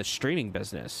name in the streaming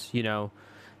business. You know,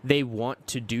 they want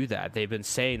to do that. They've been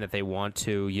saying that they want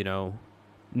to, you know,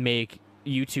 make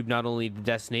YouTube not only the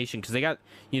destination, because they got,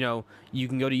 you know, you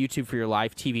can go to YouTube for your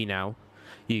live TV now.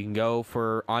 You can go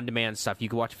for on-demand stuff. You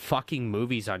can watch fucking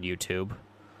movies on YouTube.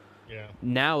 Yeah.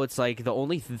 Now it's like the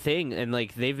only thing, and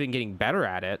like they've been getting better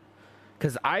at it.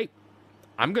 Because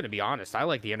I'm gonna be honest, I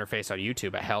like the interface on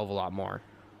YouTube a hell of a lot more.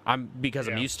 Because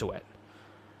I'm used to it.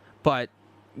 But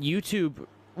YouTube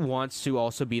wants to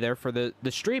also be there for the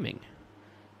streaming,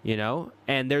 you know,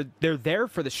 and they're there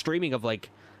for the streaming of like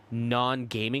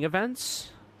non-gaming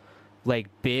events, like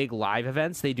big live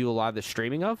events. They do a lot of the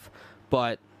streaming of,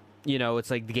 but you know, it's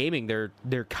like the gaming.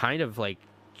 They're kind of like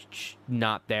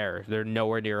not there. They're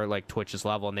nowhere near like Twitch's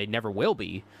level, and they never will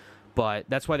be. But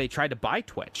that's why they tried to buy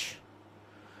Twitch.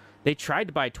 They tried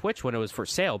to buy Twitch when it was for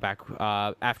sale back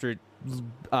after it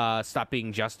stopped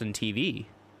being Justin TV.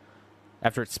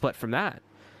 After it split from that,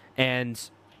 and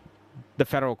the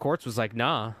federal courts was like,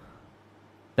 nah,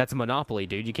 that's a monopoly,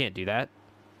 dude. You can't do that.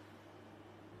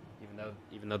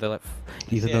 Even though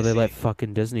they let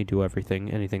fucking Disney do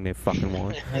anything they fucking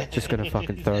want. Just gonna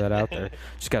fucking throw that out there.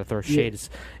 Just gotta throw shade. It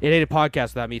ain't a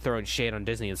podcast without me throwing shade on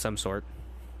Disney in some sort.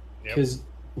 Because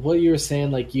what you were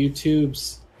saying, like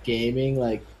YouTube's gaming,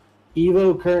 like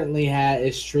Evo currently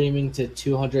is streaming to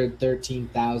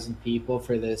 213,000 people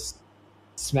for this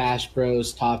Smash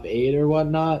Bros. Top 8 or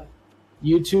whatnot.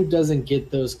 YouTube doesn't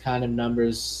get those kind of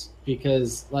numbers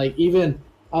because, like, even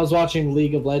I was watching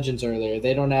League of Legends earlier.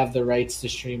 They don't have the rights to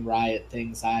stream Riot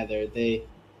things either. They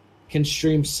can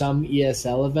stream some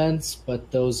ESL events, but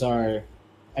those are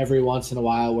every once in a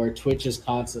while, where Twitch is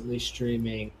constantly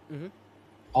streaming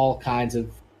all kinds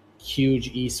of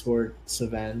huge esports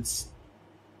events.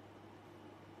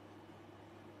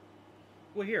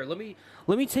 Well, here, let me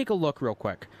take a look real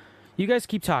quick. You guys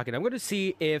keep talking. I'm going to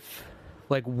see if,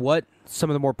 like, what some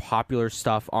of the more popular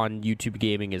stuff on YouTube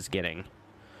gaming is getting,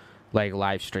 like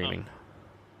live streaming.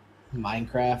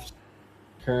 Minecraft.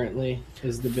 currently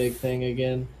is the big thing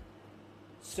again.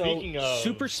 So Speaking of-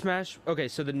 Super Smash. Okay,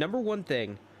 so the number one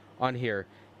thing on here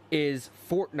is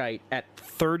Fortnite at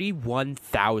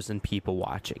 31,000 people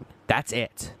watching. That's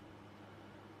it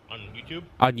On YouTube?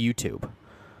 on YouTube.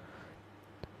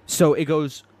 So it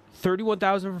goes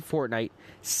 31,000 for Fortnite,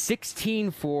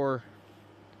 16 for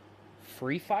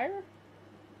Free Fire,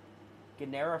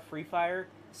 Ganera Free Fire,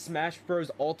 Smash Bros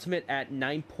Ultimate at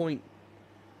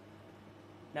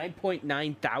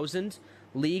 9.9 thousand,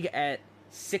 League at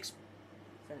 6. Is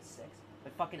that 6?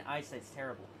 My fucking eyesight's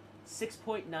terrible.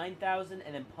 6.9 thousand,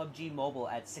 and then PUBG Mobile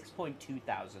at 6.2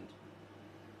 thousand.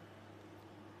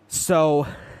 So,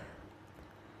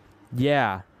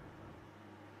 yeah,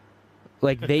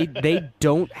 like they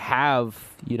don't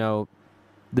have, you know,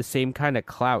 the same kind of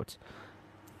clout.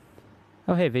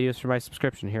 Oh hey, videos for my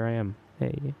subscription. Here I am.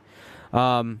 Hey,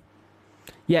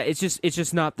 yeah, it's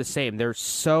just not the same. They're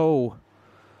so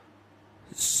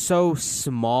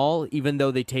small, even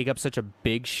though they take up such a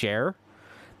big share.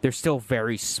 They're still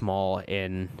very small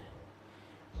in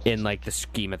like the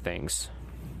scheme of things.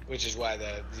 Which is why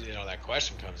that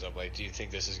question comes up. Like, do you think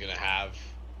this is going to have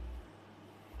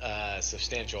a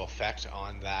substantial effect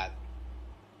on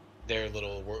their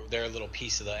little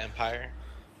piece of the empire?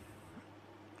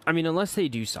 I mean, unless they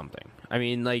do something. I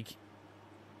mean, like,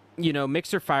 you know,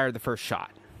 Mixer fired the first shot.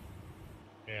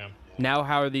 Yeah. Now,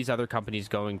 how are these other companies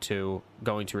going to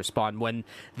respond when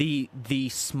the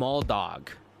small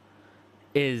dog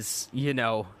is, you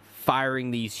know,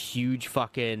 firing these huge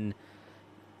fucking?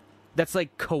 That's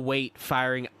like Kuwait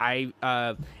firing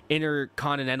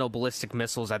intercontinental ballistic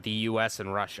missiles at the U.S.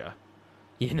 and Russia.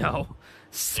 You know,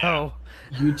 so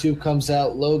YouTube comes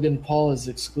out. Logan Paul is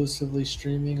exclusively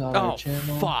streaming on our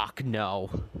channel. Fuck no!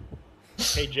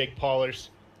 Hey, Jake Paulers.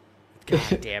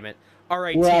 God damn it! All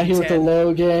right, We're out here with the Team 10.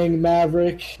 Low Gang,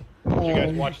 Maverick. Did you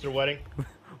guys watch their wedding?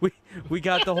 We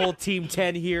got the whole Team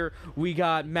 10 here. We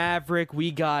got Maverick. We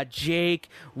got Jake.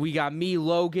 We got me,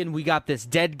 Logan. We got this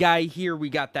dead guy here. We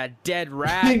got that dead I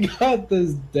rat. got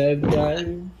this dead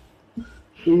guy.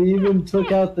 He even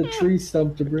took out the tree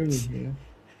stump to bring him here.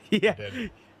 Yeah.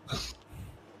 Did.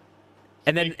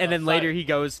 And then Outside. later he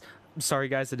goes, "I'm sorry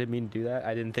guys, I didn't mean to do that.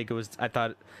 I didn't think it was. I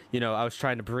thought, you know, I was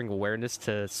trying to bring awareness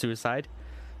to suicide."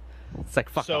 It's like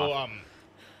fuck off.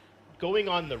 Going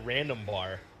on the random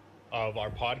bar of our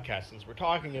podcast, since we're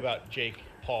talking about Jake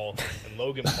Paul and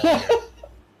Logan Paul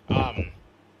here,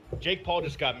 Jake Paul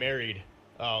just got married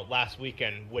last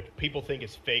weekend, which people think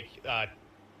is fake.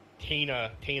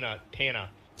 Tana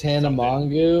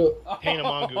Mongoose.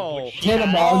 Mongoose. Which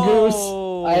Tana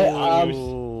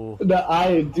Oh. No,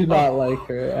 I do not like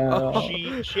her at all.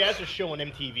 she has a show on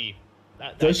MTV.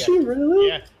 Does she really?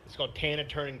 Yeah, it's called Tana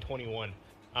Turning 21.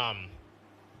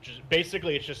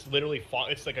 Basically, it's just literally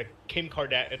it's like a not Kim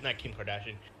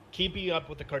Kardashian, keeping up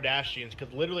with the Kardashians,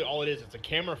 because literally all it is, it's a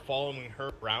camera following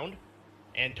her around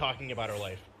and talking about her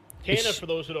life. Tana, for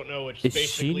those who don't know, it's Is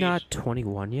basically she not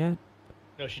 21 yet?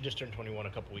 No, she just turned 21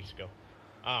 a couple weeks ago.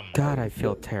 God, I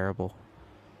feel terrible.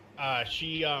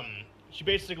 She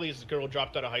basically is a girl,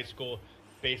 dropped out of high school,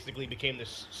 basically became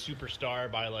this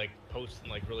superstar by like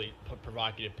posting like really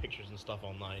provocative pictures and stuff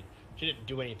online. She didn't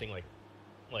do anything like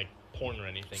porn or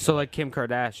anything. So like Kim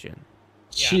Kardashian.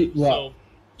 She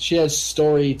has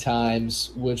story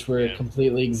times, which were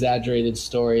completely exaggerated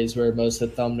stories, where most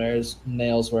of the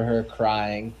thumbnails were her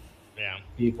crying. Yeah.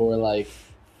 People were like,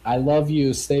 "I love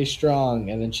you, stay strong,"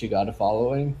 and then she got a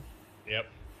following. Yep.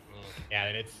 Yeah,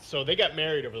 and so they got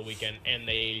married over the weekend, and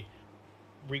they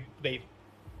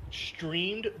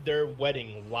streamed their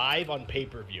wedding live on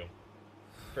pay-per-view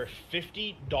for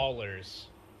 $50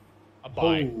 a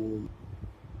buy. Oh.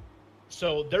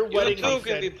 So their wedding. You too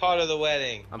can be part of the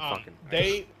wedding. I'm fucking.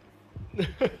 They.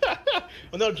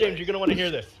 Well, no, James, you're gonna want to hear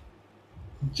this.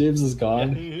 James is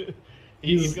gone.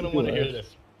 He's gonna want to hear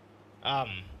this.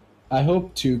 I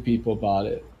hope 2 people bought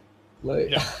it.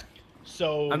 Like, No.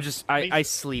 So I'm just. I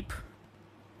sleep.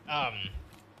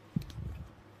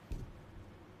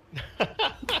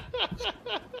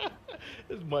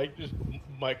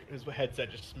 His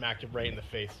headset just smacked him right in the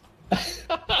face.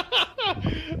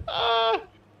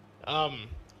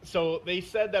 So they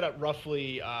said that it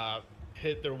roughly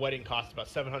hit their wedding cost about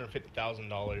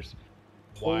 $750,000.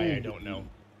 Why, I don't know.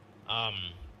 I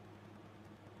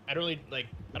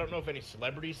don't know if any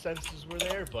celebrity senses were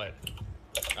there, but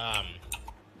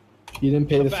you didn't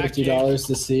pay the Back, $50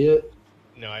 to see it?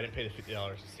 no, I didn't pay the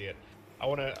 $50 to see it.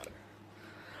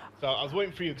 So I was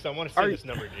waiting for you because I want to see this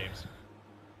number, James.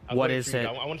 What is it?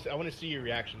 I want to see your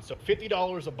reaction. So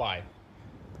 $50 a buy.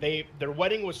 Their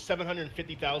wedding was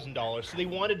 $750,000, so they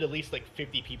wanted at least like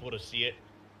 50 people to see it,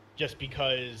 just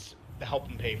because help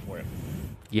them pay for it.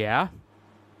 Yeah.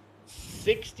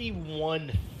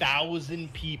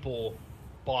 61,000 people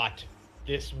bought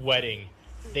this wedding.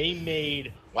 They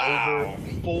made over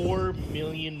 $4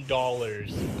 million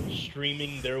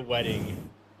streaming their wedding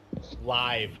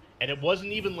live, and it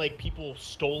wasn't even like people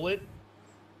stole it.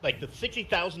 Like the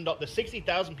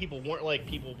 60,000 people weren't like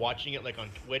people watching it like on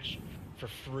Twitch for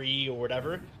free or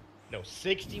whatever. No,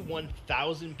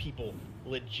 61,000 people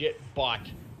legit bought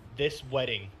this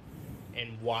wedding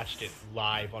and watched it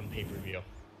live on pay-per-view.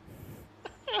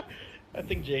 I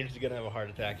think James is gonna have a heart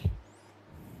attack.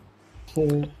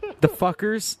 The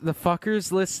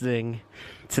fuckers listening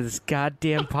to this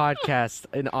goddamn podcast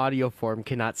in audio form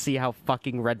cannot see how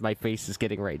fucking red my face is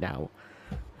getting right now.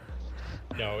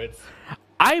 No, it's...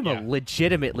 I'm Yeah.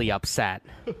 legitimately upset.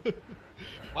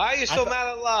 Why are you so mad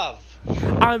at love?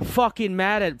 I'm fucking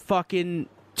mad at fucking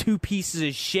two pieces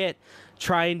of shit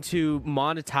trying to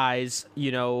monetize,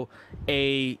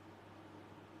 a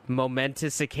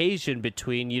momentous occasion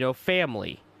between,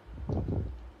 family.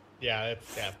 Yeah,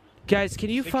 it's... Yeah. Guys, can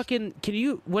you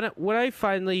when I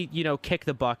finally, kick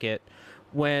the bucket,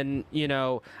 when,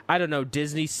 I don't know,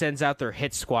 Disney sends out their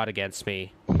hit squad against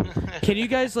me, can you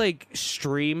guys,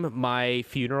 stream my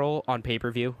funeral on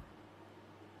pay-per-view?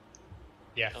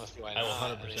 Yes, I don't see why I will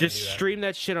not. 100% Just do that. stream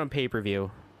that shit on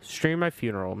pay-per-view. Stream my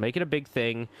funeral. Make it a big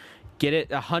thing. Get it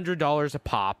 $100 a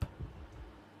pop.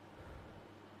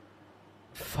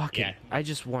 Fucking, Yeah. I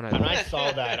just want When to... I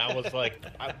saw that, I was like...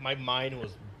 my mind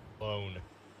was blown.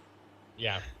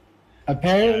 Yeah.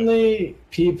 Apparently,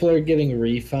 people are getting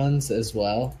refunds as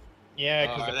well. Yeah,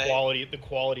 Oh, because are the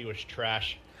quality was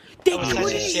trash. They was such a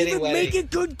couldn't shitty even wedding. make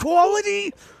it good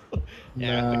quality?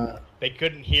 Yeah, Nah, they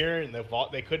couldn't hear, and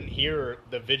they couldn't hear.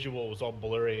 The visual was all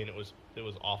blurry, and it was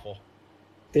awful.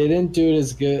 they didn't do it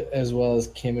as good as well as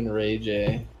Kim and Ray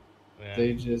J. Yeah.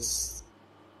 They just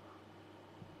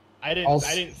I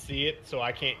Also- didn't see it, so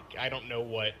I don't know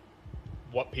what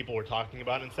people were talking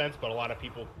about in a sense, but a lot of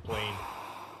people complained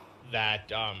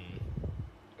that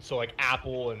so like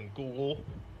Apple and Google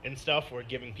and stuff were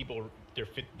giving people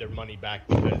their money back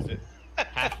because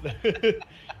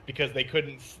because they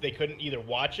couldn't either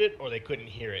watch it or they couldn't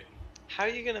hear it. How are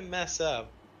you gonna mess up?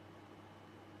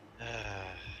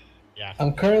 Yeah.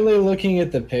 I'm currently looking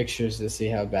at the pictures to see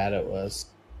how bad it was.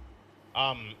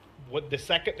 What the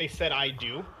second they said "I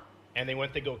do," and they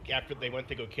went to go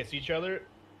kiss each other,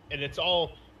 and it's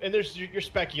all, and there's your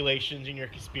speculations and your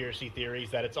conspiracy theories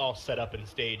that it's all set up and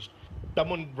staged.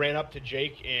 Someone ran up to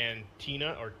Jake and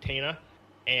Tana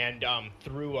and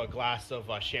threw a glass of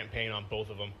champagne on both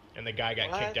of them, and the guy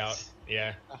got kicked What? out.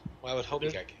 Yeah. Well, I would hope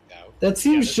he got kicked out. That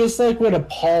seems Yeah, just like what a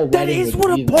Paul That wedding is would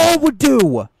what be a Paul would do.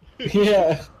 like.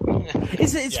 Yeah.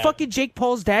 Is Yeah. fucking Jake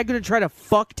Paul's dad gonna try to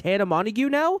fuck Tana Montague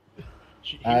now?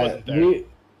 He wasn't there. Well,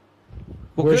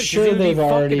 We're good, 'cause he sure would be they've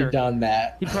fucking already her. done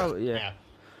that. He'd probably, yeah. Yeah.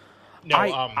 No.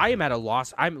 I am at a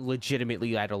loss. I'm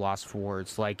legitimately at a loss for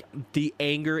words. Like, the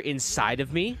anger inside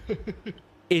of me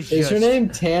is Is just... her name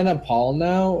Tana Paul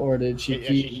now, or did she Yeah,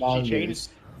 keep she mongoose? changed.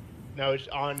 No, it's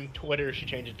on Twitter. She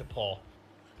changed it to Paul.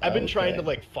 I've been trying to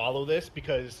Okay. follow this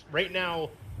because right now,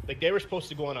 they were supposed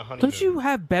to go on a honeymoon. Don't you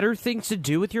have better things to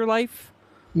do with your life?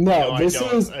 No, I this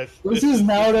don't. is This this is- is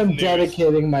now what this is I'm news.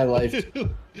 dedicating my life to.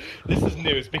 This is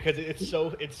news because it's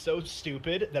so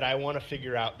stupid that I want to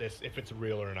figure out if it's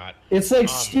real or not. It's like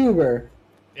Stuber.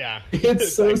 Yeah,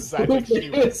 It's so exactly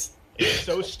stupid. It's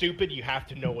so stupid. You have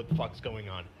to know what the fuck's going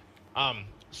on.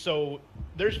 So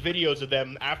there's videos of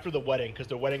them after the wedding because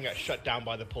their wedding got shut down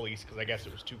by the police because I guess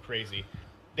it was too crazy.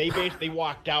 They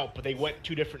walked out, but they went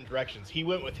two different directions. He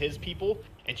went with his people,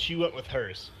 and she went with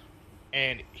hers.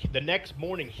 And the next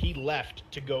morning, he left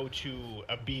to go to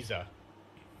Ibiza.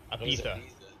 What is it?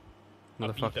 Ibiza. What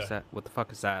the fuck Ibiza. is that? What the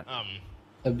fuck is that?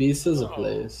 Ibiza's a Oh.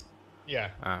 place.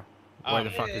 Yeah. Where the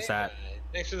fuck is that?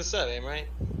 Thanks for the sub, aim, right?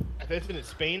 Isn't it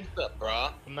Spain? What's up, brah?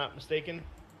 If I'm not mistaken.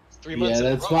 It's 3 months Yeah,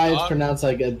 in a that's row, why it's dog. pronounced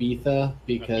like Ibiza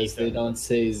because Ibiza. they don't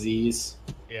say Z's.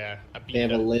 Yeah, Ibiza. They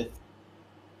have a lift.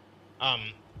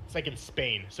 It's like in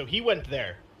Spain. So he went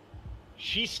there.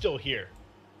 She's still here.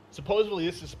 Supposedly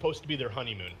this is supposed to be their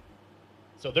honeymoon.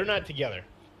 So they're not together.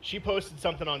 She posted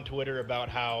something on Twitter about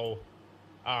how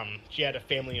she had a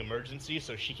family emergency,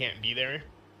 so she can't be there,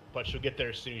 but she'll get there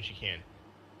as soon as she can.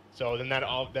 So then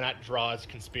that draws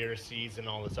conspiracies and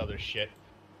all this other shit.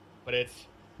 But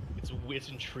it's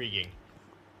intriguing.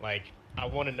 Like I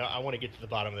want to get to the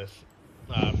bottom of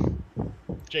this.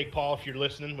 Jake Paul, if you're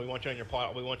listening, we want you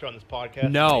on we want you on this podcast. to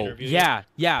No. interview you.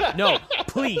 Yeah. No.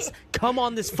 Please come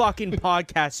on this fucking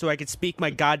podcast so I can speak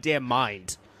my goddamn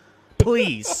mind.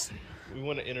 Please. We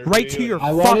want to interview Right to you. your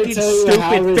I want to fucking tell you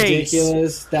how stupid face.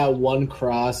 ridiculous that one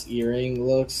cross earring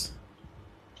looks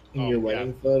in Oh, your yeah.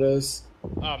 wedding photos.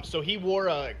 So he wore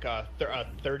a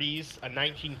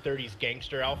 1930s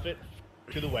gangster outfit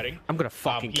to the wedding. I'm gonna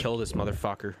fucking he- kill this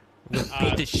motherfucker. I'm gonna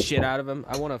beat the shit out of him.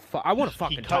 I wanna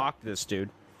fucking cut- talk to this dude.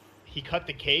 He cut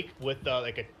the cake with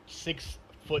like a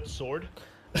 6-foot sword.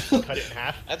 Cut it in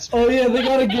half. That's Oh yeah, they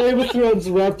got a Game of Thrones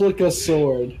replica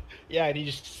sword. Yeah, and he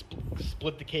just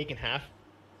split the cake in half.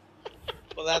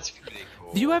 well, that's pretty cool.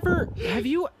 Have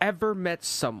you ever met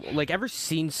ever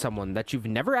seen someone that you've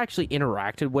never actually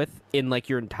interacted with in like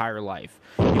your entire life?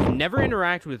 You've never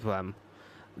interacted with them.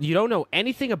 You don't know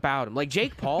anything about him. Like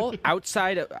Jake Paul,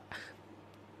 outside of,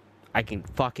 I can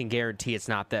fucking guarantee it's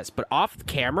not this, but off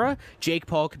camera, Jake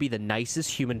Paul could be the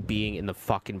nicest human being in the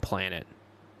fucking planet.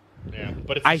 Yeah,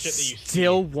 but it's the I shit that you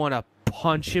still want to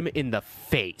punch him in the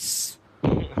face.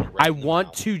 Right I in the want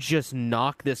mouth. to just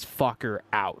knock this fucker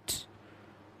out.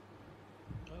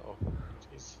 Oh,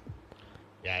 jeez.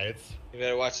 Yeah, it's You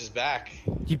better watch his back.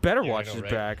 You better Yeah, I watch know, his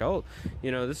right? back. Oh,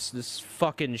 this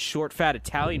fucking short, fat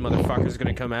Italian motherfucker is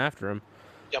gonna come after him.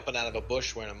 Jumping out of a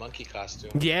bush wearing a monkey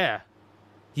costume.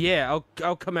 Yeah,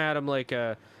 I'll come at him like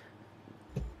a,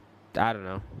 I don't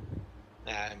know.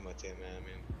 Nah, I'm with you, man.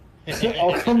 I mean,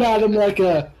 I'll come at him like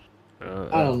a. Uh,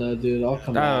 I don't know, dude. I'll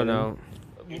come. I at don't him. know.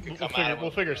 you could we'll come figure, out of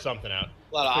we'll figure something out.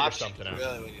 a lot of figure options, something out.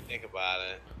 really, when you think about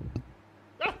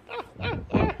it.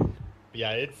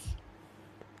 Yeah, it's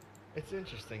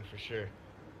interesting for sure.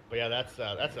 But yeah, that's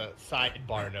a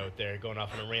sidebar note there, going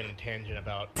off on a random tangent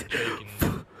about Jake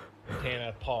and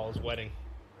Tana Paul's wedding.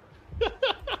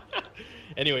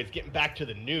 Anyways, getting back to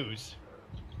the news.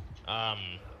 Do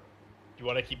you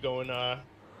want to keep going,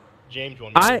 James? You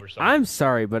want me to go over something? I'm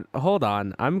sorry, but hold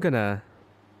on. I'm gonna.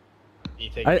 You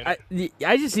take a minute?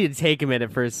 I just need to take a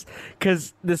minute first,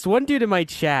 because this one dude in my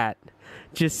chat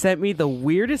just sent me the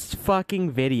weirdest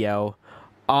fucking video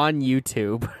on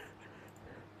YouTube,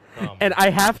 and I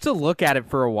have to look at it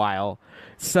for a while.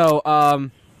 So,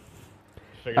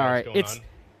 figure out alright, what's going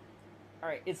all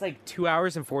right, it's like 2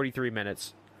 hours and 43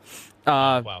 minutes.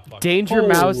 Wow, fuck. Danger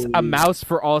Mouse, a Holy. mouse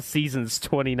for all seasons,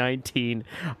 2019.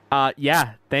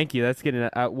 Yeah, thank you. That's getting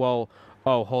well.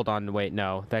 Oh, hold on, wait,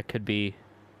 no, that could be.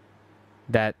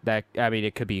 That I mean,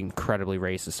 it could be incredibly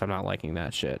racist. I'm not liking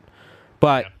that shit,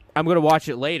 but Yeah. I'm gonna watch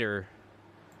it later,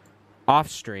 off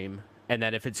stream, and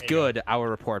then if it's There you good, I will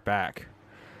report back.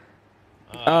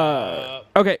 on.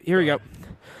 Okay, here we go.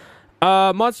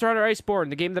 Monster Hunter Iceborne,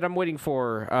 the game that I'm waiting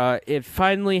for. It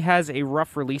finally has a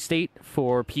rough release date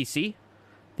for PC,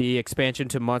 the expansion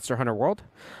to Monster Hunter World.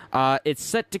 It's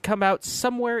set to come out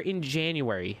somewhere in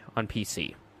January on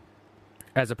PC,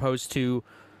 as opposed to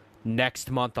next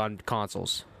month on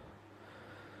consoles.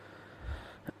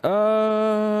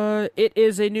 It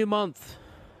is a new month,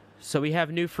 so we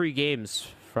have new free games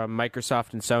from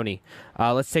Microsoft and Sony.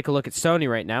 Let's take a look at Sony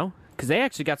right now, because they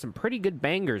actually got some pretty good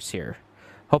bangers here.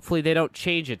 Hopefully they don't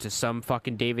change it to some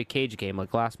fucking David Cage game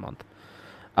like last month.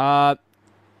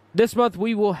 This month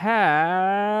we will have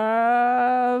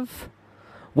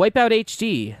Wipeout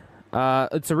HD.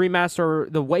 It's a remaster,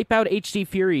 the Wipeout HD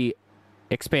Fury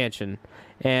expansion,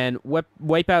 and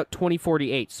Wipeout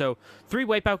 2048. So 3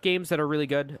 Wipeout games that are really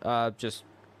good. Just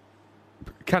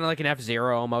kind of like an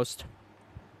F-Zero almost.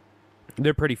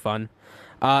 They're pretty fun.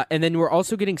 And then we're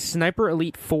also getting Sniper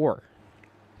Elite 4,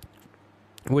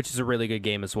 which is a really good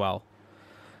game as well.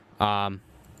 So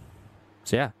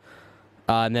yeah.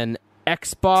 And then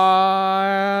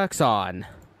Xbox On.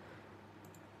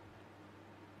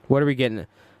 What are we getting?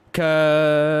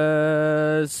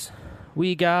 'Cause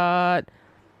we got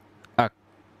a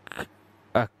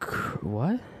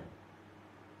what?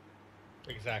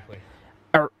 Exactly.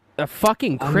 A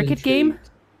fucking I'm cricket game? intrigued.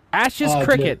 Ashes Oh,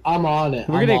 Cricket. dude, I'm on it.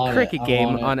 We're I'm getting on a cricket it. game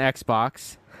I'm on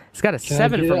Xbox. It's got a Can I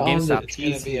 7 get from it on the GameStop. It's gonna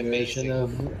be PC version amazing. of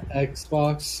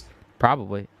Xbox.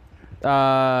 Probably.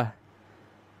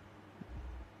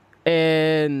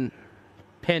 In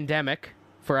Pandemic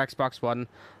for Xbox One.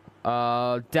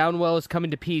 Downwell is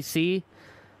coming to PC.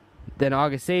 Then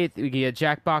August 8th, we get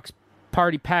Jackbox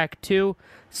Party Pack 2.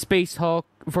 Space Hulk.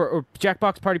 Or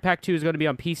Jackbox Party Pack 2 is going to be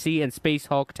on PC, and Space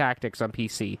Hulk Tactics on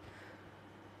PC.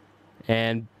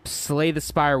 And Slay the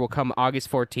Spire will come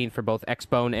August 14th for both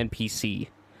Xbone and PC.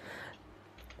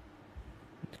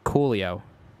 Coolio.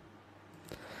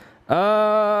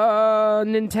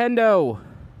 Nintendo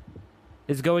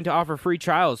is going to offer free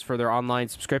trials for their online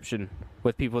subscription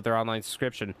with people with their online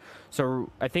subscription.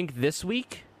 So I think this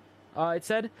week, it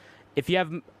said, if you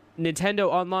have Nintendo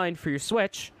Online for your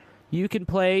Switch, you can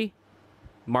play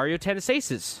Mario Tennis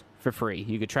Aces for free.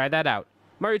 You could try that out.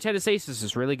 Mario Tennis Aces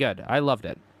is really good. I loved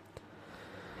it.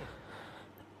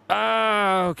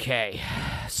 Okay.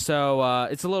 So,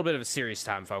 it's a little bit of a serious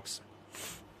time, folks.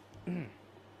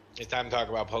 It's time to talk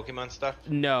about Pokemon stuff.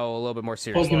 No, a little bit more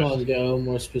serious. Pokemon Go,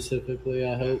 more specifically,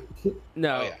 I hope.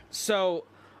 No. Oh, yeah. So,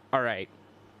 all right.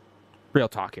 Real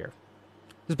talk here.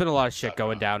 There's been a lot of shit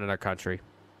going down in our country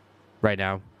right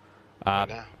now.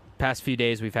 Now. Past few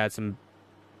days, we've had some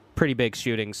pretty big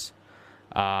shootings.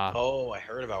 Oh, I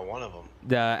heard about one of them.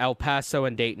 The El Paso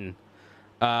and Dayton.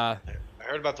 I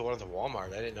heard about the one at the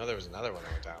Walmart. I didn't know there was another one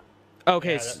that went down.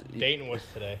 Okay. Yeah, Dayton was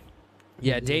today.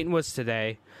 Yeah, Dayton was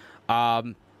today. Yeah,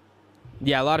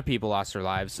 a lot of people lost their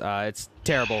lives. It's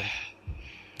terrible.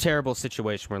 Terrible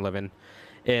situation we're living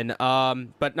in.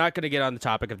 But not going to get on the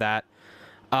topic of that.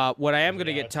 What I am going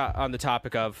to get on the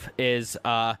topic of is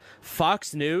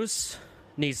Fox News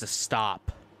needs to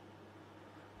stop.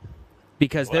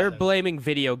 Because they're blaming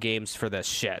video games for this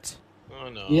shit. Oh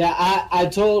no. Yeah, I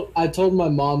told my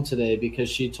mom today because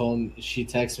she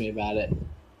texted me about it,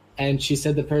 and she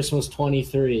said the person was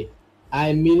 23. I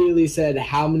immediately said,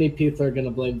 how many people are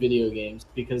gonna blame video games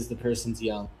because the person's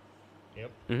young?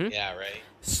 Yep. Mm-hmm. Yeah, right.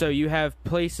 So you have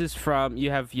places from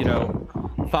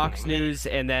Fox News,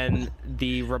 and then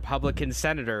the Republican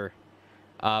senator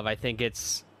of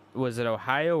was it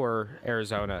Ohio or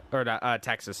Arizona or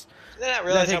Texas? Did I not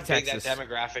realize I how think big Texas. that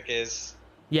demographic is?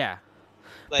 Yeah.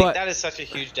 Like that is such a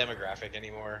huge demographic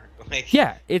anymore. Like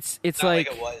Yeah, it's not like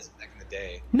it was back in the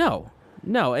day. No,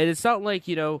 and it's not like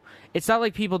it's not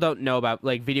like people don't know about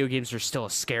like video games are still a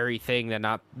scary thing. That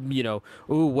not ooh,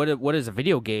 what is a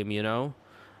video game?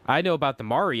 I know about the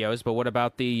Mario's, but what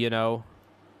about the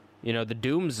the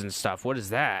Dooms and stuff? What is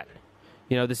that?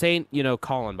 This ain't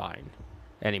Columbine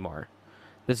anymore.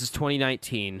 This is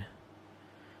 2019.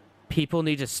 People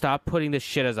need to stop putting this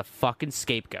shit as a fucking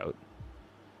scapegoat,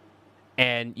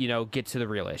 and get to the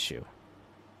real issue.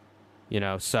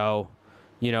 So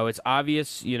it's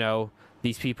obvious.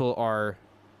 These people are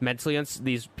mentally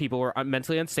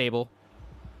mentally unstable.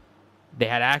 They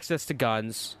had access to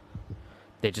guns.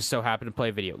 They just so happen to play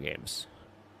video games.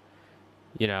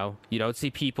 You don't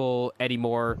see people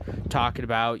anymore talking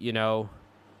about,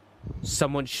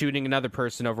 someone shooting another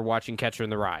person over watching Catcher in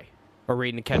the Rye or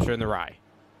reading Catcher in the Rye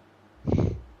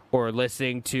or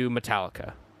listening to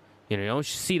Metallica. You don't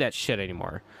see that shit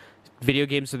anymore. Video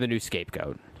games are the new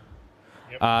scapegoat.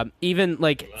 Yep. Even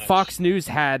like Fox News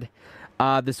had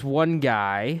this one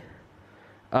guy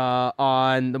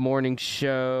on the morning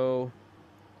show.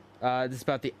 This is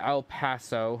about the El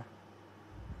Paso,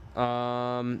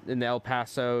 in the El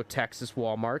Paso, Texas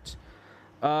Walmart.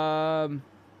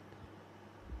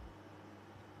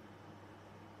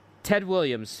 Ted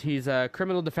Williams, he's a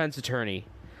criminal defense attorney,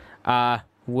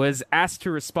 was asked to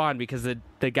respond because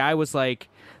the guy was like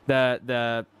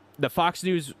the Fox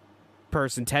News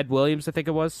person, Ted Williams, I think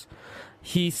it was.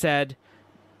 He said,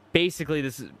 basically,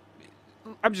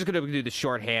 I'm just gonna do the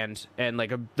shorthand and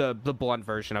like the blunt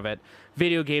version of it.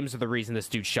 Video games are the reason this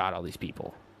dude shot all these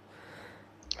people.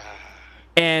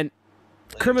 And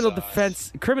criminal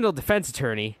defense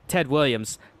attorney Ted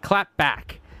Williams clapped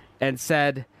back and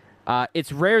said,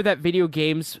 "It's rare that video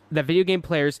game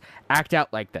players act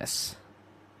out like this."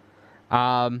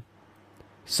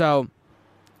 So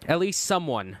at least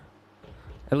someone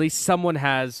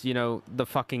has the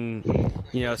fucking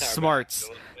smarts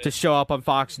to show up on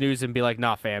Fox News and be like,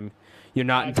 "Nah, fam, you're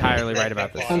not entirely right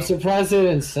about this." I'm surprised they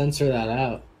didn't censor that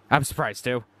out. I'm surprised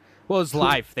too. Well, it's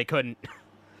live; they couldn't.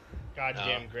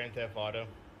 Goddamn Grand Theft Auto.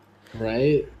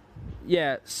 Right?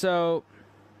 Yeah. So,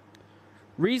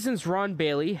 reasons Ron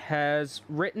Bailey has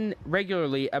written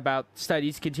regularly about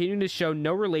studies continuing to show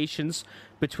no relations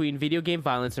between video game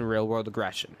violence and real-world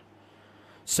aggression.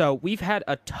 So we've had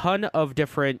a ton of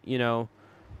different,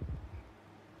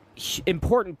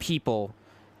 important people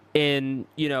in,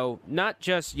 not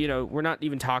just, we're not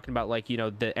even talking about like,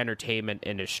 the entertainment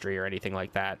industry or anything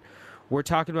like that. We're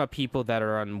talking about people that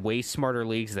are on way smarter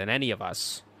leagues than any of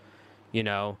us,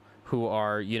 who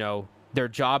are, their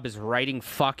job is writing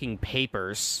fucking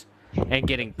papers and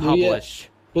getting published. Yeah,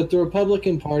 but the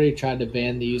Republican Party tried to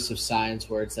ban the use of science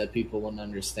words that people wouldn't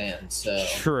understand, so...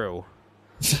 True.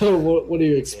 So what do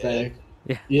you expect?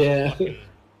 Yeah.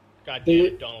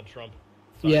 Goddamn Donald Trump.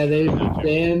 Sorry, yeah, they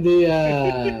banned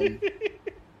the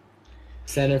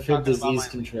Center for Disease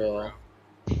Control.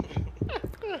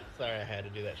 Sorry, I had to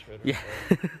do that straight. Yeah.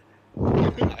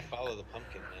 I follow the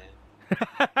pumpkin, man.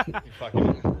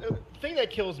 The thing that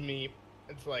kills me,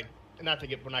 it's like, we're not gonna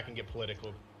get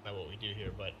political about what we do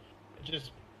here, but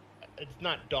it's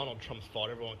not Donald Trump's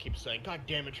fault. Everyone keeps saying, "God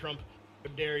damn it, Trump!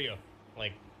 How dare you?"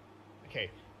 Like,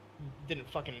 okay, he's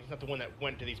not the one that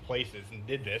went to these places and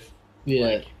did this. Yeah,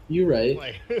 like, you're right.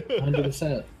 Like,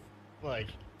 100%. Like,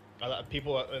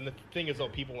 People, and the thing is, though,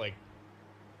 people like,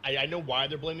 I know why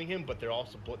they're blaming him, but they're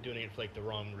also doing it for like the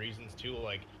wrong reasons too.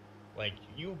 Like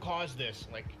you caused this.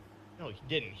 Like, no, he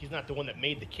didn't. He's not the one that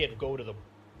made the kid go to the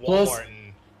Walmart. Plus,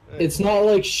 and it's not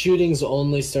like shootings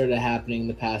only started happening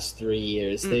the past 3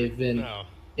 years. They've been. No.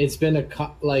 It's been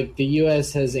like the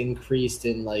U.S. has increased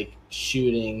in like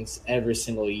shootings every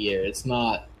single year. It's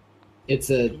not. It's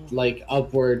a like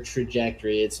upward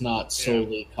trajectory. It's not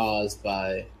solely caused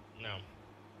by. No.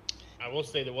 I will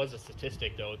say there was a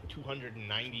statistic though.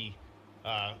 290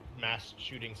 mass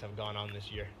shootings have gone on this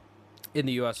year. In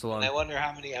the U.S. alone. And I wonder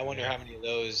how many of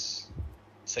those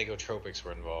psychotropics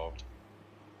were involved.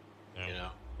 Yeah. You know.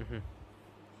 Mm-hmm.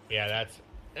 Yeah,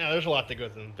 there's a lot that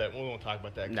goes into that. We won't talk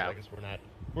about that because No. I guess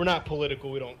we're not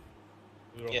political. We don't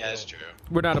Yeah, that's true.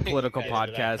 We're not a political get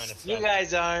into that kind of podcast. stuff. You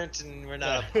guys aren't, and we're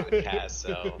not a podcast,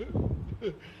 so.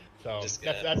 So Just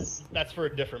gonna- that's for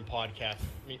a different podcast.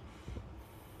 I mean,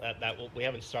 we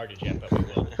haven't started yet, but we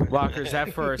will. Walker, is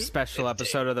that for a special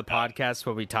episode of the podcast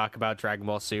where we talk about Dragon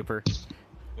Ball Super?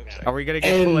 Are we gonna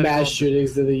get And political? mass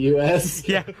shootings in the U.S.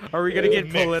 Yeah, are we gonna get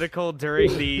Mixed. political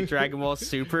during the Dragon Ball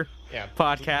Super Yeah,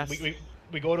 podcast?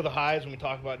 We go to the highs when we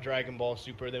talk about Dragon Ball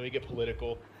Super, then we get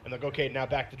political, and like, okay, now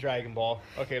back to Dragon Ball.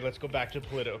 Okay, let's go back to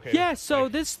political. Okay. Yeah, so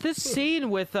like, this scene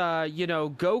with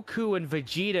Goku and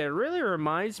Vegeta, it really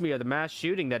reminds me of the mass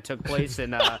shooting that took place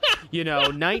in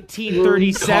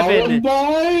 1937.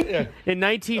 Columbine? In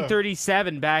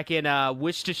 1937, back in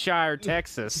Worcestershire,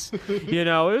 Texas. It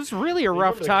was really a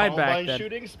rough remember the time back Columbine then.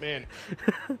 shootings, man,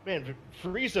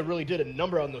 Frieza really did a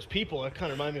number on those people. It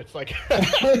kind of reminded me. It's like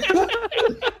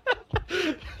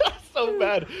so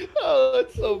bad. Oh,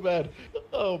 that's so bad.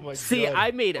 Oh my god. See,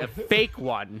 I made a fake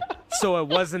one, so it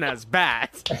wasn't as bad.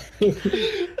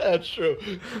 That's true.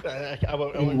 I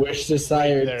went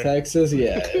Worcestershire, there. Texas.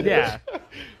 Yeah. Yeah.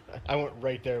 I went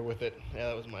right there with it. Yeah,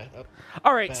 that was my.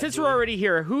 All right, Bad since boy. we're already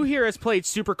here, who here has played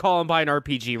Super Columbine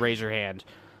RPG? Raise your hand.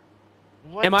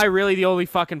 What? Am I really the only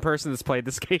fucking person that's played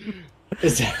this game? I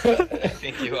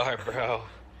think you are, bro.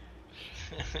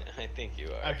 I think you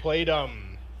I are. played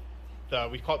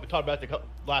we talked about it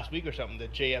last week or something. The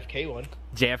JFK one.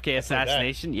 JFK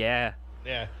Assassination? Yeah.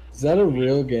 Yeah. Is that a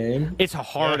real game? It's a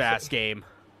hard-ass game.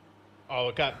 Oh,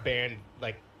 it got banned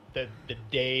like the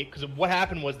day because what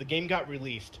happened was the game got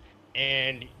released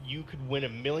and you could win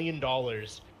 $1 million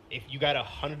if you got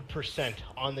 100%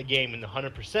 on the game, and the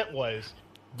 100% was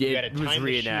you had It a was time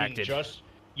reenacted. machine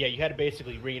you had to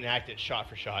basically reenact it shot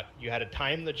for shot. You had to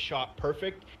time the shot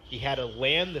perfect. You had to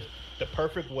land the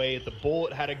perfect way. The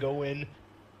bullet had to go in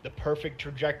the perfect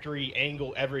trajectory,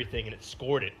 angle, everything, and it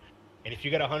scored it. And if you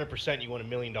got 100%, you won $1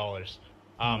 million.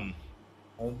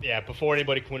 Yeah, before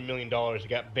anybody could win $1 million, it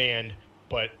got banned.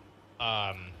 But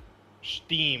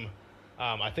Steam,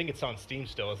 I think it's on Steam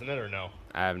still, isn't it, or no?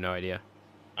 I have no idea.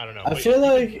 I don't know. I But feel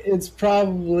like it's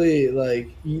probably like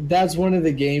that's one of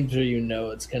the games where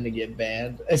it's gonna get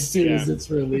banned as soon as Yeah.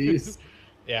 it's released.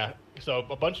 yeah, so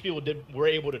a bunch of people were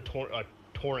able to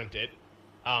torrent it.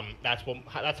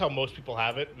 That's how most people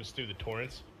have it, was through the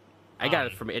torrents. I got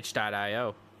it from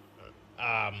itch.io.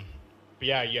 But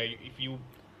yeah,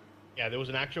 there was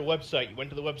an actual website. You went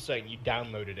to the website and you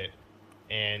downloaded it,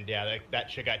 and yeah,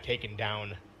 that shit got taken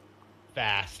down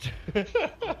fast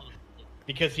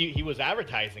because he was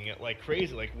advertising it like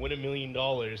crazy, like win $1 million,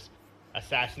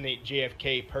 assassinate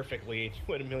JFK perfectly, and you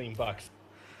win $1 million.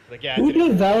 Like, yeah, Who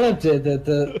developed it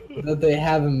that they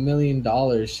have $1 million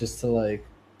just to like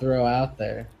throw out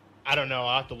there? I don't know.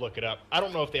 I'll have to look it up. I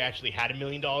don't know if they actually had $1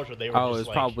 million or they were. Oh, just it was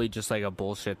like, probably just like a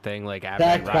bullshit thing, like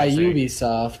Advent Backed by Rising.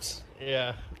 Ubisoft.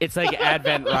 Yeah. It's like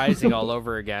Advent Rising all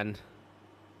over again.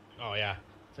 Oh yeah.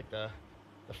 It's like the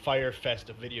Fire Fest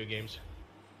of video games.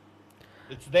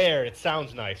 It's there. It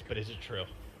sounds nice, but is it true?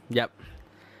 Yep.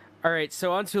 All right,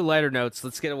 so on to lighter notes.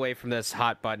 Let's get away from this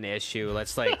hot button issue.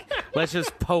 Let's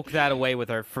just poke that away with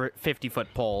our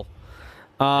 50-foot pole.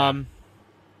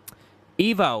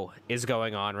 Evo is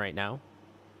going on right now.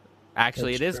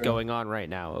 Actually, That's it is true. going on right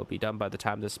now. It'll be done by the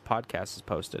time this podcast is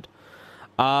posted.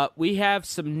 We have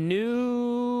some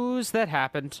news that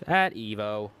happened at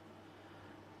Evo.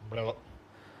 Blah.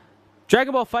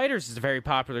 Dragon Ball FighterZ is a very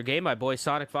popular game. My boy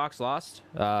Sonic Fox lost.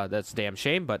 That's a damn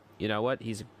shame, but you know what?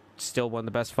 He's still one of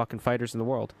the best fucking fighters in the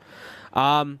world.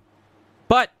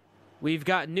 But we've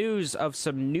got news of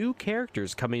some new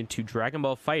characters coming to Dragon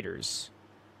Ball FighterZ.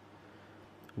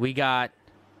 We got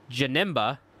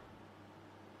Janemba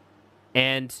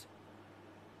and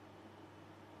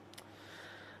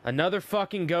another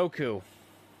fucking Goku.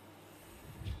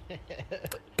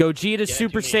 Gogeta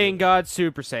Super to me. Saiyan God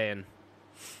Super Saiyan.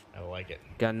 I like it.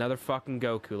 Got another fucking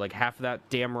Goku. Like half of that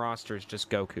damn roster is just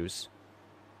Gokus.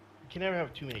 can never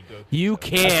have too many Gokus. You I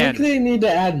can. think they need to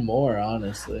add more,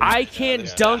 honestly. I can't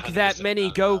there's dunk 100% that many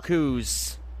not enough.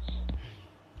 Gokus.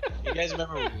 You guys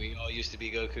remember when we all used to be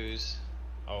Gokus?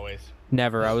 Always.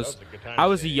 Never. I That was a good time. I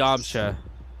was a Yamcha.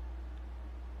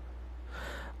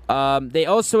 They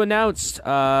also announced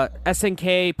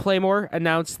SNK Playmore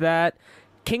announced that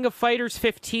King of Fighters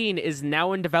 15 is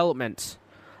now in development.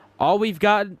 All we've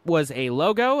got was a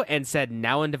logo and said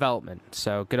now in development.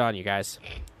 So good on you guys.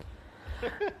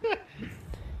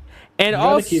 And You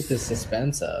also gotta keep the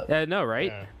suspense up. no, right?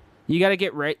 Yeah. You gotta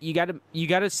get right. You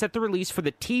gotta set the release for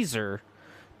the teaser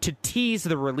to tease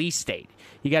the release date.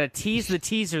 You gotta tease the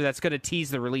teaser that's gonna tease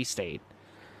the release date.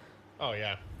 Oh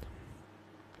yeah.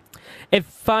 And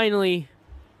finally,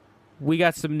 we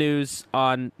got some news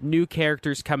on new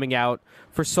characters coming out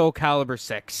for Soul Calibur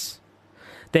 6.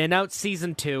 They announced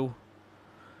Season 2.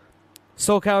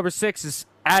 Soul Calibur 6 is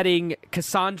adding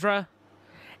Cassandra.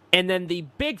 And then the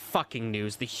big fucking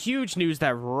news, the huge news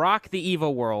that rocked the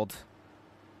EVO world.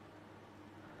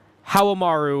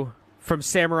 Hawamaru from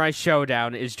Samurai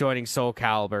Showdown is joining Soul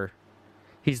Calibur.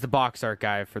 He's the box art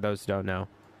guy, for those who don't know.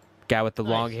 Guy with the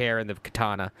long hair and the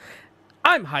katana.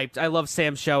 I'm hyped. I love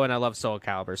Sam Show and I love Soul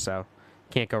Calibur, so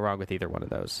can't go wrong with either one of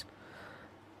those.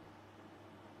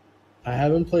 I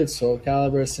haven't played Soul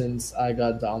Calibur since I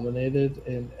got dominated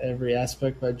in every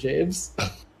aspect by James.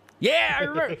 Yeah, I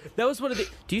remember. That was one of the...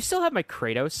 Do you still have my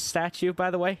Kratos statue, by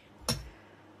the way?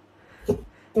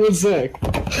 What's sick?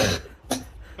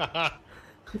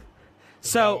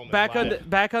 So Development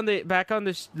back on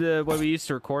the when we used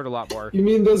to record a lot more. You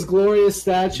mean this glorious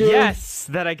statue? Yes,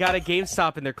 that I got at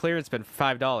GameStop in their clearance bin for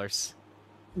 $5.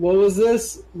 What was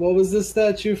this? What was this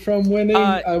statue from winning?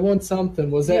 I won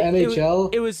something. Was it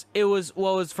NHL? It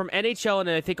was from NHL and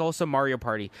I think also Mario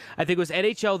Party. I think it was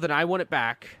NHL. Then I won it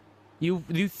back. You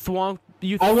thwacked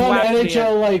I won me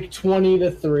NHL like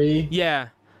 20-3. Yeah.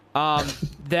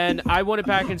 Then I won it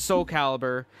back in Soul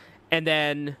Calibur, and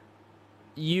then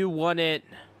you won it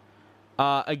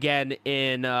again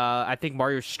in I think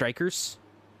Mario Strikers.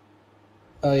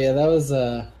 Oh yeah, that was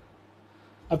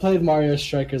I played Mario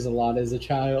Strikers a lot as a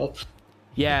child.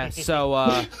 Yeah.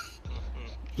 So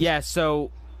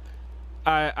so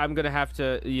I'm gonna have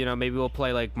to maybe we'll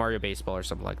play like Mario Baseball or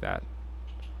something like that.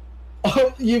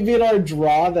 Oh, you mean our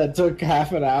draw that took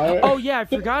half an hour? Oh yeah, I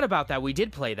forgot about that. We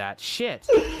did play that. Shit.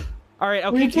 All right,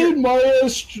 I'll We kick your... played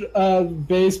Mario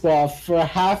Baseball for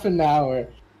half an hour,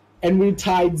 and we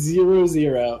tied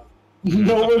 0-0.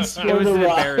 No one It scored was a run.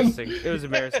 embarrassing. It was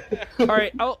embarrassing. All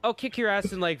right, I'll kick your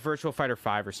ass in like Virtual Fighter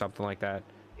 5 or something like that,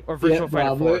 or Virtual Fighter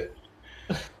probably.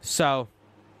 4. So,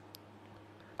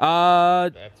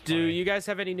 That's do fine. you guys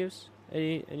have any news?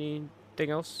 Anything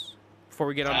else before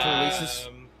we get on to releases?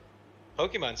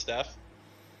 Pokemon stuff.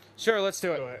 Sure, let's do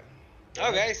Go it. ahead.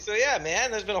 Okay, so yeah, man,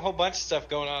 there's been a whole bunch of stuff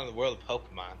going on in the world of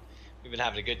Pokemon. We've been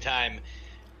having a good time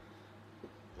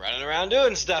running around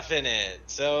doing stuff in it.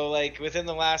 So, like, within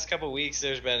the last couple of weeks,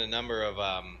 there's been a number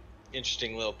of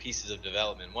interesting little pieces of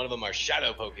development. One of them are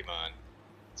Shadow Pokemon.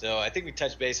 So, I think we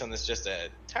touched base on this just a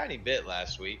tiny bit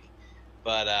last week.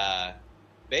 But,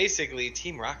 basically,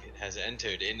 Team Rocket has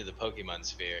entered into the Pokemon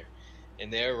sphere.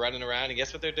 And they're running around, and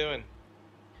guess what they're doing?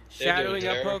 They're Shadowing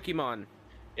doing a terror. Pokemon.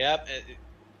 Yep,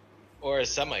 or as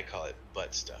some might call it,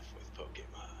 butt stuff with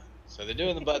Pokemon. So they're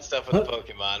doing the butt stuff with the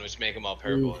Pokemon, which make them all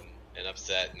purple and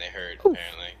upset, and they hurt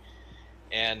apparently.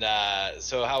 And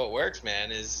so how it works,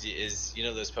 man, is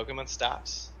those Pokemon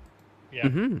stops. Yeah.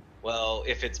 Mm-hmm. Well,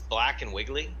 if it's black and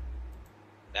wiggly,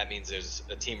 that means there's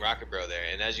a Team Rocket Bro there.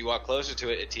 And as you walk closer to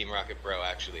it, a Team Rocket Bro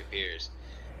actually appears.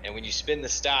 And when you spin the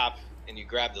stop and you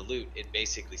grab the loot, it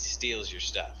basically steals your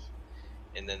stuff.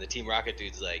 And then the Team Rocket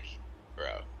dude's like,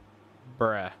 bro,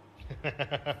 Bruh. what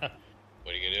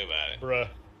are you gonna do about it? Bruh.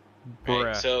 Bruh.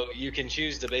 Right? So you can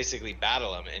choose to basically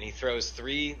battle him, and they throw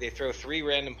three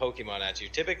random Pokemon at you.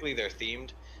 Typically they're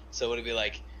themed, so it'll be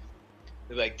like,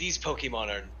 these Pokemon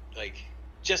are like,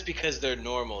 just because they're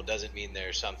normal doesn't mean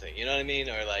they're something. You know what I mean?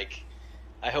 Or like,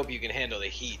 I hope you can handle the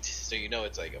heat, so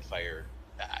it's like a fire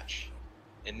patch.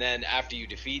 And then after you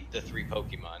defeat the 3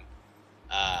 Pokemon,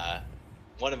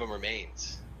 one of them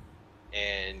remains,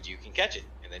 and you can catch it.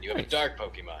 And then you have a dark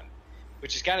Pokemon,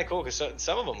 which is kind of cool because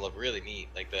some of them look really neat.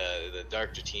 Like the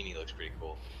dark Dratini looks pretty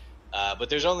cool. But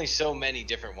there's only so many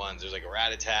different ones. There's like a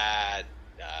Rattata,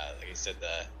 like I said,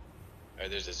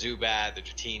 there's a Zubat, the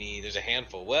Dratini. There's a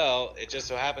handful. Well, it just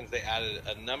so happens they added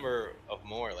a number of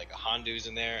more, like a Hondu's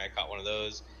in there. I caught one of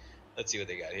those. Let's see what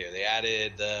they got here. They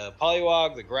added the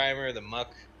Poliwag, the Grimer, the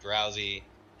Muck, Drowsy,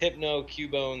 Hypno,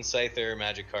 Cubone, Scyther,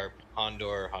 Magikarp,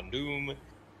 Houndour, Houndoom,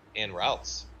 and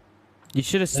Ralts. You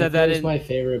should have said that was in. my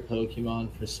favorite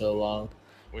Pokemon for so long.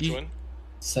 Which one?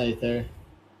 Scyther.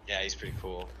 Yeah, he's pretty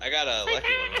cool. I got a lucky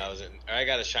one when I was I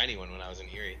got a shiny one when I was in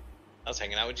Erie. I was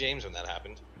hanging out with James when that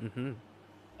happened. Mm-hmm.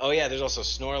 Oh yeah, there's also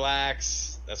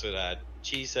Snorlax. That's what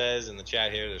Chi says in the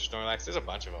chat here. There's Snorlax. There's a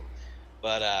bunch of them.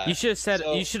 But you should have said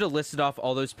you should have listed off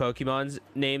all those Pokemon's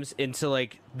names into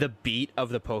like the beat of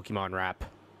the Pokemon rap.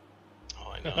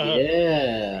 Oh, I know.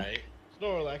 Yeah. Right?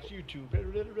 Snorlax,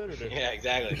 YouTube. Yeah,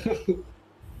 exactly.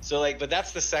 So like, but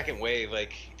that's the second wave.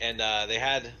 Like, and they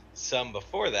had some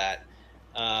before that.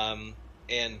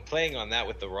 And playing on that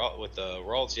with the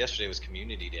Ralts yesterday was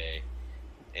Community Day,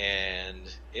 and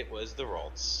it was the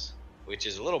Ralts, which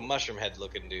is a little mushroom head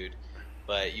looking dude,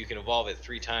 but you can evolve it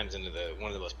 3 times into one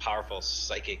of the most powerful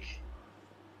psychic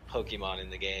Pokemon in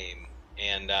the game.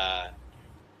 And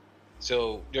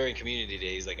so during Community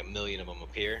Days, like 1 million of them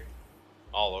appear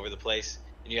all over the place,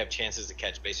 and you have chances to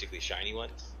catch basically shiny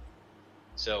ones.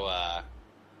 So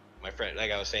my friend,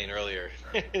 like I was saying earlier,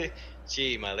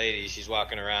 my lady, she's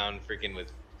walking around freaking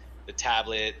with the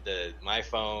tablet, my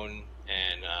phone,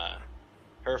 and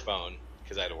her phone,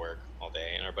 because I had to work all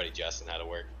day, and our buddy Justin had to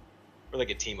work. We're like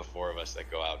a team of 4 of us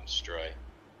that go out and destroy.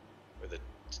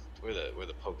 We're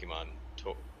the Pokemon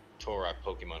Torok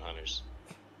Pokemon hunters,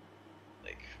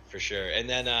 like for sure. And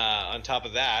then on top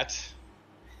of that,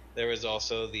 there was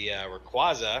also the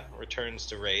Rayquaza returns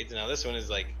to raids. Now this one is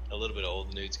like a little bit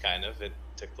old news, kind of. It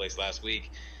took place last week,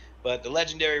 but the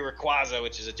legendary Rayquaza,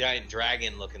 which is a giant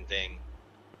dragon-looking thing,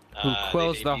 who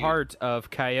quells the heart of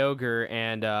Kyogre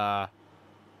and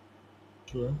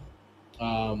Sure.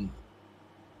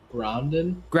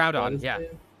 Groudon. Groudon. Yeah.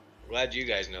 Glad you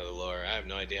guys know the lore. I have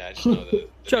no idea. I just know the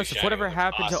Joseph, whatever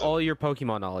happened to all your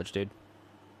Pokemon knowledge, dude?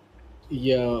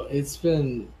 Yo, it's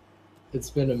been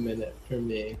a minute for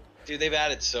me. Dude, they've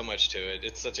added so much to it.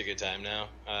 It's such a good time now.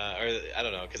 Or I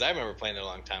don't know, because I remember playing it a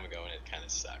long time ago and it kind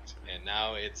of sucked. And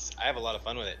now I have a lot of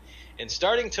fun with it. And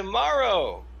starting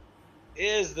tomorrow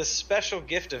is the special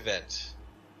gift event,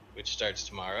 which starts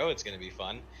tomorrow. It's going to be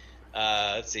fun.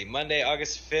 Let's see, Monday,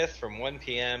 August 5th from 1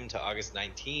 p.m. to August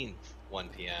 19th, 1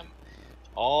 p.m.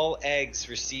 All eggs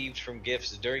received from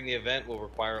gifts during the event will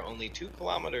require only 2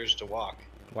 kilometers to walk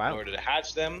in order to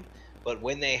hatch them. But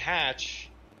when they hatch,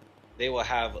 they will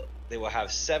have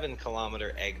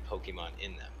 7-kilometer egg Pokemon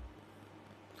in them.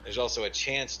 There's also a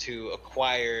chance to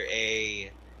acquire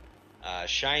a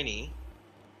shiny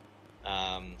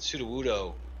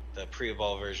Sudowoodo, the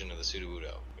pre-evolved version of the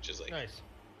Sudowoodo, which is like nice.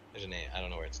 There's a name. I don't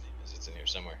know where its name is. It's in here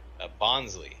somewhere.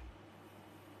 Bonsley.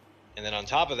 And then on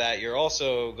top of that, you're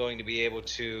also going to be able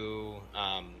to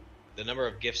the number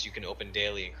of gifts you can open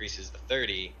daily increases to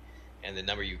 30, and the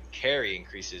number you carry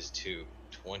increases to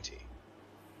 20.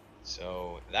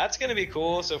 So that's going to be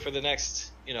cool. So for the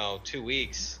next 2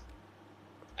 weeks,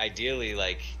 ideally,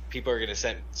 like, people are going to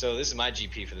send. So this is my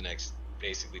GP for the next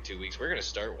basically 2 weeks. We're going to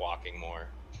start walking more.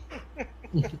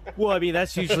 Well, I mean,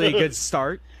 that's usually a good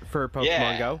start for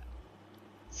Pokemon Go.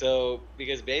 So,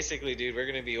 because basically, dude, we're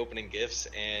going to be opening gifts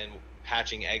and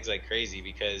hatching eggs like crazy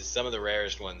because some of the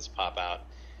rarest ones pop out.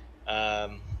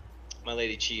 My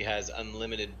lady Chi has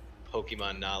unlimited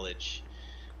Pokemon knowledge.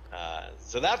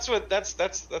 So that's what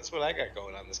I got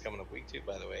going on this coming up week too,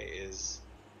 by the way, is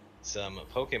some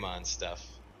Pokemon stuff.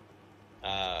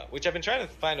 Which I've been trying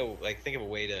to think of a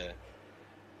way to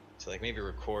like maybe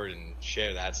record and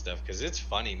share that stuff because it's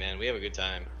funny, man. We have a good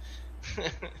time.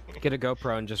 Get a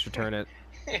GoPro and just return it.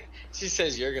 She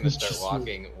says you're gonna start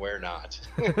walking. We're not.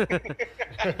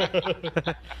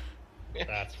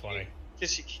 That's funny.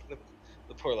 Because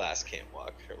the poor lass can't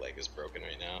walk. Her leg is broken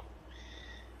right now.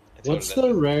 What's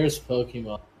the rarest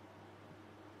Pokemon?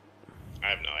 I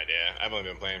have no idea. I've only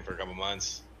been playing for a couple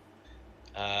months.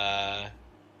 The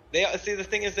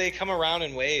thing is, they come around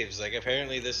in waves. Like,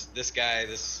 apparently this guy,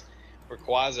 this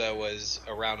Rayquaza, was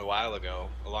around a while ago,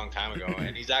 a long time ago,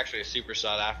 and he's actually a super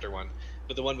sought after one.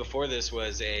 But the one before this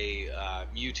was a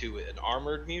Mewtwo, an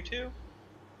armored Mewtwo.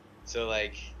 So,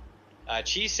 like,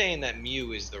 Chi's saying that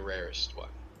Mew is the rarest one.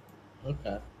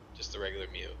 Okay. Just the regular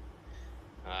Mew.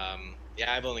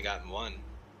 Yeah, I've only gotten one,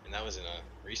 and that was in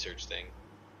a research thing.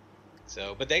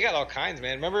 So, but they got all kinds,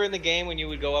 man. Remember in the game when you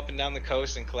would go up and down the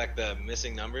coast and collect the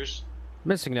missing numbers?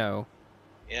 Missing no.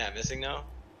 Yeah, missing no.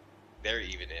 They're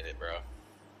even in it, bro.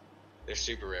 They're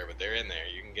super rare, but they're in there.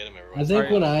 You can get them every once in a while.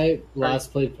 I think when I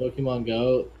last played Pokemon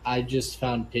Go, I just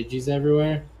found Pidgeys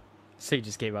everywhere. So you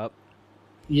just gave up?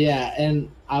 Yeah,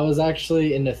 and I was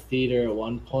actually in a theater at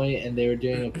one point, and they were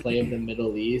doing a play of the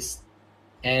Middle East,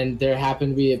 and there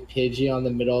happened to be a Pidgey on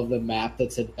the middle of the map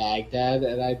that said Baghdad,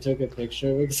 and I took a picture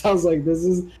of it because I was like, this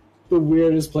is the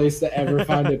weirdest place to ever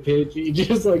find a Pidgey,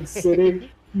 just like sitting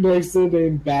next to the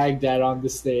name Baghdad on the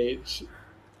stage.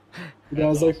 That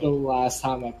was like the awesome. last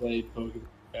time I played Pokemon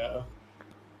Go.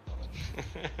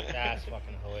 That's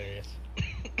fucking hilarious.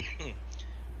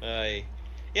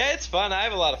 Yeah, it's fun. I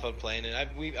have a lot of fun playing it.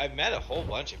 I've met a whole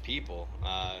bunch of people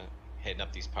hitting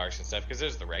up these parks and stuff because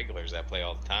there's the regulars that play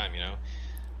all the time. You know,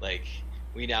 like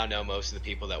we now know most of the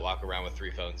people that walk around with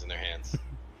 3 phones in their hands.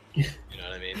 You know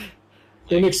what I mean?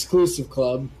 An Like, exclusive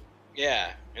club.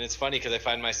 yeah, and it's funny because I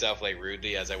find myself like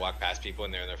rudely as I walk past people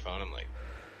and they're on their phone. I'm like,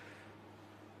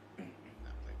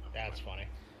 That's funny.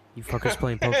 You fuckers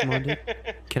playing Pokemon,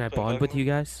 dude? Can I bond with you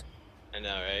guys? I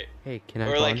know, right? Hey, can I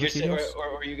Or bond like with you you're guys?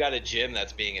 or you got a gym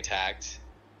that's being attacked.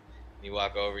 You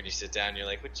walk over and you sit down and you're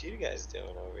like, what you guys doing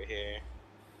over here?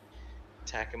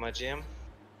 Attacking my gym?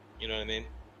 You know what I mean?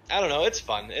 I don't know, it's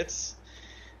fun. There's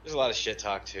a lot of shit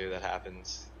talk too that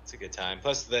happens. It's a good time.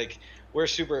 Plus like we're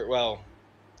super well,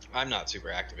 I'm not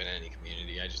super active in any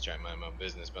community. I just try to mind my own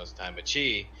business most of the time. But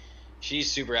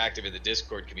she's super active in the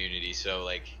Discord community, so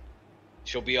like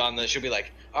she'll be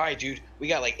like, all right, dude, we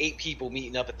got like 8 people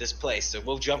meeting up at this place, so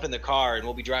we'll jump in the car and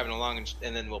we'll be driving along,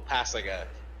 and then we'll pass like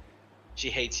she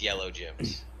hates yellow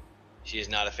gyms. She is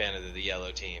not a fan of the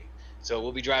yellow team. So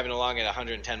we'll be driving along at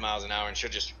 110 miles an hour, and she'll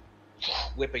just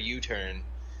whip a U-turn.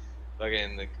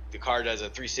 Fucking the car does a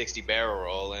 360 barrel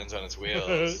roll, lands on its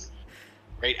wheels,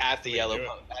 right at the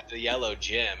yellow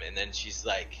gym, and then she's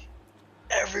like,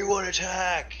 everyone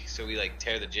attack! So we like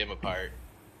tear the gym apart.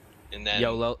 And then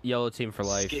Yellow team for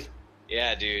life.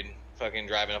 Yeah, dude. Fucking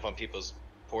driving up on people's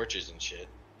porches and shit.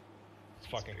 It's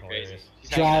fucking Pretty crazy. hilarious. She's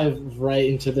hanging out. Drive right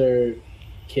into their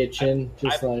kitchen,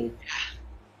 like.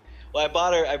 Well, I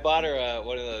bought her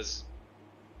one of those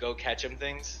Go Catch 'em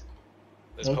things.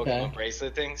 Those Okay. Pokemon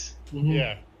bracelet things. Mhm.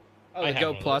 Yeah. Oh, I the have Go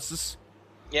one of those. Pluses.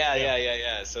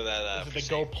 Yeah. So that This is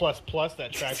the Go Plus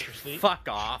that tracks your sleep. Fuck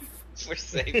off. for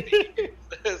safety.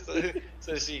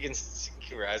 so she can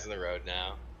rise on the road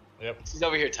now. Yep. She's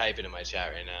over here typing in my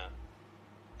chat right now.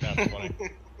 That's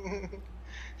funny.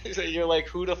 So you're like,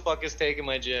 who the fuck is taking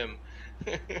my gym?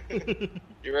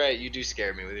 You're right, you do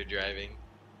scare me with your driving.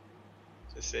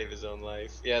 To save his own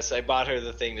life. Yes, I bought her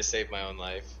the thing to save my own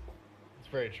life. It's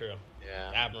very true.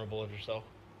 Yeah. Admirable of yourself.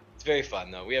 It's very fun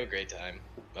though. We have a great time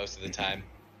most of the time.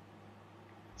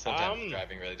 Sometimes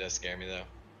driving really does scare me though.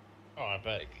 Oh, I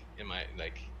bet. Like in my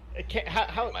It can't.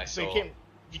 How? my So soul.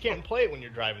 you can't play it when you're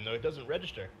driving though. It doesn't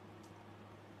register.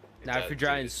 Now, if you're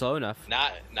driving slow enough.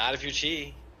 not if you're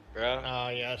Chi, bro. Oh,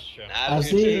 yeah, that's true. Not I've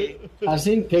if you're Chi. I've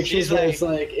seen pictures She's where like- it's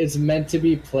like it's meant to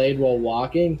be played while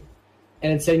walking,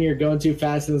 and it's saying you're going too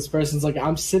fast, and this person's like,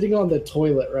 "I'm sitting on the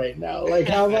toilet right now. Like,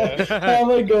 how am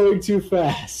I going too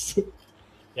fast?"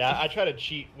 Yeah, I try to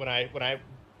cheat when I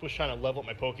was trying to level up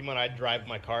my Pokemon. I'd drive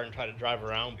my car and try to drive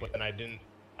around, but then I didn't.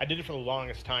 I did it for the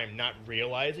longest time, not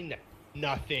realizing that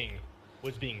nothing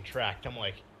was being tracked. I'm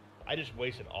like, I just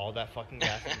wasted all that fucking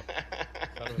gas.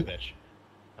 Son of a bitch.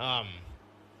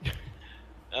 Do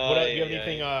you have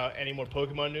anything? Any more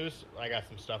Pokemon news? I got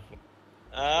some stuff.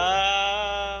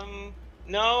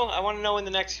 No. I want to know when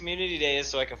the next community day is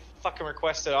so I can fucking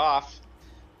request it off.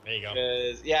 There you go.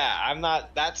 Because I'm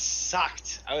not. That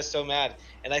sucked. I was so mad,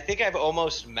 and I think I've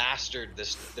almost mastered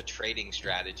the trading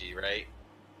strategy, right?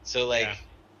 So like,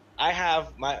 Yeah.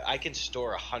 I can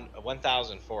store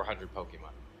 1,400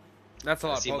 Pokemon. That's a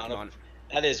lot That's of the amount Pokemon.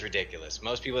 That is ridiculous.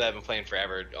 Most people that have been playing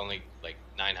forever only like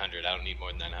 900. I don't need more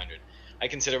than 900. I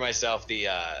consider myself the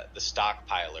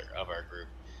stockpiler of our group.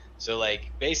 So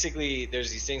like basically,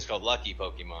 there's these things called lucky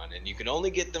Pokemon, and you can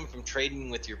only get them from trading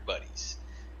with your buddies.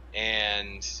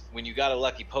 And when you got a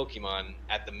lucky Pokemon,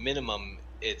 at the minimum,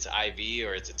 it's IV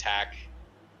or it's attack,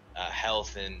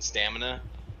 health, and stamina.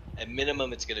 At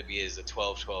minimum, it's going to be is a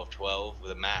 12, 12, 12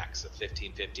 with a max of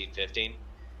 15, 15, 15.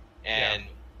 And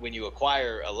when you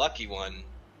acquire a lucky one,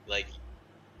 like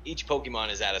each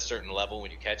Pokemon is at a certain level when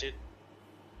you catch it,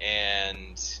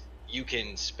 and you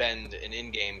can spend an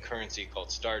in-game currency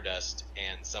called Stardust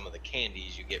and some of the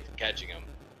candies you get from catching them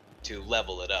to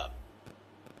level it up.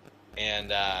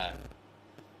 And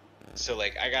so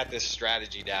like I got this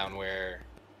strategy down where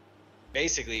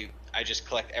basically I just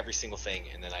collect every single thing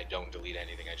and then I don't delete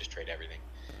anything. I just trade everything.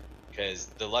 Because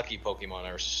the lucky Pokemon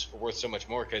are worth so much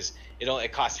more because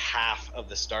it costs half of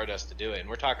the Stardust to do it. And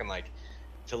we're talking like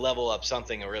to level up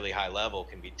something a really high level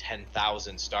can be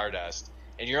 10,000 Stardust.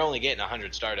 And you're only getting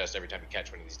 100 Stardust every time you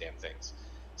catch one of these damn things.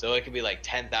 So it could be like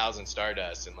 10,000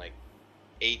 Stardust and like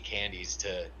 8 candies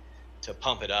to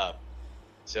pump it up.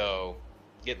 So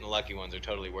getting the lucky ones are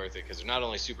totally worth it because they're not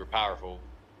only super powerful,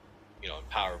 in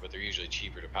power, but they're usually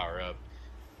cheaper to power up.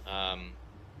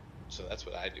 So that's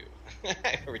what I do. I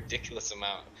have a ridiculous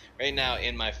amount. Right now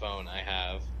in my phone I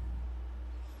have...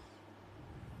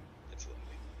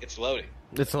 It's loading.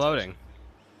 It's loading.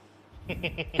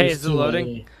 Hey, is it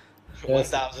loading?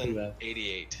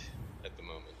 1,088 at the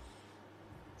moment.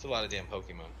 It's a lot of damn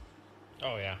Pokemon.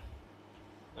 Oh yeah.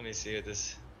 Let me see what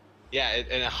this. Yeah,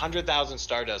 and 100,000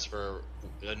 Stardust for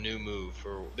a new move.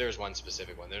 There's one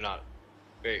specific one. They're not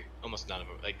almost none of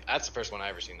them. Like that's the first one I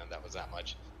ever seen that was that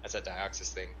much. That's that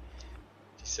Dioxys thing.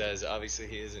 She says, obviously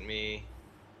he isn't me.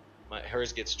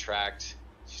 Hers gets tracked.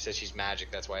 She says she's magic.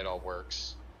 That's why it all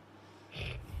works.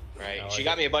 Right. She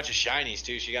got me a bunch of shinies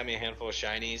too. She got me a handful of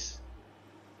shinies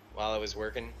while I was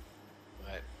working.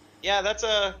 But yeah, that's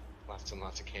lots and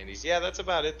lots of candies. Yeah, that's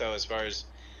about it though as far as.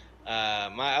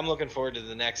 I'm looking forward to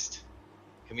the next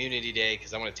community day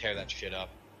because I want to tear that shit up,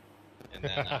 and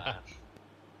then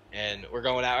and we're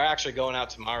actually going out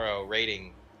tomorrow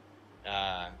raiding,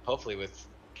 hopefully with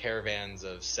caravans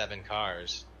of 7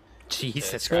 cars.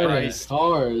 Jesus Seven Christ!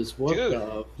 cars. What Dude.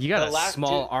 the? You got a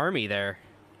small army there.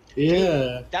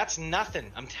 Yeah. That's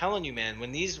nothing. I'm telling you, man.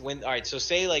 All right, so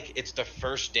say like it's the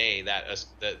first day that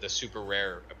the super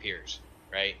rare appears,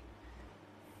 right?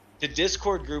 The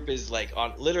Discord group is like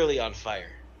literally on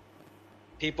fire.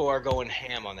 People are going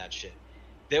ham on that shit.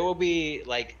 There will be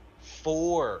like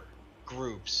 4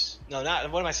 groups. No, not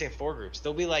what am I saying? 4 groups.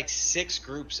 There'll be like 6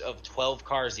 groups of 12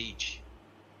 cars each.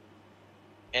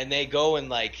 And they go and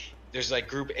like there's like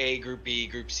group A, group B,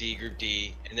 group C, group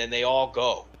D, and then they all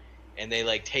go. And they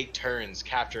like take turns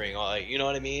capturing all, like, you know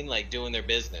what I mean? Like doing their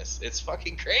business. It's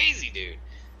fucking crazy,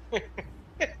 dude.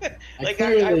 I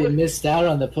clearly missed out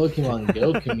on the Pokemon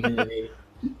Go community.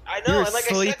 I know. You're And like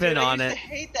sleeping I on used it. to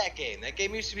hate that game. That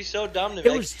game used to be so dumb to me.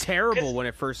 It was terrible when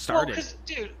it first started. Well,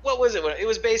 dude, what was it? It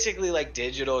was basically like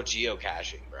digital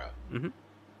geocaching, bro. Mm-hmm.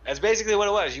 That's basically what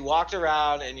it was. You walked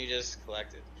around and you just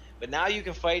collected. But now you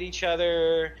can fight each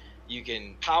other. You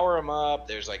can power them up.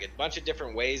 There's like a bunch of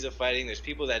different ways of fighting. There's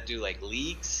people that do like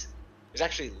leagues. There's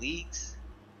actually leagues.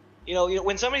 You know,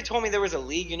 when somebody told me there was a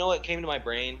league, you know what came to my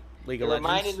brain? League It of Legends.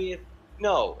 reminded me.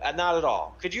 No, not at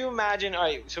all. Could you imagine? All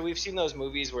right, so we've seen those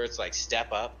movies where it's like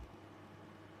Step Up.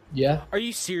 Yeah. Are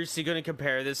you seriously going to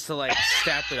compare this to like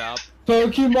Step It Up?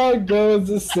 Pokemon Go is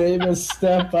the same as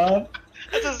Step Up.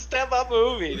 It's a Step Up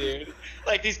movie, dude.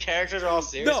 Like these characters are all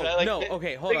serious. No, right? Like, no.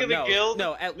 Okay, hold think on. of the guild.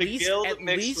 No, at the least, guild at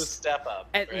mixed with least, Step Up.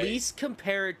 at right? least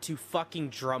compare it to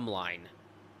fucking Drumline.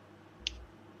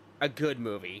 A good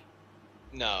movie.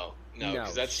 No, No.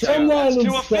 because that's Drumline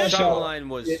too was official. special. Drumline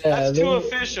was. Yeah. That's they- too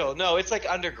official. No, it's like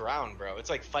underground, bro. It's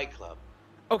like Fight Club.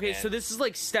 Okay, Man. so this is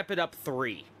like Step It Up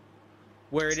 3,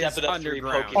 where it Step is It Up 3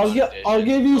 underground. Pokemon. I'll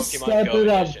give you Pokemon Step Go It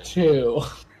Up edition. 2.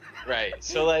 Right.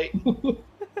 So like,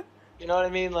 you know what I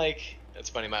mean? Like, that's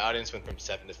funny. My audience went from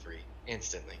 7 to 3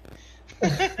 instantly.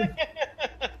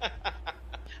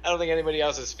 I don't think anybody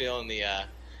else is feeling the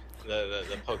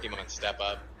Pokemon Step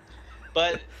Up,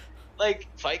 but like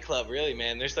Fight Club, really,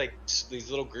 man. There's like these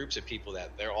little groups of people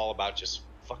that they're all about just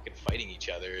fucking fighting each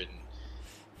other and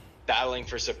battling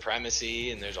for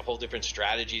supremacy, and there's a whole different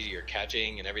strategy you're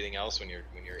catching and everything else when you're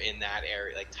in that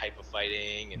area, like type of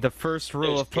fighting. And The first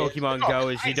rule of There's- Pokemon there's all Go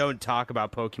is you kinds don't talk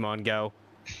about Pokemon Go.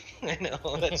 I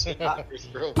know that's not first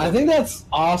rule. I think that's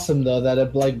awesome though that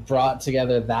it like brought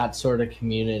together that sort of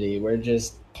community where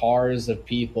just cars of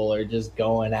people are just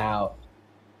going out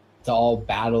to all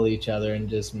battle each other and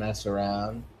just mess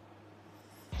around.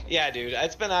 Yeah, dude,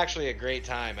 it's been actually a great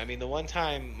time. I mean, the one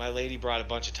time my lady brought a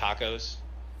bunch of tacos.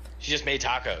 She just made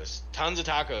tacos, tons of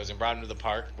tacos, and brought them to the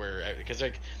park because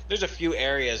like there's a few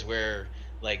areas where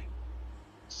like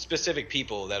specific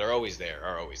people that are always there.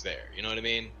 You know what I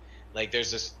mean? Like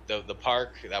there's this the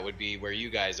park that would be where you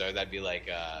guys are. That'd be like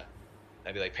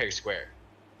Perry Square.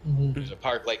 Mhm. There's a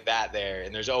park like that there,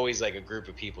 and there's always like a group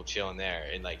of people chilling there.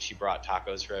 And like she brought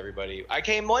tacos for everybody. I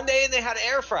came one day and they had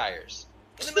air fryers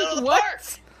in the middle of the What? park.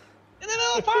 In the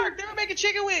middle of the park, they were making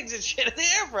chicken wings and shit in the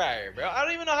air fryer, bro. I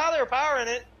don't even know how they were powering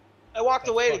it. I walked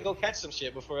away to go catch some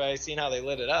shit before I seen how they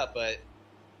lit it up, but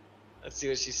let's see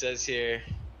what she says here.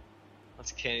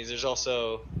 Lots of candies. There's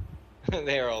also,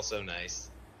 they are also nice.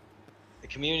 The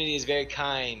community is very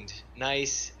kind,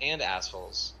 nice, and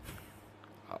assholes.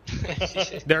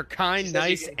 They're She kind, says you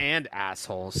nice, can- and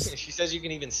assholes. She says you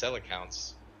can even sell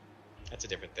accounts. That's a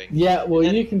different thing. Yeah, well, And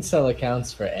then- you can sell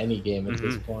accounts for any game at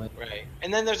this point. Right.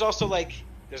 And then there's also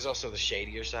the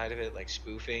shadier side of it, like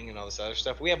spoofing and all this other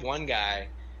stuff. We have one guy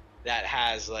that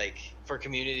has like for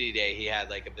community day he had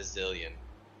like a bazillion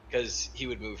because he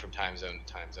would move from time zone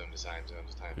to time zone to time zone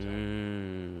to time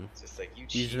zone. It's just like you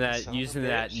Using cheating son that of a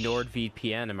that bitch.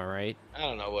 NordVPN, am I right? I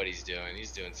don't know what he's doing.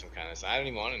 He's doing some kind of. I don't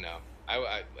even want to know.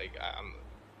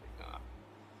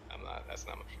 I'm not. That's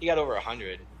not. He got over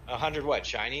 100. 100 what?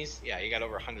 Shinies? Yeah, he got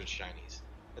over 100 shinies.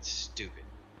 That's stupid.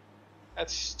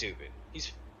 That's stupid.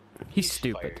 He's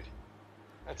stupid.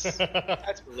 Fired.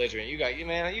 That's belligerent. You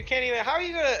man. You can't even. How are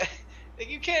you gonna? Like,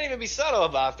 you can't even be subtle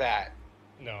about that.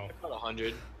 No. Not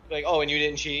 100. Like, oh, and you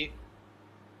didn't cheat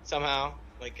somehow.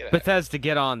 Like, get out. Bethesda,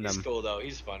 get on them. He's cool though.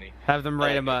 He's funny. Have them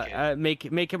write him like a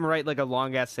make him write like a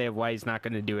long essay of why he's not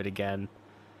going to do it again.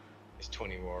 He's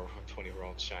 20 world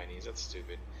shinies. That's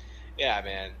stupid. Yeah,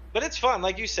 man. But it's fun.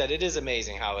 Like you said, it is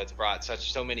amazing how it's brought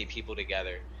so many people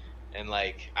together. And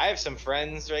like, I have some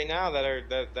friends right now that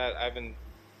I've been.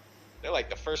 They're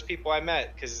like the first people I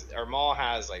met because our mall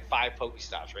has like 5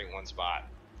 Pokestops right in one spot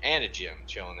and a gym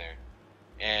chilling there.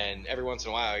 And every once in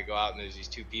a while, I go out and there's these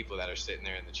 2 people that are sitting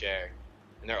there in the chair,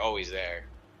 and they're always there,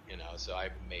 you know. So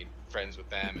I've made friends with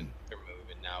them, and they're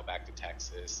moving now back to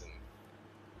Texas, and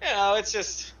you know, it's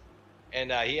just.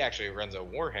 And he actually runs a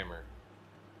Warhammer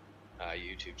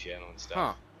YouTube channel and stuff.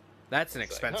 Huh? That's an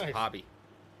It's like, expensive nice. hobby.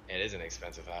 It is an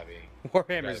expensive hobby.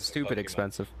 Warhammer's Rather stupid than Pokemon.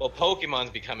 expensive. Well, Pokemon's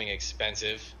becoming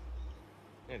expensive.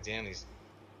 Yeah, damn these.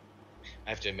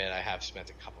 I have to admit, I have spent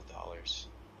a couple dollars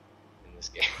in this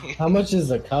game. How much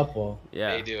is a couple?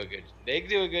 Yeah. They do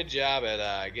a good job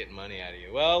at getting money out of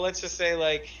you. Well, let's just say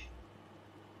like,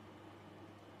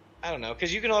 I don't know,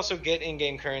 because you can also get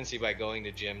in-game currency by going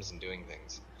to gyms and doing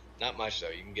things. Not much though.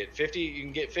 You can get 50. You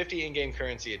can get 50 in-game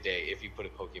currency a day if you put a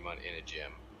Pokemon in a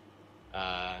gym.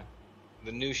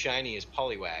 The new shiny is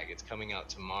Poliwag. It's coming out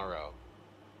tomorrow.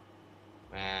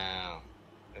 Wow,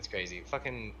 that's crazy.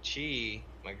 Fucking Chi,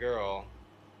 my girl,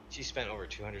 she spent over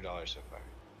 $200 so far.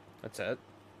 That's it.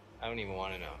 I don't even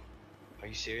want to know. Are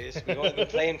you serious? We've only been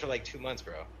playing for like 2 months,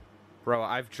 bro. Bro,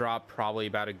 I've dropped probably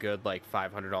about a good like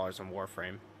 $500 on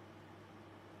Warframe.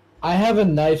 I have a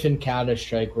knife in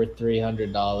Counter-Strike worth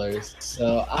 $300,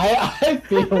 so I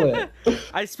feel it.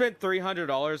 I spent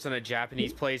 $300 on a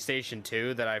Japanese PlayStation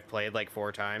 2 that I've played like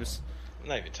 4 times. I'm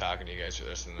not even talking to you guys for the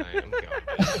rest of the night. I'm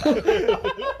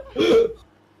going.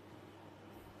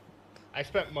 I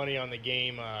spent money on the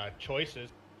game Choices.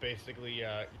 Basically,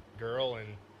 girl, and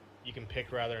you can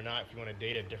pick whether or not if you want to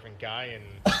date a different guy and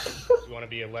you want to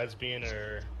be a lesbian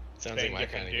or Sounds like bang my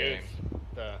different kind of game. dudes.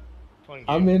 The fun game.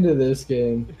 I'm into this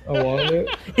game. I want it.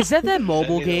 Is that Send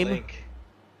mobile me the game? link.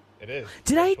 It is.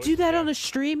 Did I do Choices, that yeah. on a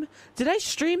stream? Did I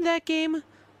stream that game?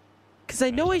 Because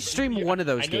I know I streamed Yeah, one of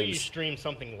those I know you games. streamed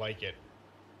something like it,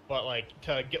 but like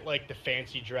to get like the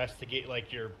fancy dress to get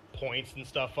like your points and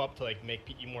stuff up to like make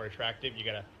you more attractive, you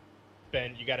gotta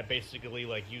spend. You gotta basically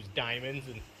like use diamonds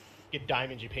and get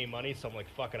diamonds. You pay money, so I'm like,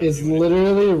 fuck it. I'm It's doing it.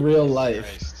 literally real life.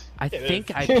 Christ. I It think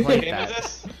is. I What played game is that.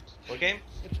 this? What game?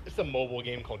 It's a mobile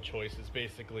game called Choices.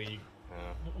 Basically,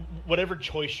 Oh. whatever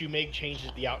choice you make changes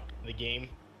the game.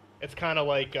 It's kind of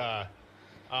like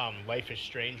Life is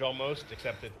Strange almost,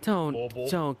 except it's mobile.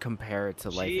 Don't compare it to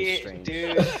Life is Strange.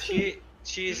 Dude,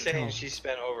 she's saying she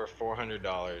spent over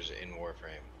 $400 in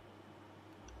Warframe.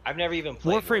 I've never even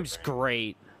played Warframe's Warframe.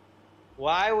 great.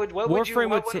 Why would what would you Warframe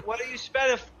would what are you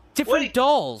spending? Different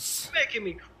dolls. You're making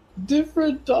me.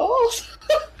 Different dolls?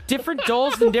 Different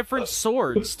dolls and different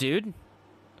swords, dude.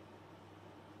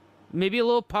 Maybe a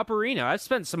little pupperino. I've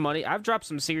spent some money. I've dropped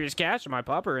some serious cash on my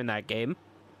pupper in that game.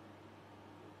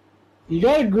 You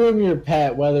gotta groom your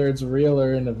pet, whether it's real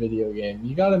or in a video game.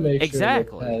 You gotta make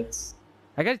Exactly. sure your pets.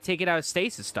 I gotta take it out of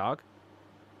stasis, dog.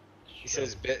 She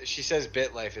says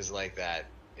BitLife is like that.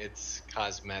 It's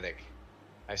cosmetic.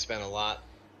 I spent a lot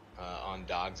on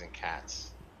dogs and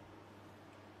cats.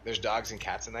 There's dogs and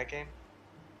cats in that game?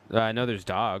 I know there's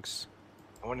dogs.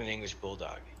 I want an English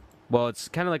bulldog. Well, it's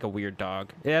kind of like a weird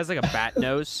dog. It has like a bat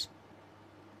nose.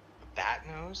 A bat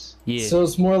nose? Yeah. So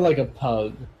it's more like a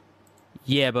pug.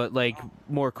 Yeah, but like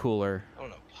more cooler. I don't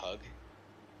know, pug.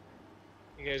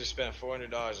 You guys are spending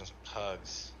 $400 on some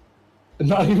pugs.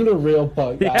 Not even a real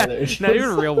pug Yeah, either. not even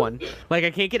a real one. Like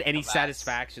I can't get any Bats.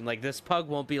 satisfaction. Like this pug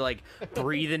won't be like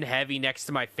breathing heavy next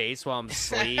to my face while I'm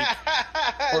asleep,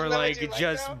 or like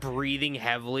just breathing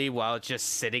heavily while it's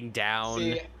just sitting down.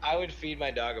 See, I would feed my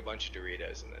dog a bunch of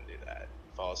Doritos and then do that.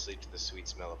 Fall asleep to the sweet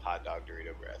smell of hot dog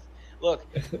Dorito breath. Look,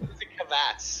 it's a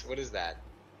Kavats. What is that?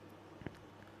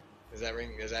 Does that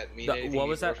mean anything? what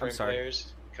was to you that? I'm Warframe sorry.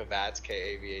 Players? Kavats,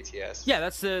 Kavats. Yeah,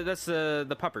 that's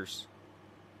the puppers.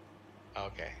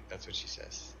 Okay, that's what she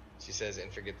says. She says, and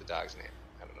forget the dog's name.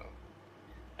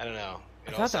 I don't know.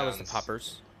 I thought that was the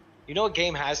puppers. You know what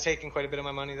game has taken quite a bit of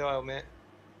my money though? I'll admit.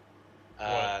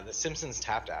 What? The Simpsons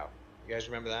Tapped Out. You guys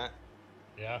remember that?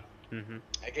 Yeah. Mm-hmm.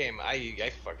 That game, I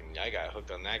got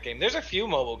hooked on that game. There's a few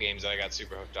mobile games that I got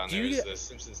super hooked on. Do you There's get- the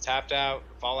Simpsons Tapped Out.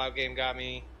 Fallout game got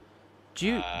me. Do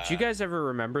you guys ever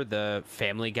remember the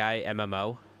Family Guy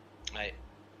MMO?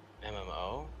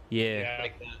 MMO. Yeah. Yeah.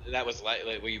 Like that was like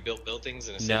where you built buildings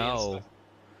in a city. No. And stuff.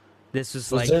 This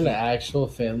was Was like there an actual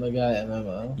Family Guy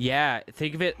MMO? yeah,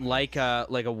 think of it like a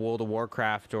World of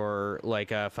Warcraft or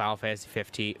like a Final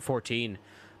Fantasy 14,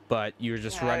 but you were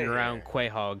just Get running outta around here.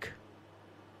 Quahog.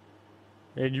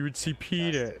 And you would see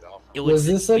Peter. That's awful. It would Was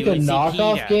see- this like you a would see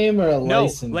knockoff PETA. game or a No,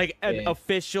 licensed like an game?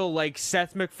 official, like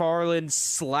Seth MacFarlane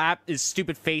slapped his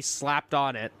stupid face slapped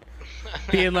on it,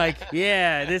 being like,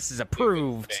 "Yeah, this is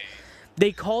approved." Fame.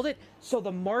 They called it so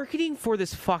the marketing for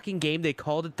this fucking game. They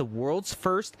called it the world's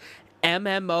first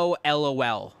MMO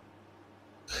LOL.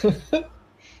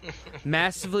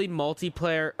 Massively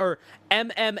multiplayer or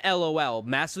MMLOL,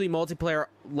 massively multiplayer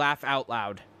laugh out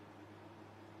loud.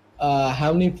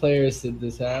 How many players did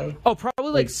this have? Oh, probably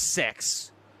like Like-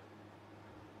 6.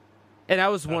 And I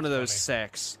was one of That's those funny.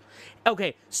 6.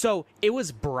 Okay, so it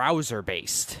was browser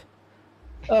based.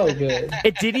 Oh, good.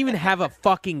 It didn't even have a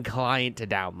fucking client to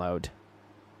download.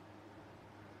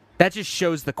 That just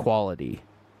shows the quality.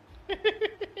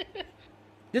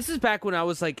 This is back when I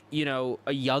was like, you know,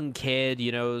 a young kid,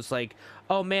 you know, it was like,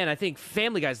 oh man, I think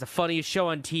Family Guy's the funniest show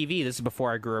on TV. This is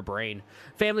before I grew a brain.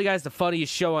 Family Guy's the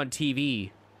funniest show on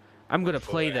TV. I'm gonna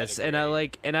Before play I had this, a and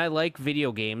brain. I like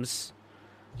video games.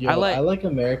 Yo, I I like- like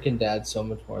American Dad so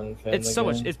much more than Family It's so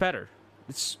Guy. much. It's better.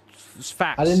 It's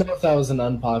facts. I didn't know if that was an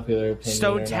unpopular opinion.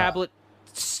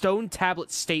 Stone or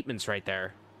tablet statements right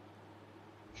there.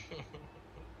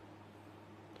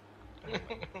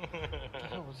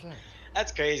 What was that?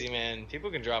 That's crazy, man.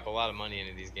 People can drop a lot of money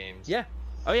into these games. Yeah.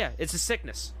 Oh yeah, it's a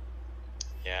sickness.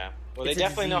 Yeah. Well, It's they a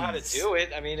definitely know how to disease. do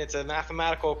it. I mean, it's a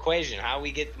mathematical equation. How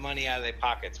we get the money out of their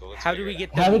pockets. Well, let's How do figure we it get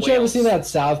out. the Haven't you ever whales? seen that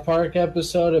South Park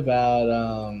episode about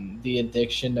the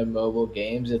addiction to mobile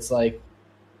games? It's like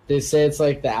they say it's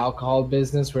like the alcohol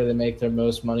business where they make their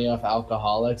most money off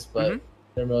alcoholics, but Mhm.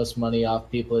 their most money off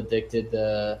people addicted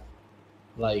to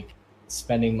like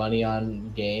spending money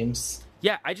on games.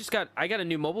 Yeah, I got a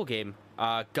new mobile game.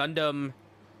 Gundam.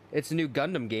 It's a new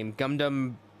Gundam game.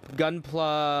 Gundam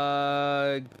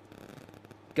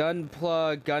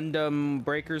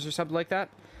Breakers or something like that.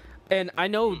 And I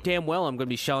know damn well I'm going to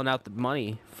be shelling out the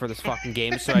money for this fucking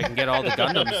game so I can get all the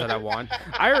Gundams that I want.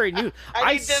 I already knew.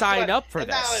 I need this signed one, up for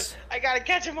and that this. one. I gotta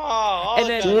catch them all. And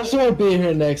then- James won't be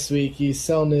here next week. He's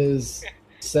selling his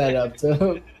setup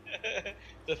to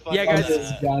The Yeah, fucking, guys.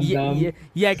 his Gundam.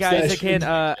 Yeah, guys. Session.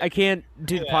 I can't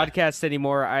do the Yeah. podcast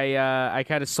anymore. I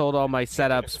kind of sold all my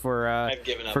setups for I've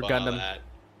given up for on Gundam. all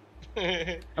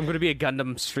that. I'm going to be a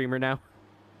Gundam streamer now.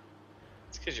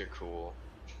 It's because you're cool.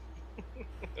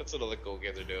 That's what all the cool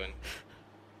kids are doing.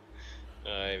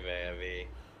 Ay, baby.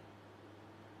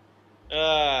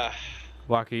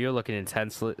 Walker, you're looking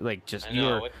intensely, like just I know,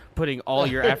 you're what- putting all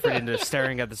your effort into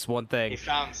staring at this one he thing.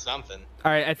 found something.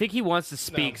 All right, I think he wants to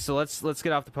speak, No. so let's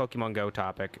get off the Pokemon Go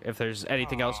topic. If there's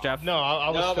anything else, Jeff. No, I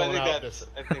was No, but I filling think, out that's, this.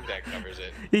 I think that covers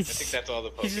it. I He's- think that's all the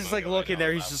Pokemon he's just, like, Go I looking know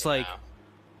there, he's about just for like- now.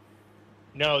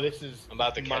 No, this is. I'm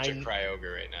about to catch a mind-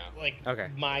 Kyogre right now. Like Okay.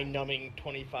 mind-numbing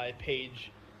 25-page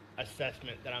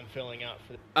assessment that I'm filling out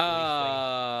for. these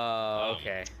Oh, things.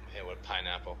 okay. Yeah, what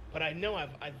pineapple? But I know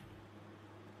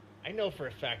I know for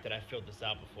a fact that I filled this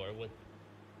out before.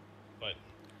 But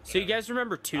So you guys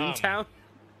remember Toontown?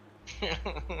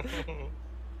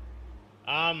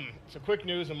 So quick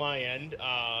news on my end.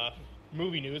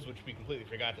 Movie news, which we completely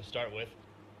forgot to start with.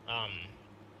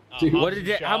 Dude, What Hobbs did and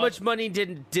it, how Shaw, much money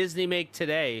did Disney make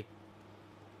today?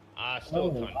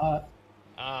 Still Oh, a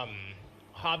ton.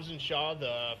 Hobbs and Shaw,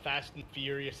 the Fast and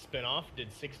Furious spin-off, did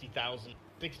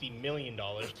 $60 million.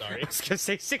 Sorry. I was gonna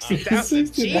say 60,000.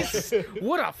 60,000. Jesus,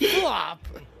 what a flop!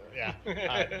 Yeah,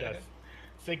 yes.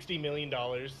 $60 million.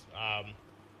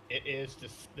 It is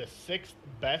the sixth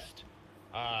best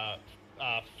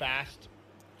Fast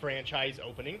franchise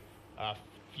opening.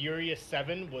 Furious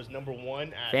 7 was number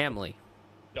one at Family.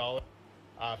 $1.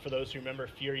 For those who remember,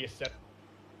 Furious 7,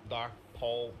 Doc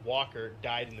Paul Walker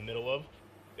died in the middle of,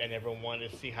 and everyone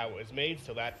wanted to see how it was made,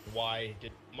 so that's why it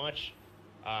did much.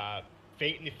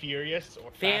 Fate and the Furious,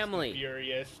 or Family. Fast and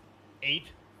Furious 8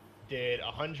 did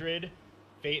 100.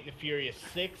 Fate and the Furious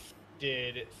 6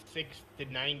 did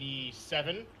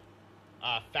 97.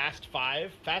 Fast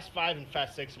 5 and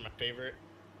Fast 6 are my favorite.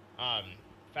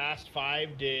 Fast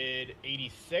 5 did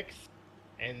 86,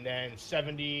 and then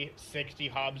 70, 60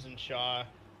 Hobbs and Shaw,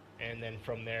 and then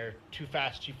from there, Too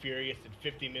Fast, Too Furious did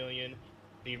 50 million.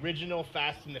 The original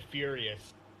Fast and the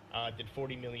Furious did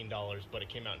 $40 million, but it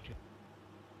came out in two.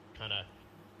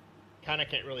 Kind of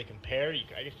can't really compare.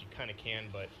 I guess you kind of can,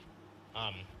 but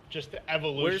just the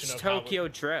evolution. Where's of Tokyo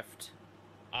Drift?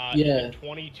 How Yeah.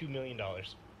 $22 million.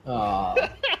 Aw.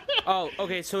 Oh,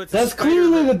 okay, so it's That's a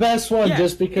clearly the best one Yeah,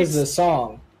 just because of the it's-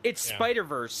 song. It's Yeah. Spider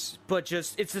Verse, but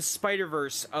just it's the Spider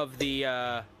Verse of the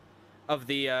of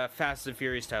the Fast and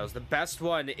Furious titles. The best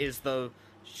one is the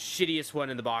shittiest one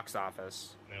in the box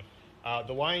office. No.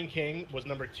 The Lion King was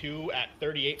number 2 at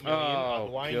 38 million. Oh,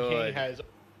 the Lion good. King has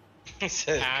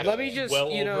Says passed Let me just,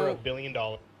 well you over know- $1 billion.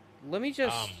 Let me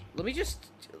just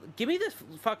give me the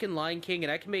fucking Lion King,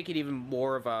 and I can make it even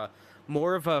more of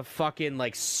a fucking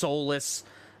like soulless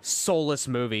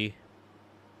movie.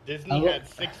 Disney had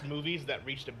 6 movies that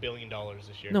reached $1 billion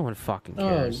this year. No one fucking Oh,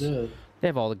 cares. dude. They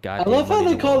have all the I goddamn. love how money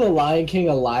they in the call world. The Lion King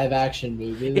a live action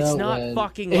movie. It's though, not when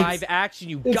fucking it's- live action.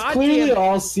 You It's clearly goddamn.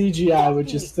 all CGI,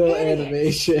 which is still idiot.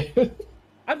 animation.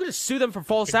 I'm gonna sue them for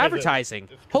false Because advertising.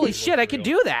 it's Holy because it shit, I looks can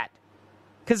real. do that.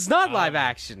 Cause it's not live Um,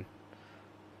 action.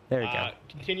 There we go.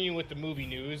 Continuing with the movie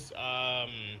news,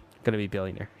 Gonna be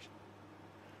billionaire.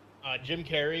 Jim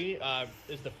Carrey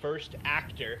is the first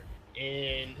actor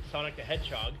in Sonic the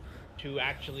Hedgehog to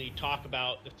actually talk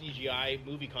about the CGI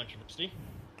movie controversy.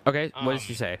 Okay, what did um,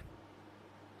 you say?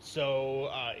 So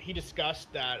he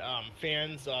discussed that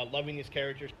fans loving these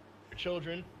characters for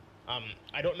children.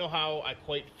 I don't know how I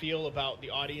quite feel about the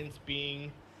audience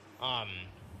being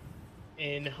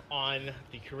in on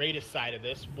the creative side of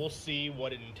this. We'll see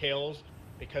what it entails,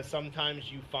 because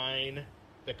sometimes you find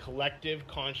the collective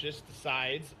conscious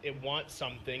decides it wants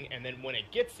something, and then when it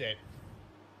gets it,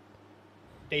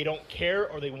 they don't care,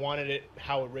 or they wanted it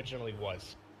how it originally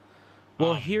was.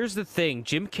 Well, here's the thing.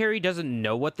 Jim Carrey doesn't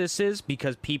know what this is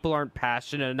because people aren't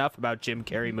passionate enough about Jim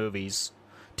Carrey movies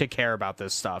to care about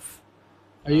this stuff.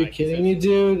 Are you he kidding says- me,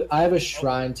 dude? I have a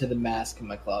shrine to the mask in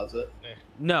my closet.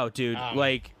 No, dude.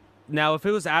 Like, now if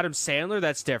it was Adam Sandler,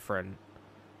 that's different.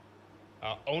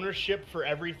 Ownership for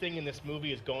everything in this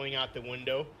movie is going out the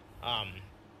window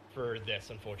for this,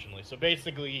 unfortunately. So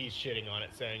basically, he's shitting on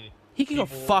it, saying He can go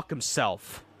people, fuck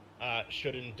himself.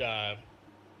 shouldn't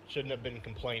have been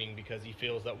complaining, because he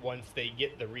feels that once they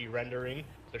get the re-rendering,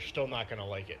 they're still not going to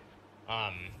like it.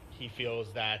 He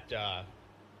feels that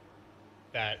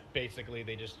that basically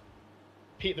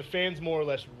the fans more or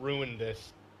less ruined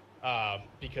this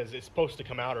because it's supposed to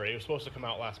come out already. It was supposed to come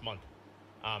out last month.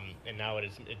 And now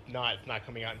it's not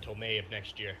coming out until May of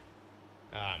next year.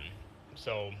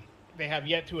 So they have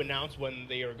yet to announce when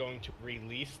they are going to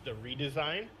release the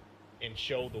redesign and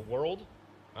show the world.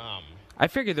 I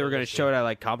figured they were going to this show it at,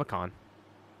 like, Comic-Con.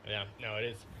 Yeah, no, it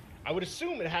is. I would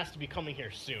assume it has to be coming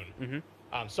here soon.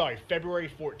 Mhm. Sorry, February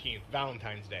 14th,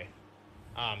 Valentine's Day.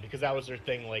 Because that was their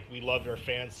thing. Like, we loved our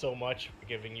fans so much, we're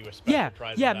giving you a special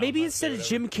prize. Yeah, on maybe Valentine's Day, instead of whatever.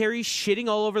 Jim Carrey shitting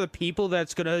all over the people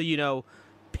that's going to,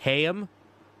 pay him,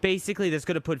 basically, that's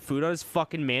going to put food on his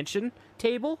fucking mansion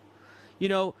table,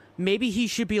 maybe he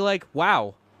should be like,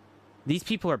 wow, these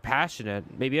people are passionate.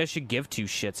 Maybe I should give 2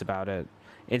 shits about it.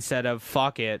 Instead of,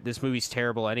 fuck it, this movie's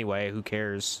terrible anyway, who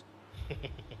cares?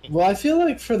 Well, I feel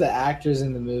like for the actors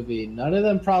in the movie, none of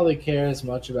them probably care as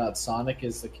much about Sonic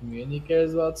as the community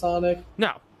cares about Sonic.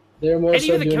 No. They're more And so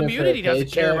even the doing community it for a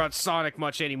doesn't care paycheck. about Sonic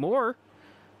much anymore.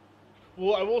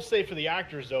 Well, I will say for the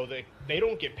actors, though, they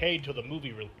don't get paid till the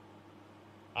movie release.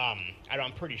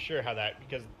 I'm pretty sure how that,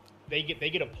 because they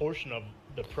get a portion of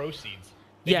the proceeds.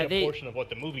 They Yeah, get a portion of what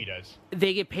the movie does.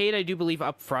 They get paid, I do believe,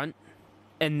 up front,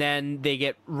 and then they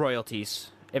get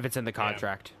royalties if it's in the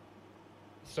contract.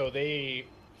 So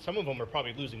some of them are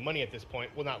probably losing money at this point.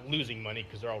 Well, not losing money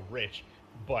because they're all rich,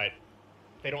 but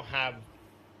they don't have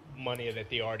money that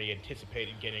they already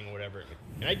anticipated getting or whatever.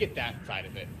 And I get that side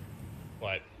of it,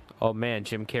 but Oh man,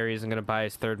 Jim Carrey isn't gonna buy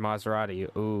his 3rd Maserati.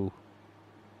 Ooh,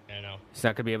 I know. he's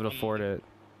not gonna be able to afford it.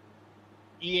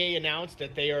 EA announced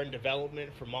that they are in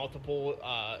development for multiple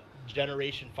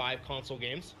Generation 5 console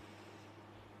games.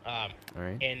 All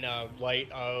right. In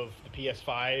light of the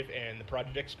PS5 and the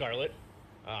Project Scarlet.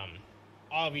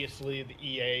 Obviously, the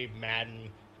EA, Madden,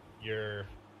 your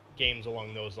games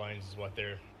along those lines is what they're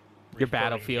Your referring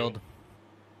Battlefield. to.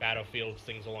 Battlefield,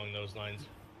 things along those lines.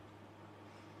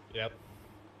 Yep.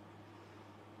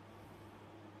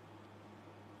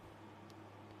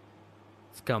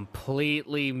 It's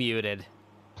completely muted.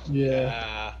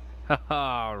 Yeah.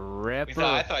 Oh, ripper.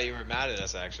 I thought you were mad at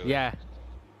us, actually. Yeah.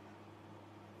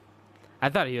 I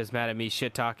thought he was mad at me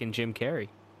shit talking Jim Carrey.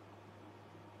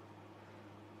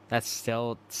 That's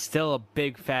still a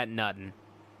big fat nuttin'.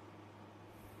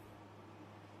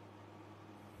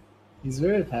 He's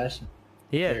very passionate.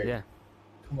 Yeah, Carrey. yeah.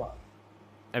 Come on.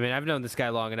 I mean, I've known this guy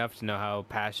long enough to know how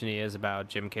passionate he is about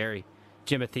Jim Carrey.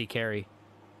 Jimothy Carrey.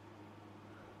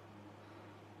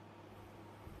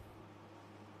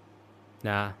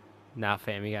 Nah,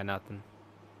 fam, you got nothing.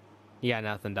 You got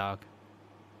nothing, dog.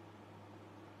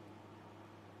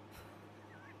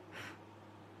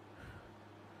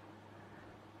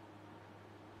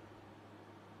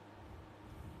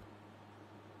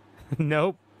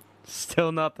 Nope.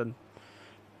 Still nothing.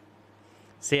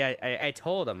 See, I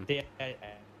told him.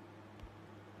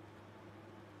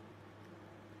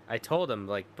 I told him,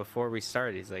 like, before we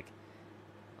started, he's like,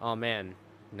 oh man,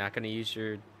 you're not gonna use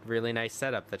your really nice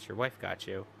setup that your wife got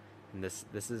you. And this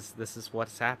is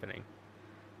what's happening.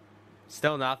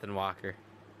 Still nothing, Walker.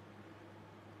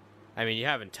 I mean, you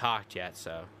haven't talked yet,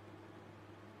 so.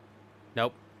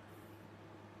 Nope.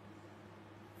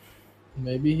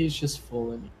 Maybe he's just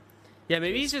fooling you. Yeah,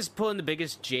 maybe he's just pulling the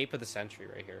biggest jape of the century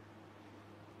right here.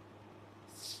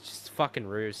 It's just fucking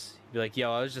ruse. He'd be like,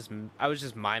 yo, I was just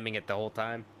miming it the whole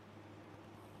time.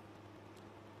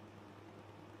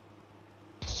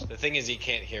 The thing is, he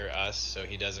can't hear us, so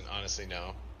he doesn't honestly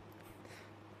know.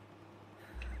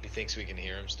 He thinks we can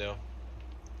hear him still.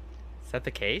 Is that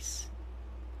the case?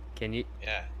 Can you?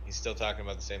 Yeah, he's still talking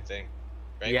about the same thing.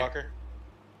 Right, Yeah. Walker?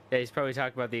 Yeah, he's probably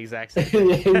talking about the exact same thing.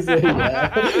 Yeah, he's like,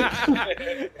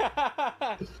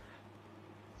 yeah.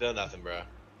 Still nothing, bro.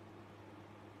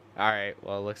 All right.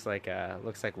 Well, it looks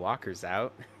like Walker's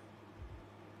out.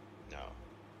 No.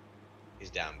 He's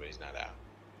down, but he's not out.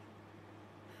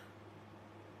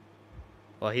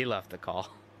 Well, he left the call.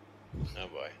 Oh,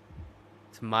 boy.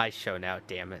 It's my show now.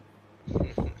 Damn it.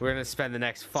 We're gonna spend the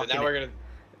next So fucking now we're going to...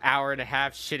 hour and a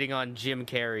half shitting on Jim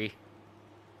Carrey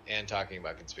And talking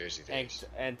about conspiracy theories.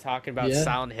 and talking about Yeah.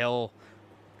 Silent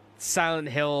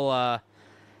Hill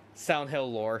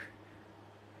lore,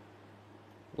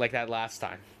 like that last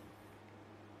time.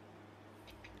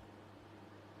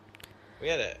 We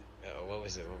had a... what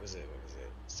was it?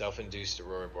 Self-induced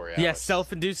Aurora Borealis. Yeah,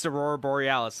 self-induced Aurora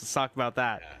Borealis. Let's talk about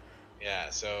that. Yeah,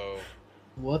 so...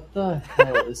 What the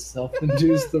hell is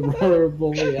self-induced Aurora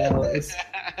Borealis?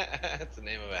 That's the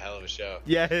name of a hell of a show.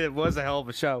 Yeah, it was a hell of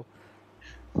a show.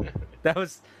 That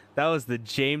was the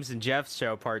James and Jeff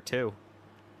show part 2.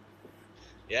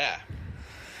 Yeah.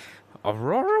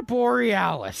 Aurora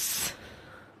Borealis.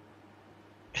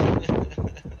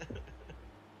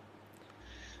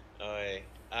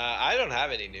 I don't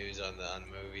have any news on the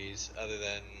movies other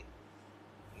than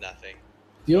nothing.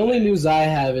 The only news I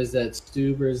have is that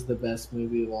Stuber is the best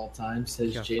movie of all time,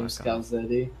 says Yeah, James fuck off.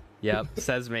 Scalzetti. Yep,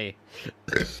 says me.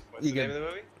 What's You the name can- of the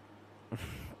movie?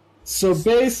 So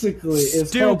basically,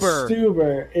 it's called Stuber.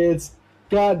 Stuber. It's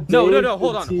got No, Dave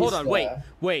hold on. Bautista.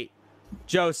 Wait.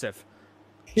 Joseph.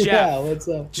 Yeah, Jeff. what's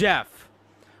up? Jeff.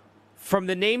 From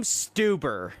the name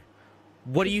Stuber,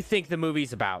 what do you think the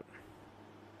movie's about?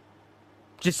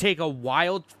 Just take a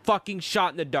wild fucking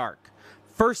shot in the dark.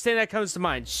 First thing that comes to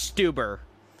mind, Stuber.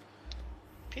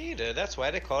 Peter, that's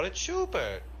why they call it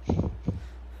Schubert.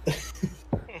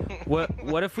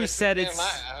 What if we said it's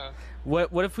Yeah,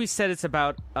 what if we said it's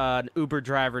about an Uber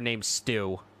driver named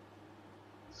Stu?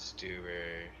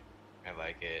 Stuber. I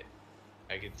like it.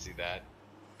 I can see that.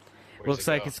 Where's Looks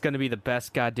it like go? it's going to be the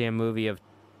best goddamn movie of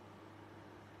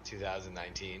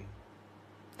 2019.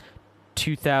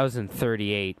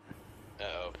 2038.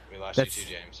 Uh-oh. We lost That's- you too,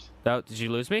 James. Oh, did you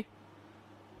lose me?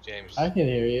 James. I can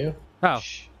hear you. Oh.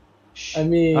 Shh. Shh. I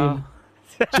mean, Oh.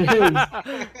 James,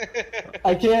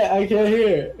 I can't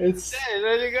hear. It's Hey,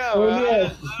 there you go.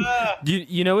 Oh, yeah.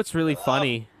 You know what's really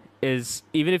funny is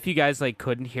even if you guys like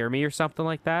couldn't hear me or something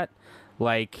like that,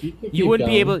 like You can you keep wouldn't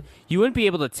be going.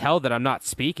 able to tell that I'm not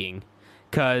speaking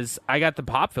because I got the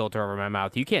pop filter over my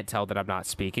mouth. You can't tell that I'm not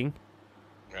speaking.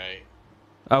 Right.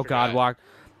 Oh Forgot. God, Walker.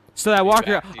 So that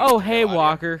Walker. back, dude. Oh hey Audio.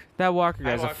 Walker. That Walker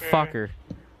Hi, guy's a Walker. fucker.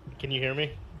 Can you hear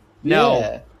me? No.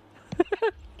 Yeah.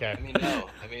 Okay. I mean, no.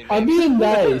 I'm being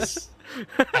nice.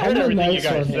 I heard I'm a everything you nice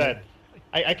guys one. said.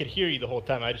 I could hear you the whole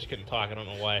time. I just couldn't talk. I don't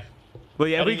know why. Well,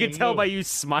 yeah, I we didn't could even tell move. by you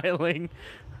smiling.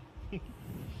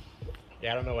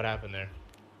 Yeah, I don't know what happened there.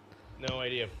 No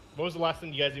idea. What was the last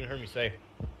thing you guys even heard me say?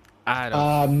 I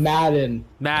don't. Madden.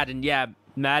 Madden, yeah,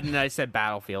 Madden. I said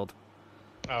Battlefield.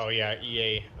 Oh yeah,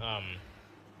 EA.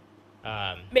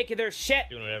 Making their shit.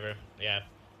 Doing whatever. Yeah.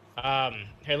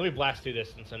 Hey, let me blast through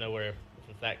this since I know where.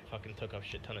 Since that fucking took up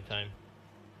shit ton of time.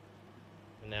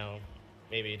 And now,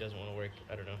 maybe it doesn't want to work.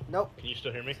 I don't know. Nope. Can you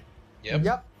still hear me? Yep.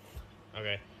 Yep.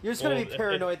 Okay. You're just Well, gonna be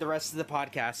paranoid the rest of the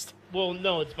podcast. Well,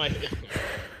 no, it's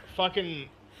fucking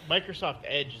Microsoft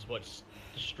Edge is what's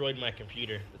destroyed my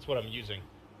computer. That's what I'm using.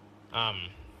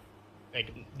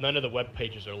 Like none of the web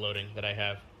pages are loading that I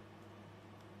have.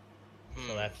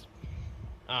 So that's.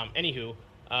 Anywho,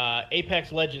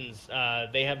 Apex Legends.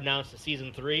 They have announced a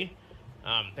season 3.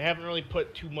 They haven't really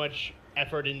put too much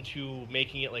effort into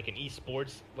making it like an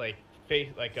esports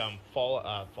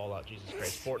Fallout. Jesus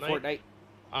Christ, Fortnite.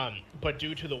 But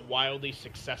due to the wildly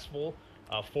successful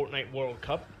Fortnite World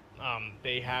Cup,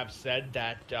 they have said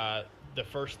that the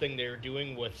first thing they're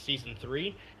doing with Season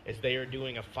 3 is they are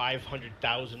doing a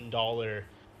 $500,000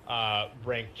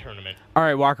 ranked tournament. All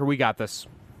right, Walker, we got this.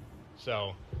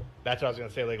 So that's what I was gonna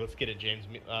say. Like, let's get it, James.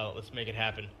 Let's make it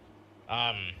happen.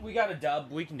 We got a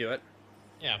dub. We can do it.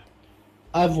 Yeah.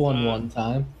 I've won one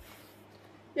time.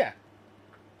 Yeah.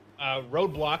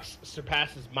 Roblox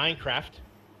surpasses Minecraft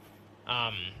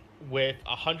with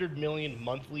 100 million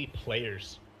monthly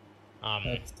players.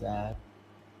 That's sad.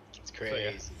 It's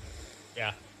crazy.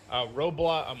 Yeah.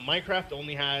 Minecraft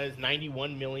only has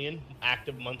 91 million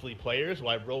active monthly players,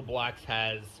 while Roblox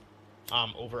has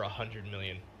over 100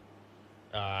 million.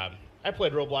 I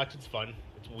played Roblox. It's fun.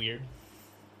 It's weird.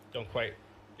 The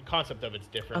concept of it's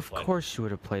different. Of course you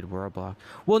would have played Roblox.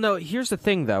 Well, no, here's the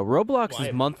thing, though. Roblox Well,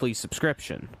 is monthly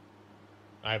subscription.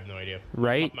 I have no idea.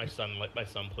 Right? My son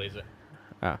plays it.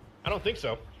 Oh. I don't think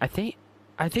so. I think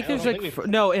I there's don't like... think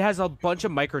No, it has a bunch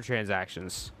of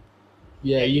microtransactions.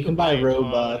 Yeah, you can buy and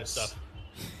Robux. stuff.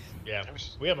 Yeah,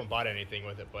 we haven't bought anything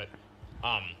with it, but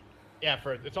yeah,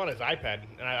 it's on his iPad,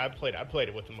 and I played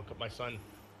it with him, with my son.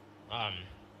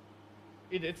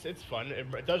 It's fun.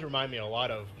 It does remind me a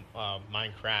lot of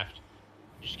Minecraft.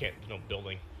 You just can't, there's no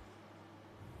building.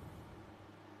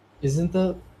 Isn't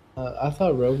the? I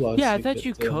thought Roblox. Yeah, I thought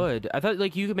you too. could. I thought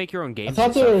like you could make your own games. I thought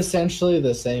and they were stuff. essentially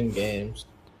the same games.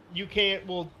 You can't.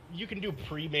 Well, you can do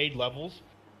pre-made levels.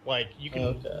 Like you can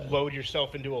Okay. load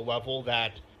yourself into a level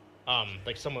that,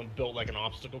 like someone built like an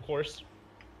obstacle course,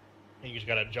 and you just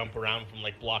gotta jump around from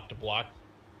like block to block,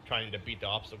 trying to beat the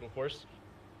obstacle course.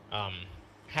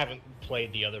 Haven't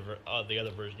played the other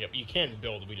version yet. But you can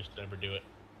build. We just never do it.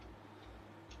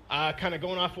 Kind of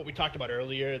going off what we talked about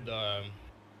earlier,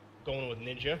 going with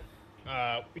Ninja.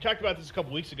 We talked about this a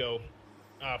couple weeks ago.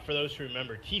 For those who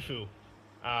remember, Tfue,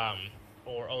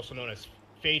 or also known as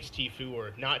Fates Tfue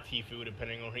or not Tfue,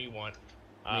 depending on who you want.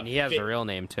 I mean, he has a real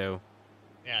name too.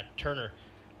 Yeah, Turner.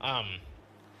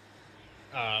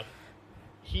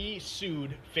 He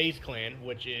sued FaZe Clan,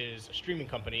 which is a streaming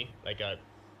company, like a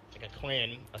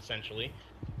clan essentially.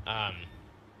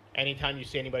 Anytime you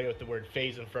see anybody with the word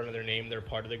FaZe in front of their name, they're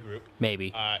part of the group.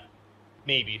 Maybe.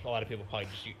 Maybe a lot of people probably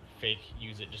just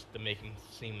use it just to make him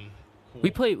seem cool.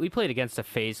 We played against a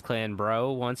FaZe Clan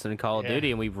bro once in Call of Yeah.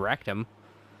 Duty, and we wrecked him.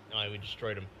 No, we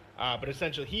destroyed him. But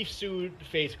essentially, he sued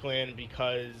FaZe Clan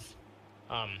because,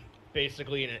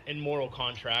 basically, in an immoral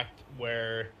contract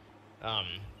where,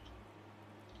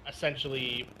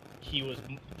 essentially, he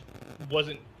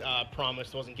wasn't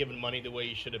promised, wasn't given money the way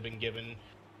he should have been given.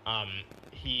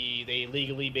 They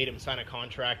legally made him sign a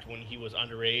contract when he was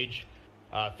underage,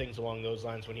 things along those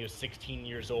lines. When he was 16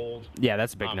 years old, Yeah,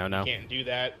 that's a big no-no. you can't do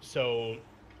that. So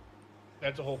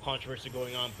that's a whole controversy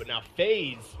going on. But now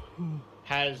FaZe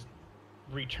has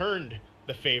returned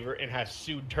the favor and has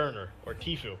sued Turner or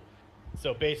Tfue.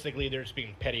 So basically, they're just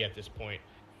being petty at this point.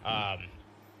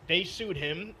 They sued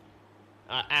him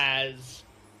as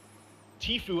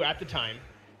Tfue at the time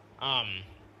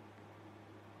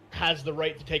has the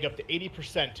right to take up to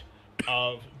 80%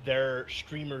 of their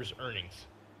streamers' earnings.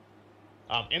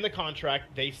 In the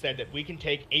contract, they said that we can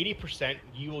take 80%,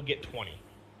 you will get 20,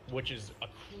 which is a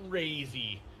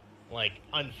crazy,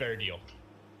 unfair deal.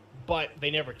 But they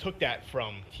never took that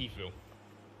from Tfue.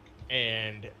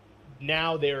 And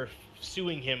now they're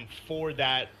suing him for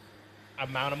that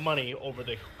amount of money over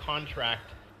the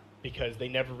contract because they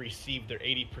never received their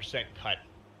 80% cut.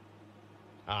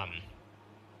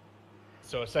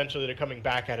 So essentially they're coming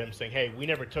back at him saying, hey, we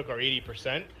never took our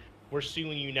 80%. We're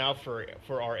suing you now for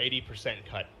our 80%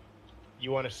 cut.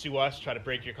 You want to sue us, try to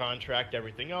break your contract,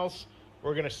 everything else,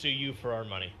 we're going to sue you for our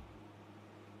money.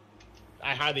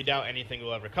 I highly doubt anything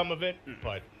will ever come of it,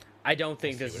 but I don't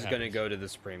think We'll this see is what going to happens. go to the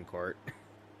Supreme Court.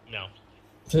 no.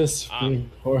 The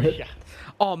Supreme Court. Yeah.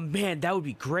 Oh man, that would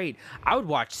be great. I would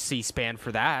watch C-SPAN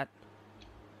for that.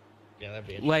 Yeah, that'd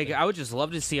be Like, interesting. I would just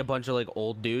love to see a bunch of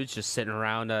old dudes just sitting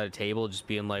around at a table, just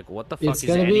being like, "What the fuck It's is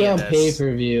gonna any be of on this?"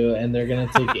 pay-per-view, and they're gonna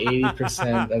take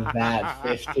 80% of that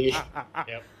 50.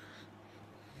 Yep.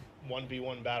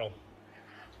 1v1 battle.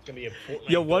 It's gonna be a Fortnite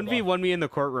Yo, build-off. 1v1 me in the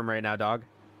courtroom right now, dog.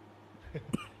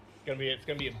 It's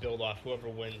gonna be a build off. Whoever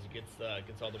wins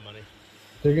gets all the money.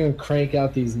 They're gonna crank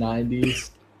out these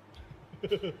 90s.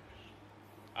 The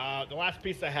last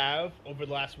piece I have over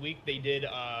the last week, they did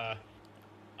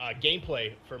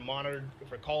gameplay for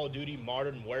Call of Duty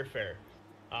Modern Warfare.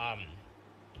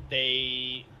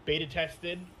 They beta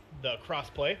tested the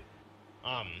crossplay.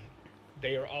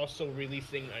 They are also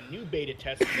releasing a new beta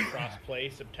test for the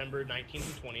crossplay September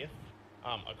 19th and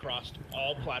 20th across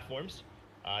all platforms,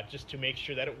 just to make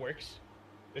sure that it works.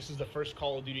 This is the first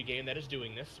Call of Duty game that is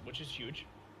doing this, which is huge.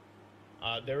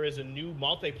 There is a new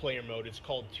multiplayer mode. It's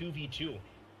called 2v2.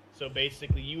 So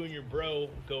basically, you and your bro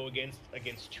go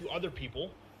against two other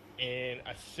people in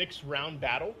a 6-round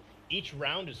battle. Each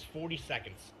round is 40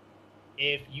 seconds.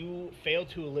 If you fail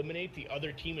to eliminate the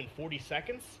other team in 40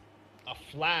 seconds, a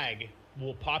flag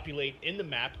will populate in the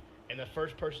map, and the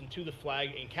first person to the flag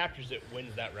and captures it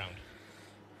wins that round.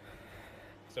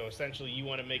 So essentially, you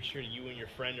want to make sure you and your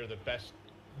friend are the best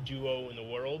duo in the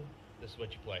world. This is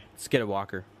what you play. Let's get it,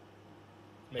 Walker.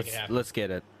 Make it happen. Let's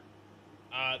get it.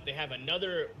 They have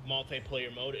another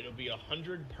multiplayer mode. It'll be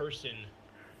 100-person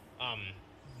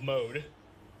mode.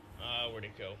 Where'd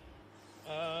it go?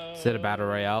 Is it a battle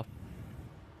royale?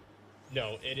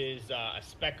 No, it is a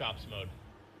Spec Ops mode.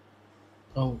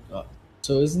 Oh god.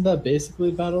 So isn't that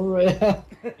basically battle royale?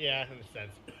 Yeah, in a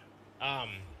sense.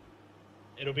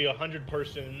 It'll be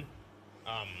 100-person.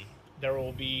 There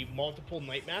will be multiple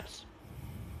night maps.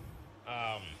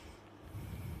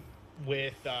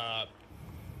 With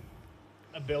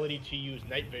ability to use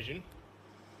night vision,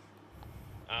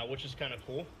 which is kind of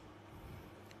cool.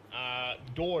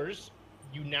 Doors,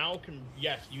 you now can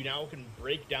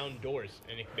break down doors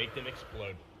and make them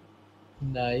explode.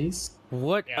 Nice.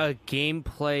 What Yeah. a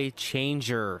gameplay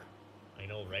changer. I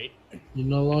know, right? You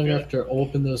no longer Yeah. have to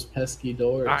open those pesky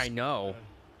doors. I know.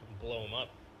 Blow them up.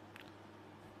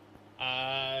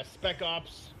 Spec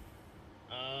Ops.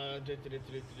 Let's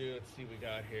see what we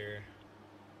got here.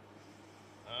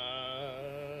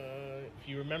 If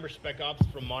you remember Spec Ops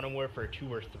from Modern Warfare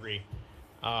 2 or 3,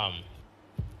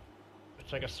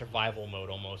 it's like a survival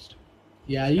mode almost.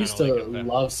 Yeah, I It's used kinda to like a-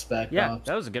 love Spec Yeah, Ops.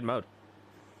 that was a good mode.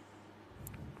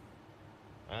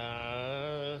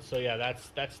 So yeah, that's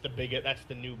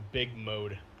the new big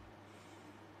mode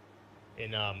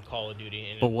in Call of Duty.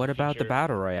 And But it what will about the feature-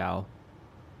 battle royale?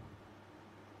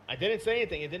 I didn't say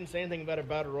anything. It didn't say anything about a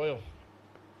battle royal.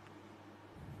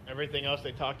 Everything else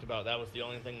they talked about, that was the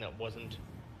only thing that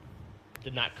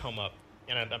did not come up.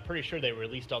 And I'm pretty sure they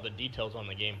released all the details on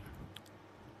the game.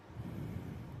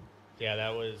 So yeah,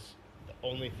 that was the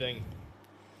only thing.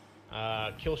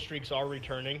 Kill streaks are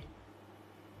returning.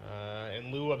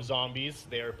 In lieu of zombies,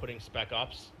 they are putting Spec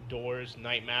Ops, doors,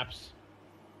 night maps.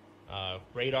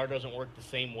 Radar doesn't work the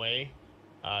same way.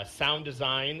 Sound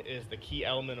design is the key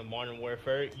element of Modern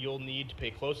Warfare. You'll need to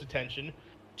pay close attention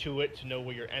to it to know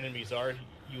where your enemies are.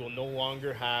 You will no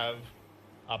longer have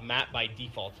a map by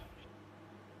default.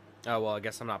 Oh, well, I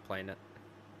guess I'm not playing it.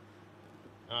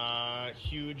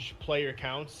 Huge player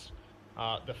counts.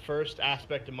 The first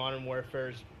aspect of Modern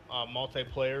Warfare's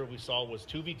multiplayer we saw was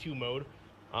 2v2 mode,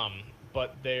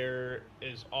 but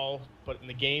in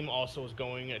the game also is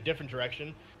going a different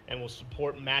direction and will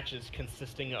support matches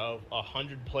consisting of a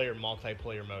 100-player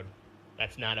multiplayer mode.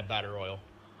 That's not a battle royal.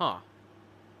 Huh.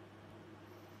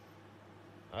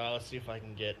 Let's see if I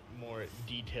can get more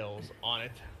details on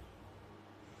it.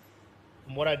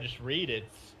 From what I just read,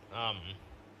 it's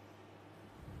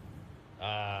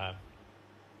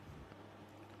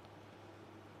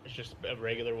just a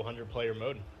regular 100-player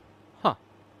mode. Huh.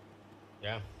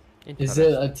 Yeah. Is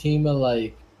it a team of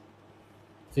like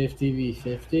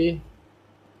 50v50?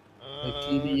 Like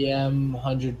TDM,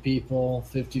 100 people,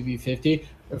 50v50?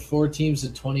 Or 4 teams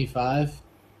of 25?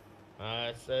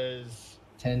 It says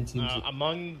 10 teams of...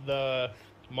 among the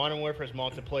Modern Warfare's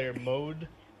multiplayer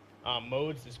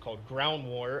modes is called Ground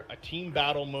War, a team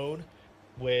battle mode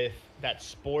with that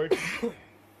sports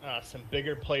some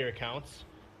bigger player counts.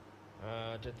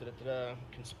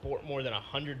 Can support more than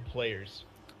 100 players.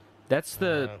 That's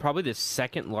probably the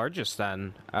second largest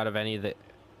then out of any of the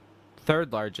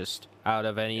third largest out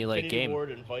of any Infinity game.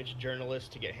 Ward invites journalists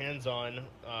to get hands-on,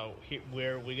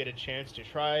 where we get a chance to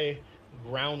try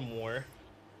Ground War.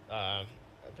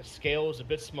 The scale is a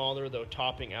bit smaller, though,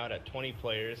 topping out at 20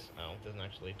 players. Oh, it doesn't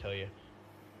actually tell you.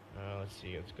 Let's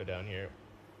see. Let's go down here.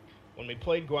 When we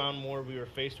played Ground War, we were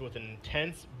faced with an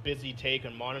intense, busy take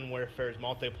on Modern Warfare's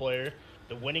multiplayer.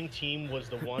 The winning team was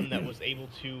the one that was able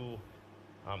to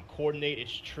coordinate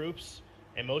its troops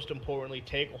and, most importantly,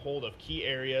 take hold of key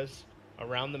areas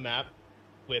around the map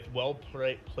with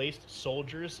well-placed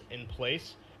soldiers in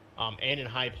place and in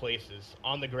high places,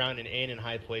 on the ground and in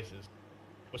high places.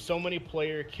 With so many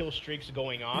player kill streaks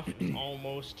going off, it's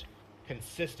almost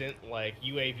consistent, like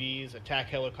UAVs, attack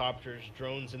helicopters,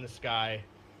 drones in the sky.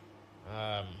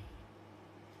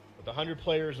 With 100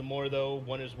 players or more, though,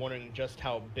 one is wondering just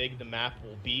how big the map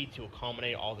will be to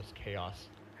accommodate all this chaos.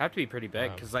 Have to be pretty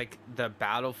big because like the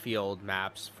Battlefield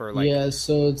maps for like yeah,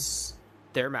 so it's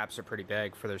their maps are pretty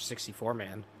big for their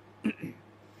 64-man.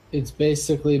 it's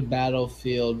basically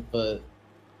Battlefield, but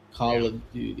Call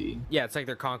of Duty. Yeah, it's like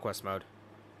their conquest mode.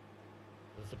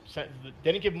 They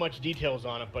didn't give much details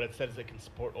on it, but it says it can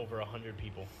support over 100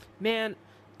 people. Man,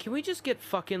 can we just get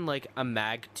fucking like a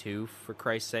Mag 2 for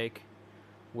Christ's sake?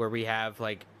 where we have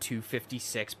like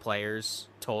 256 players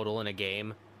total in a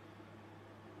game.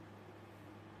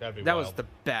 That'd be That wild. was the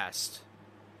best.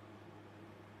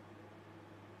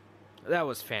 That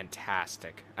was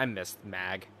fantastic. I missed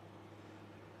Mag.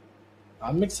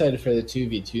 I'm excited for the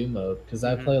 2v2 mode because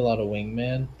I Mhm. play a lot of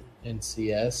Wingman in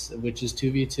CS, which is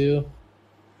 2v2,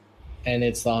 and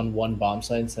it's on one bomb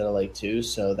site instead of like two.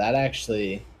 So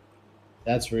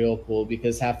that's real cool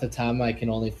because half the time I can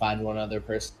only find one other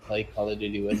person to play Call of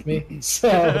Duty with me.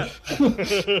 So,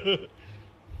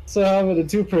 so having a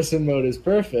two-person mode is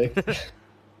perfect.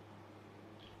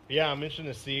 Yeah, I'm interested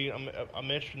to see. I'm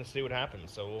interested to see what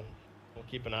happens. So we'll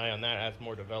keep an eye on that as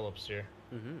more develops here.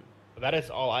 Mm-hmm. But that is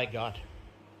all I got.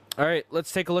 All right,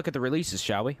 let's take a look at the releases,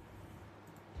 shall we?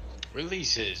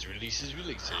 Releases.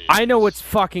 I know what's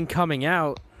fucking coming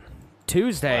out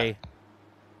Tuesday.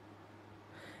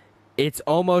 It's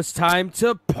almost time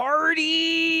to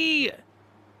party.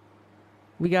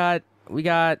 We got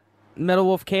Metal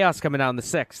Wolf Chaos coming out on the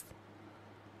 6th.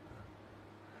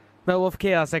 Metal Wolf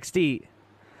Chaos XD.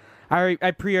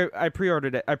 I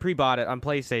pre-ordered it. I pre-bought it on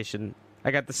PlayStation.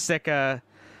 I got the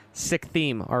sick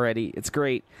theme already. It's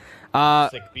great.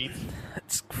 Sick beats.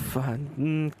 It's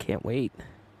fun. Can't wait.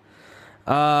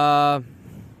 Yeah,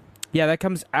 that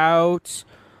comes out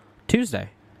Tuesday.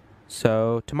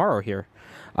 So tomorrow here.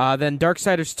 Then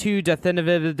Darksiders 2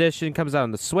 Definitive Edition comes out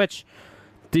on the Switch.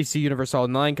 DC Universe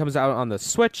Online comes out on the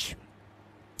Switch.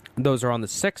 Those are on the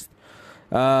 6th.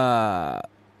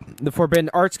 The Forbidden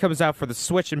Arts comes out for the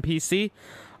Switch and PC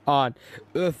on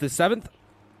the 7th.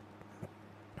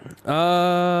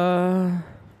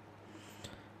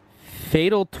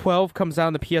 Fatal 12 comes out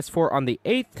on the PS4 on the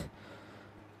 8th.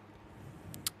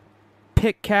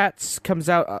 Pick the Cat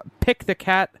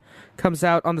comes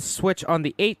out on the Switch on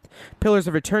the 8th. Pillars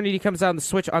of Eternity comes out on the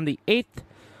Switch on the 8th.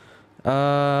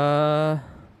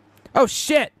 Oh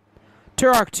shit!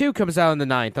 Turok 2 comes out on the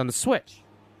 9th on the Switch.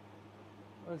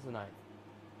 What is the 9th?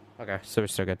 Okay, so we're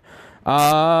still good.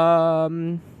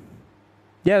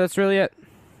 Yeah, that's really it.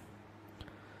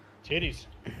 Titties.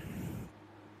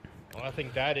 Well, I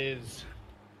think that is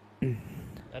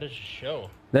a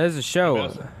show. That is a show.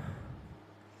 Awesome.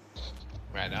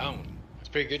 Right now, it's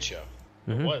a pretty good show.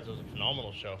 Mhm. It was a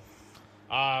phenomenal show.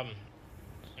 And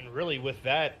really, with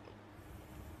that,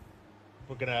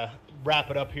 we're gonna wrap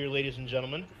it up here, ladies and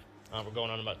gentlemen. We're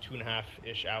going on about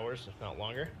 2.5-ish hours, if not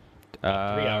longer. 3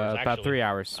 hours, About actually. 3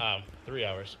 hours. 3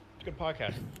 hours. It's a good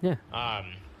podcast. Yeah.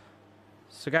 Um,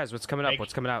 So guys, what's coming up? Thank-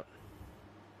 What's coming out?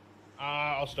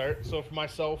 I'll start. So for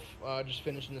myself, just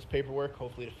finishing this paperwork,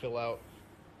 hopefully to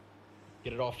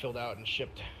get it all filled out and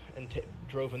shipped and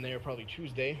drove in there probably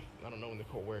Tuesday. I don't know when the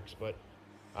court works, but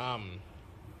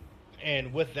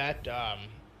and with that,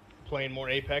 playing more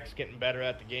Apex, getting better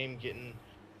at the game, getting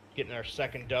our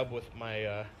second dub with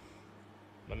my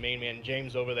my main man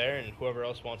James over there, and whoever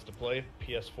else wants to play.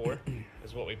 PS4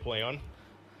 is what we play on.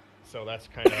 So that's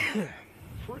kind of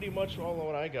pretty much all of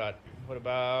what I got. What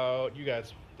about you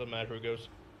guys? Doesn't matter who goes.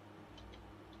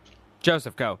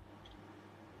 Joseph, go.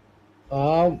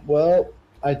 Well,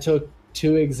 I took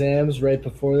 2 exams right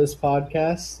before this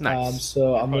podcast. Nice.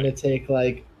 So I'm Right. gonna take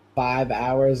like 5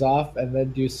 hours off and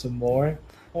then do some more You're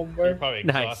homework. probably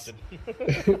Nice.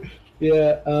 exhausted.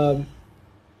 Yeah,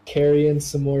 carrying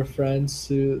some more friends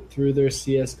through their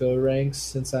CS:GO ranks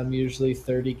since I'm usually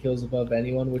 30 kills above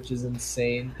anyone, which is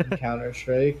insane in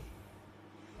Counter-Strike.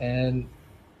 And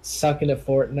sucking at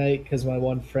Fortnite because my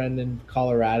one friend in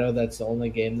Colorado, that's the only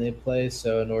game they play.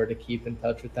 So in order to keep in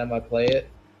touch with them, I play it.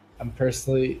 I'm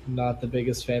personally not the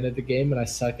biggest fan of the game, and I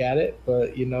suck at it.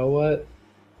 But you know what?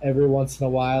 Every once in a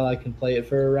while, I can play it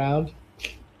for a round.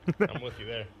 I'm with you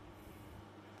there.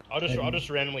 I'll just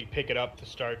randomly pick it up to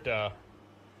start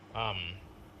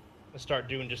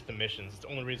doing just the missions. It's the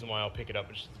only reason why I'll pick it up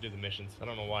is just to do the missions. I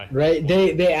don't know why. Right?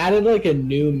 They added like a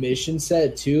new mission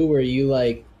set too, where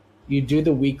you do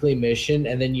the weekly mission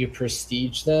and then you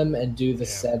prestige them and do the Yeah.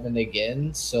 7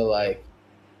 again. So like,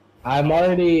 I'm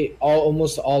already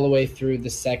almost all the way through the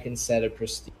second set of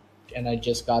prestige, and I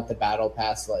just got the battle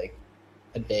pass like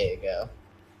a day ago.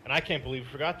 And I can't believe we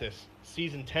forgot this.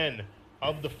 Season 10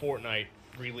 of the Fortnite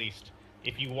released.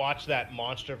 If you watch that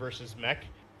Monster versus Mech,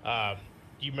 do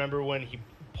you remember when he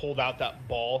pulled out that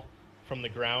ball from the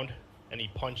ground and he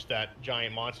punched that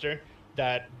giant monster?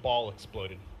 That ball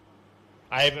exploded.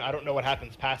 I don't know what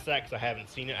happens past that because I haven't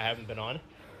seen it. I haven't been on.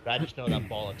 But I just know that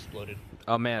ball exploded.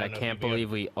 Oh man, I I know can't you do.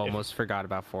 believe we almost forgot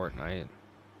about Fortnite.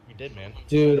 You did, man.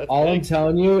 Dude, That's all I'm big.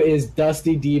 telling you is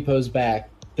Dusty Depot's back.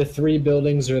 The 3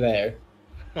 buildings are there.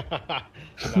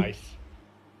 Nice.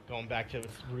 Going back to its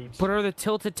roots. But are the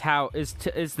tilted tower is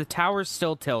the tower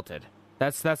still tilted?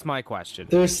 That's my question.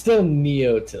 They're still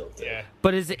Neo tilted. Yeah.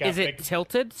 But is it Got big-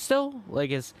 tilted still?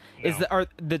 Like is No.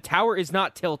 the tower is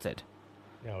not tilted?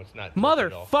 No, it's not. tilted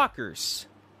at all. Motherfuckers.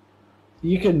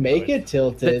 You can make it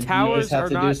tilted. The towers you just have are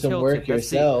to not do some tilted. work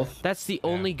yourself. That's the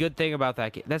only good thing about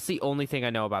that game. That's the only thing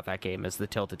I know about that game is the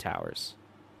tilted towers.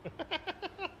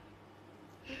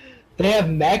 They have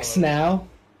mechs now.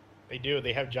 They do.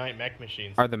 They have giant mech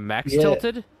machines. Are the mechs Yeah.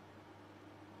 tilted?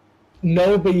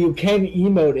 No, but you can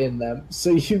emote in them,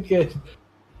 so you can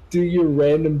do your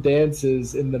random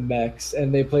dances in the mechs,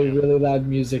 and they play really loud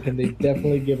music, and they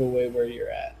definitely give away where you're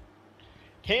at.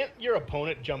 Can't your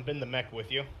opponent jump in the mech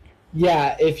with you?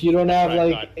 Yeah, if you don't have That's what I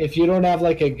like thought. if you don't have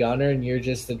like a gunner and you're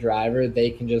just the driver, they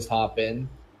can just hop in.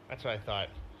 That's what I thought.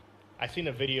 I seen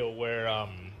a video where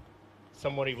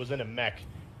somebody was in a mech.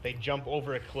 They jump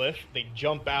over a cliff. They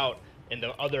jump out, and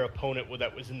the other opponent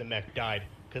that was in the mech died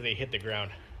because they hit the ground.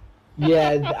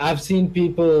 Yeah, I've seen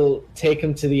people take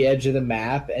them to the edge of the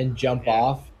map and jump Yeah.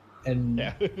 off, and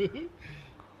Yeah.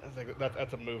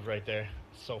 that's a move right there.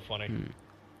 So funny.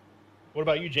 What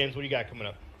about you, James? What do you got coming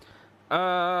up?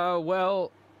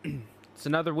 Well, it's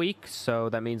another week, so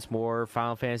that means more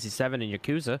Final Fantasy VII and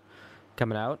Yakuza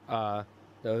coming out.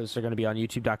 Those are going to be on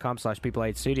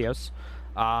youtube.com/People8Studios.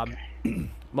 I'm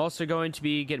also going to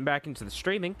be getting back into the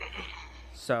streaming,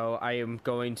 so I am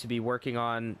going to be working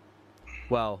on,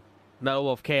 well, Metal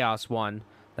Wolf Chaos 1.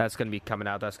 That's going to be coming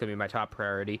out. That's going to be my top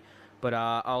priority. But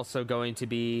also going to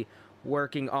be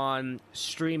working on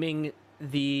streaming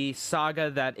the saga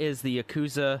that is the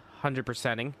Yakuza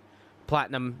 100%ing.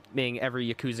 Platinum being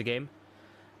every Yakuza game.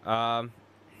 And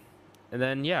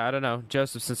then, yeah, I don't know.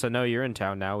 Joseph, since I know you're in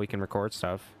town now, we can record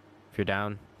stuff. If you're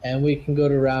down, we can go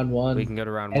to round one. we can go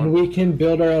to round and one. we can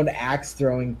build our own axe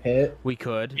throwing pit. We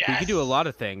could. We Yes. could do a lot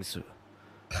of things.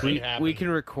 Make it happen. We can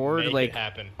record, Make it like,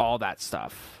 happen. all that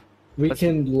stuff. We Let's-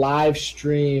 can live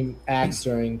stream axe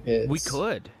throwing pits. We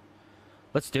could.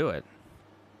 Let's do it.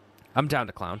 I'm down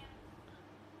to clown.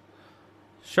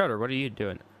 Schroeder, what are you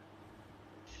doing?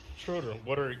 Schroeder,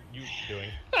 what are you doing?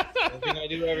 Something I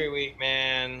do every week,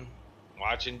 man.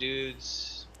 Watching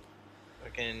dudes,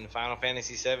 fucking Final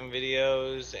Fantasy VII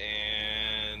videos,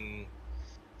 and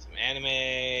some anime,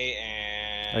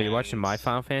 and... Are you watching my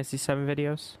Final Fantasy VII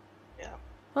videos? Yeah.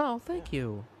 Oh, thank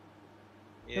you.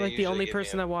 Yeah, You're like the usually only give me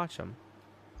person a- that watch them.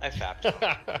 I fapped.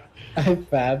 I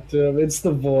fabbed to him. It's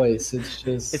the voice. It's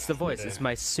just. It's the voice. It's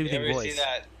my You soothing ever voice. see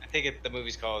that? I think the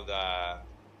movie's called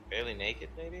Barely Naked,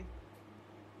 maybe?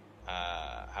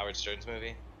 Howard Stern's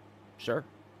movie? Sure.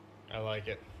 I like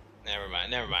it. Never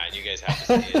mind. You guys have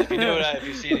to see it. If you know if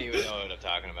you've seen it, you would know what I'm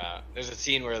talking about. There's a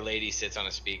scene where a lady sits on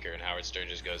a speaker and Howard Stern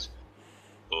just goes,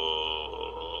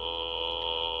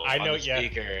 "Oh," I know, on the yeah.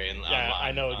 speaker. And Yeah,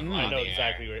 I know. on I know the air.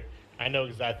 exactly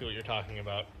what you're talking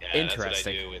about. Yeah, that's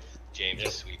Interesting. what I do with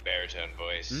James' sweet baritone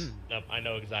voice. Nope, I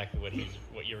know exactly what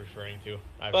you're referring to.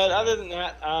 But other than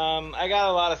that, I got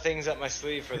a lot of things up my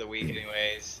sleeve for the week,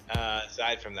 anyways.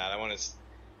 Aside from that,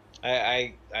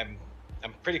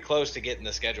 I'm pretty close to getting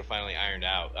the schedule finally ironed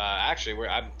out. Actually,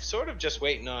 I'm sort of just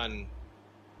waiting on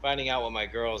finding out what my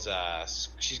girl's.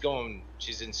 She's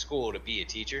in school to be a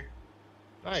teacher.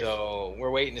 Nice. So we're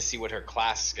waiting to see what her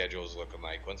class schedule is looking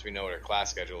like. Once we know what her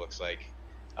class schedule looks like,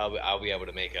 I'll be able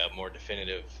to make a more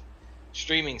definitive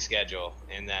streaming schedule.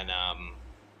 And then,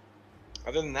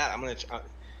 other than that, I'm gonna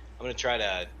try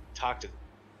to talk to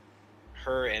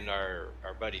her and our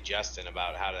buddy Justin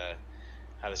about how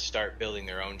to start building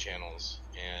their own channels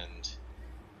and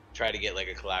try to get like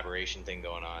a collaboration thing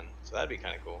going on. So that'd be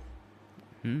kind of cool.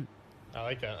 I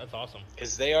like that. That's awesome.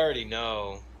 Because they already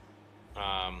know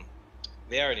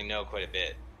quite a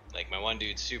bit. Like my one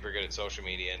dude's super good at social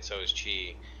media, and so is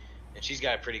Chi, and she's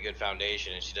got a pretty good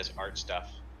foundation, and she does art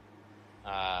stuff.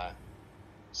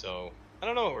 So I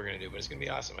don't know what we're gonna do, but it's gonna be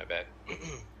awesome. I bet.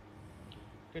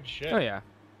 Good shit. Oh yeah.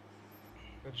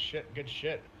 Good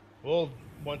shit. Well,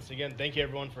 once again, thank you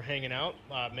everyone for hanging out.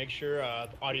 Make sure the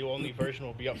audio only version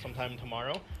will be up sometime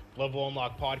tomorrow.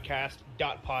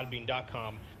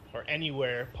 levelunlockpodcast.podbean.com or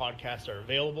anywhere podcasts are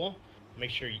available. Make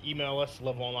sure you email us,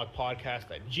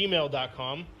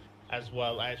 levelunlockpodcast@gmail.com, as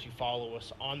well as you follow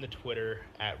us on the Twitter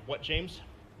at what, James?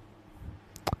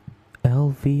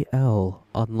 LVL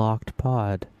Unlocked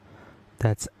Pod.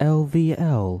 That's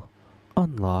LVL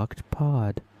Unlocked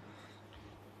Pod.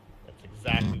 That's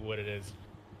exactly what it is.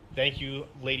 Thank you,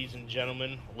 ladies and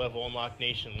gentlemen, Level Unlock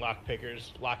Nation,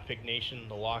 Lockpickers, Lockpick Nation,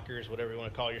 the Lockers, whatever you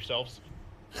want to call yourselves.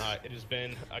 It has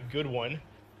been a good one,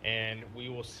 and we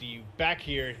will see you back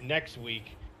here next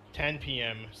week, 10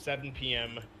 p.m., 7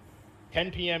 p.m.,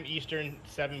 10 p.m. Eastern,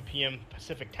 7 p.m.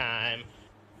 Pacific time.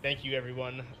 Thank you,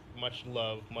 everyone. Much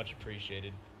love, much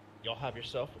appreciated. y'all have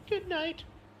yourself a good night.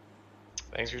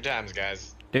 Thanks for your times,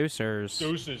 guys. Deucers.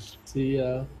 Deuces. See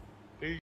ya.